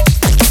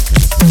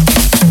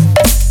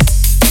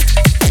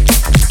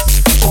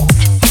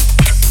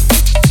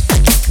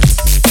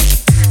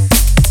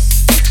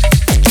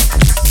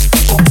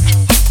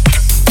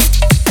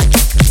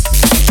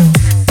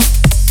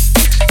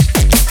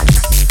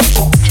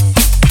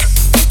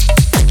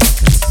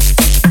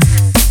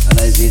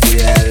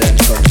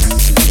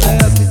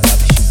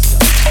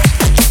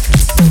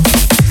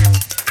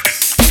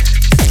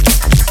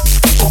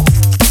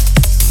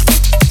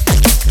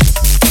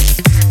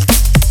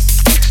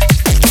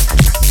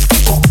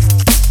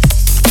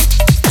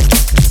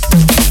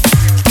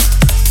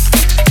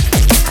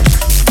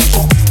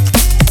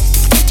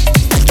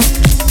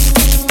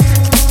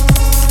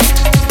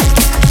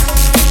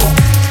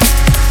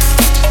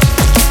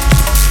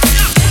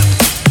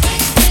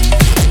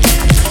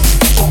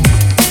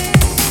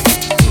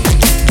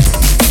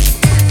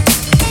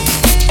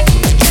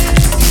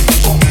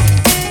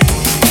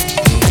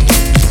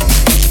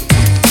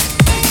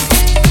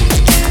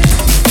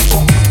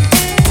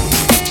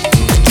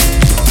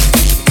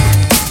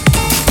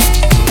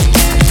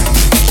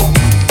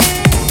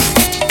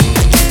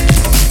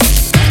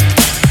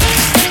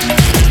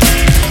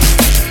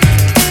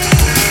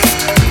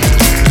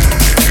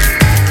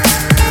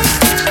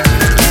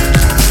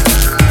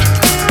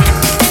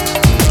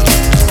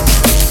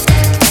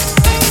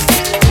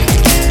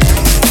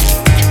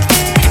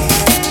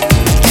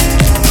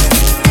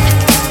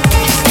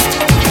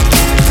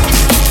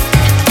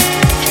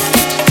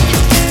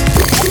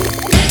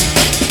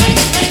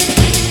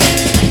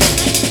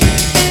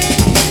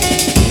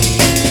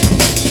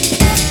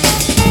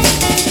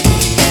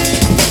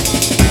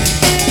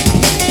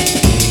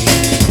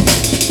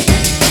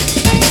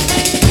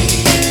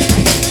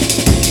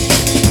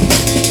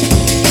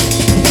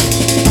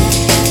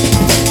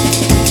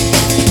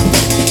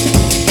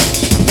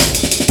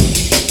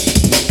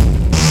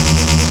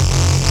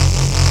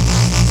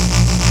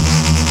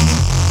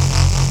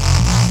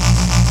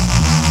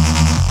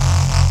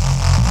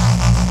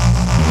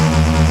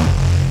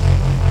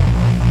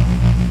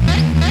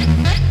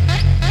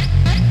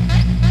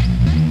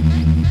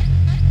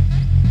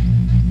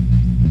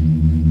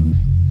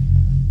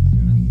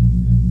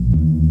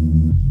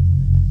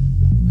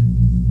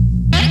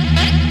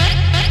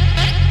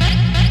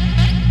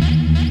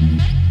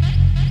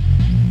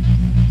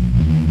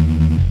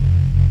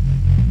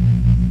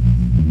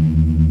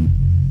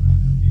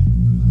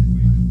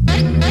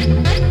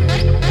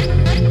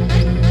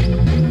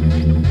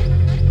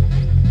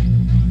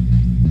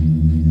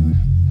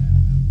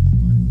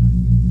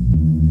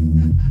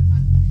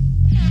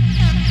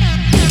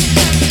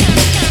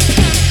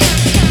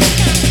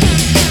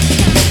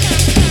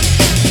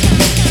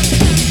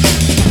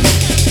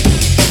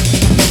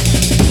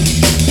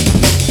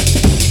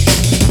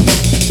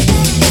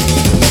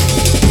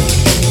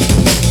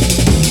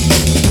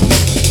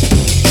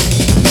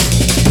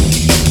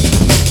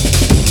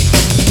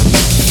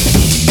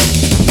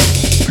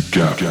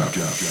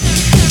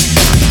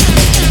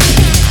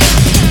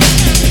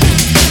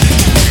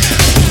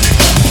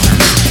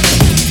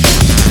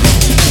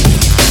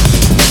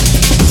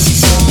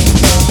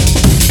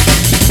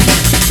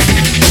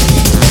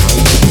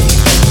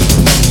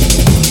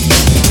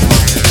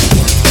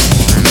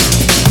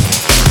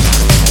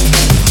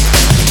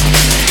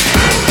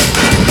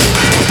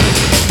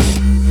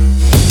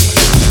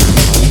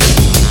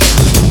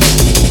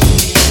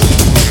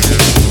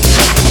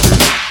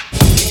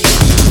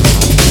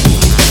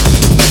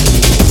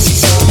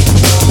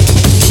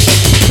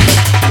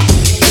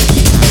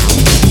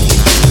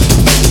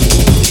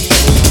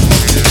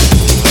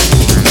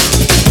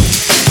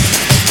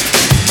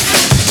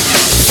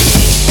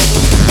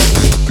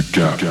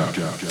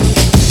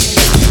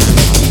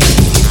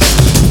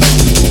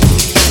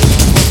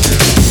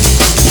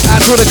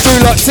 all the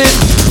crew locked in.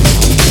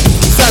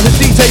 Sounds of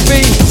DJ V.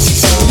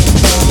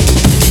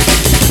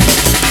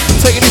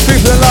 Taking you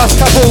through for the last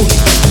couple.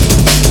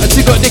 And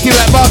you got Nicky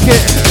Black Market,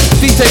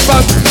 DJ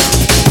Monk,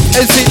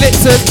 MC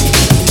Litton.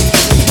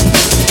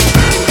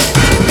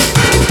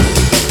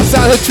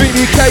 Sounds of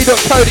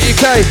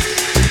dreamuk.co.uk.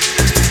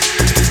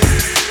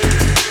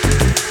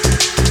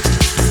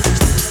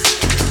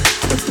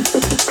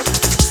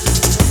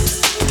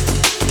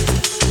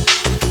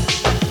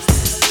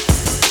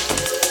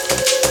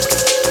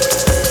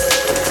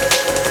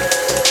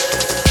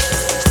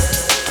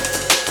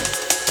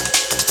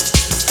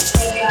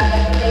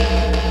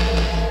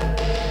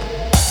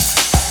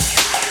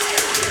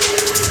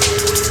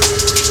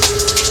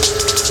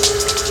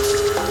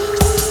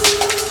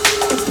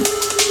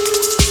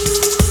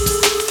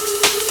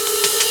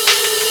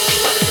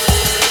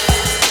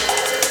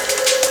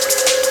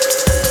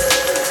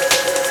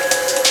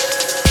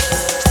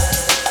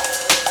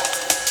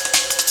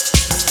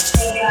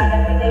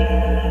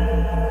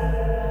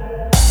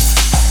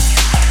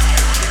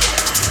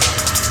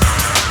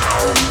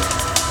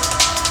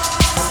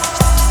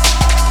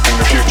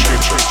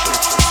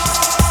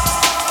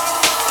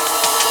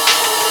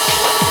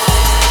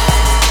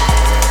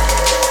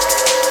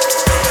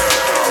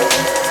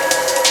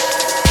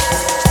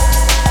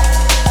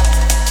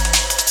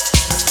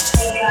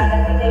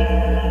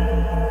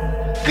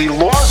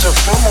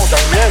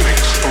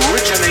 dynamics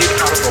originate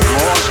out of the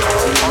laws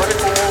of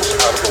particles,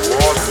 out of the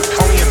laws of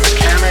Newtonian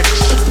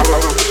mechanics, out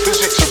of the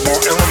physics of more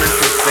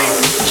elementary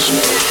things,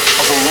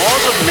 of the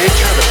laws of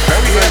nature, the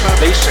very,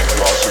 very basic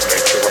laws of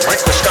nature, the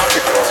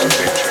microscopic laws of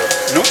nature,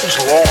 Newton's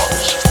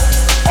laws.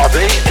 Are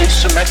they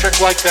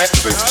asymmetric like that?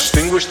 Do they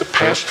distinguish the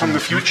past from the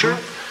future?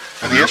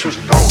 And the answer is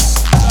no.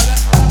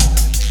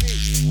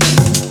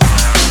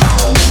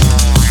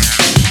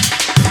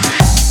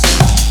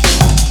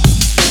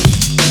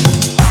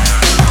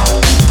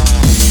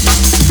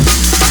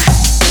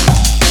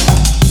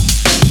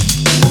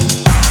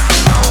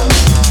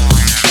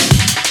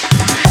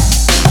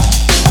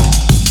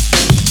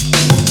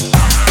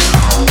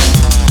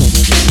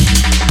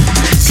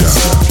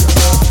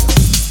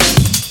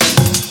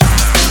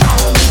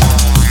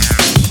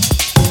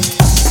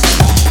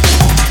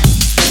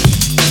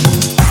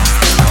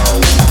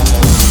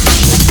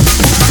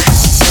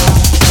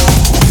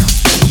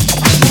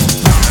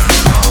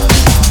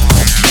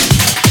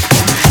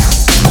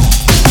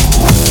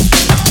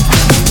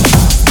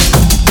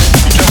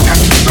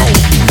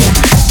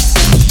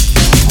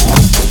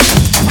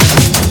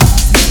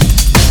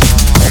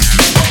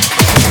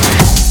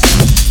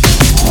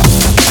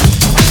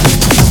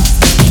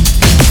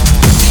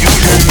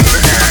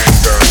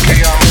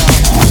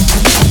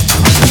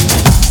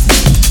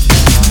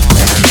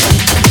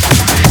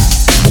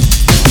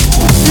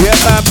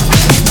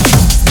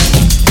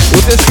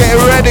 Just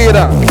getting ready, you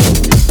know.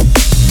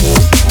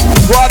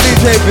 What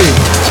DJ B?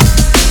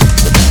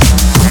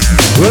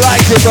 We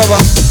like it, brother.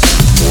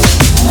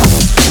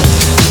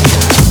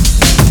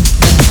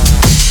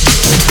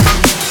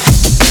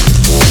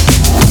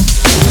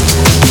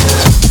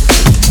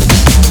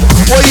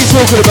 What are you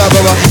talking about,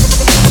 brother?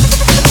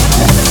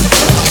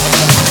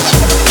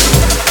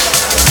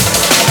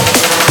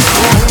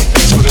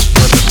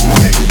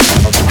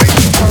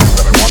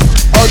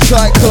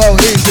 Outside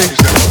clothes, easy.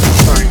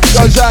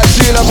 Goes out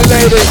to you, lovely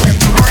lady.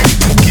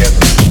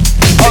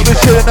 I'll be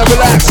chilling and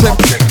relaxing.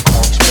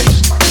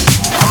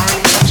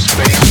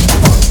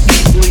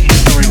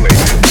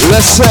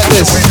 Let's set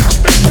this.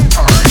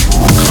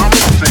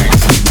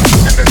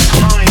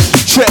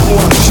 Check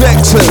one, check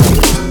two.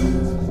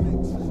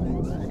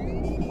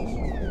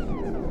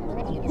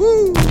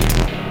 Woo.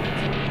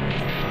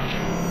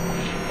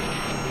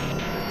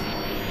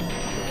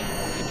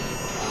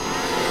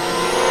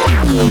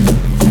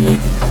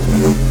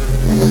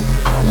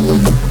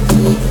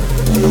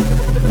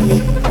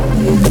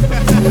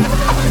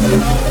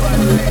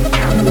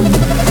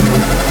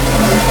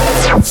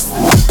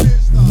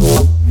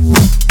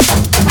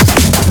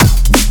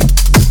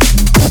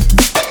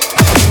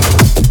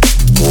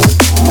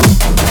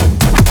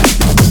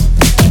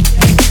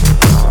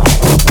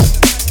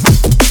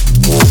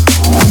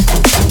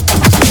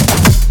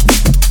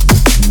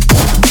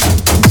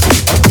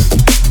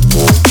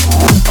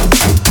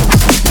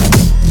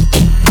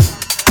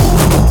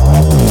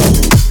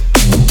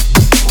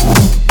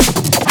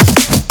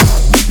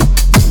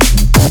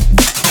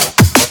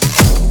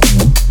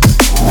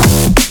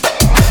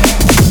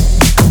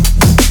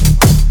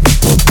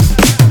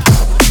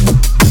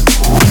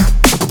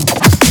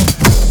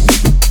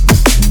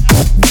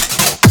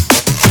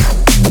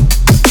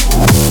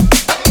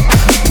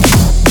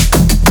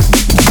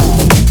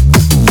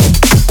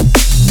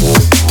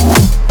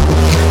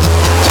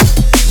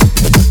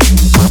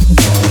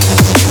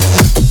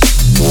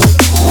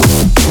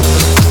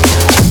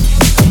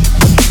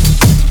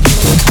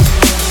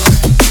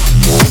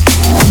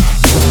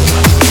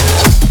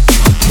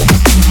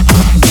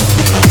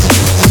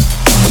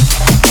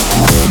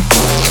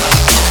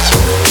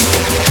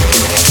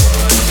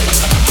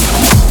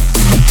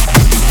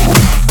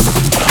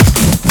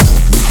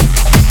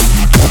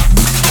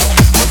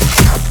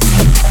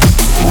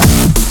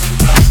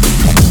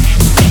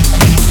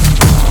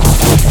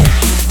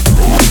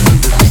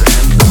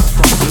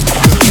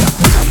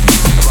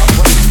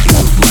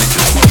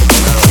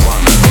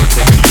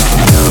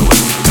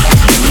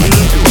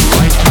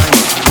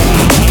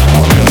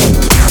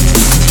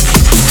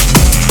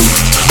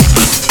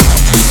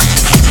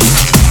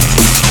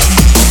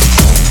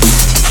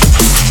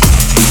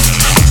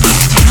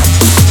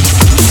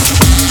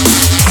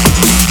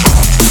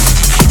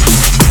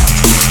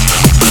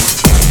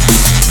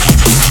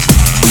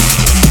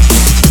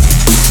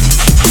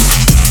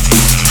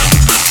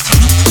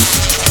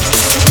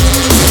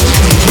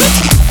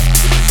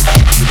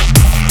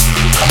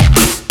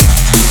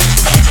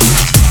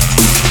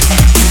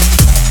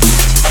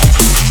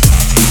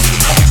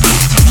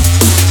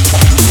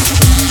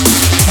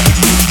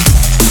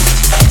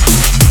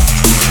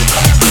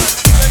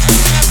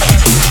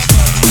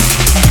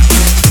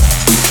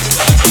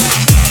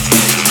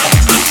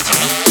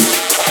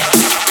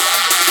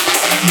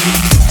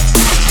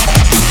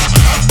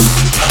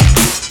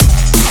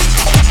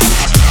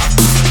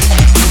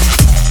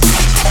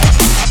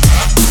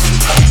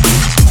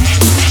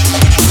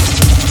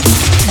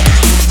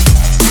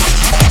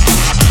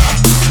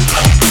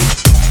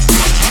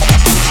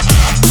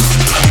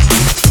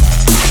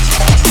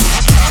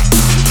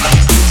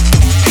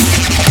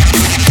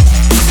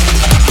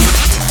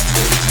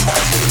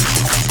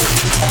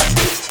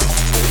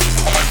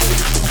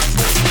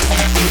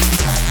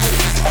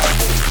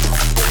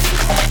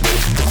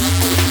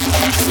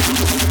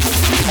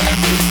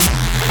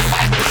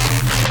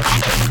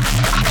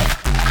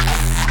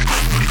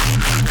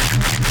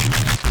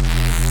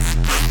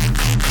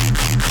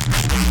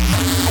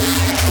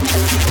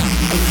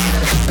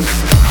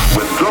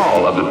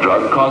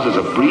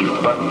 of brief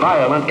but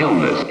violent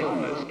illness.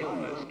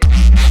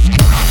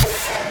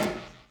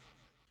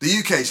 The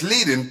UK's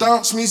leading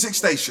dance music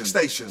station.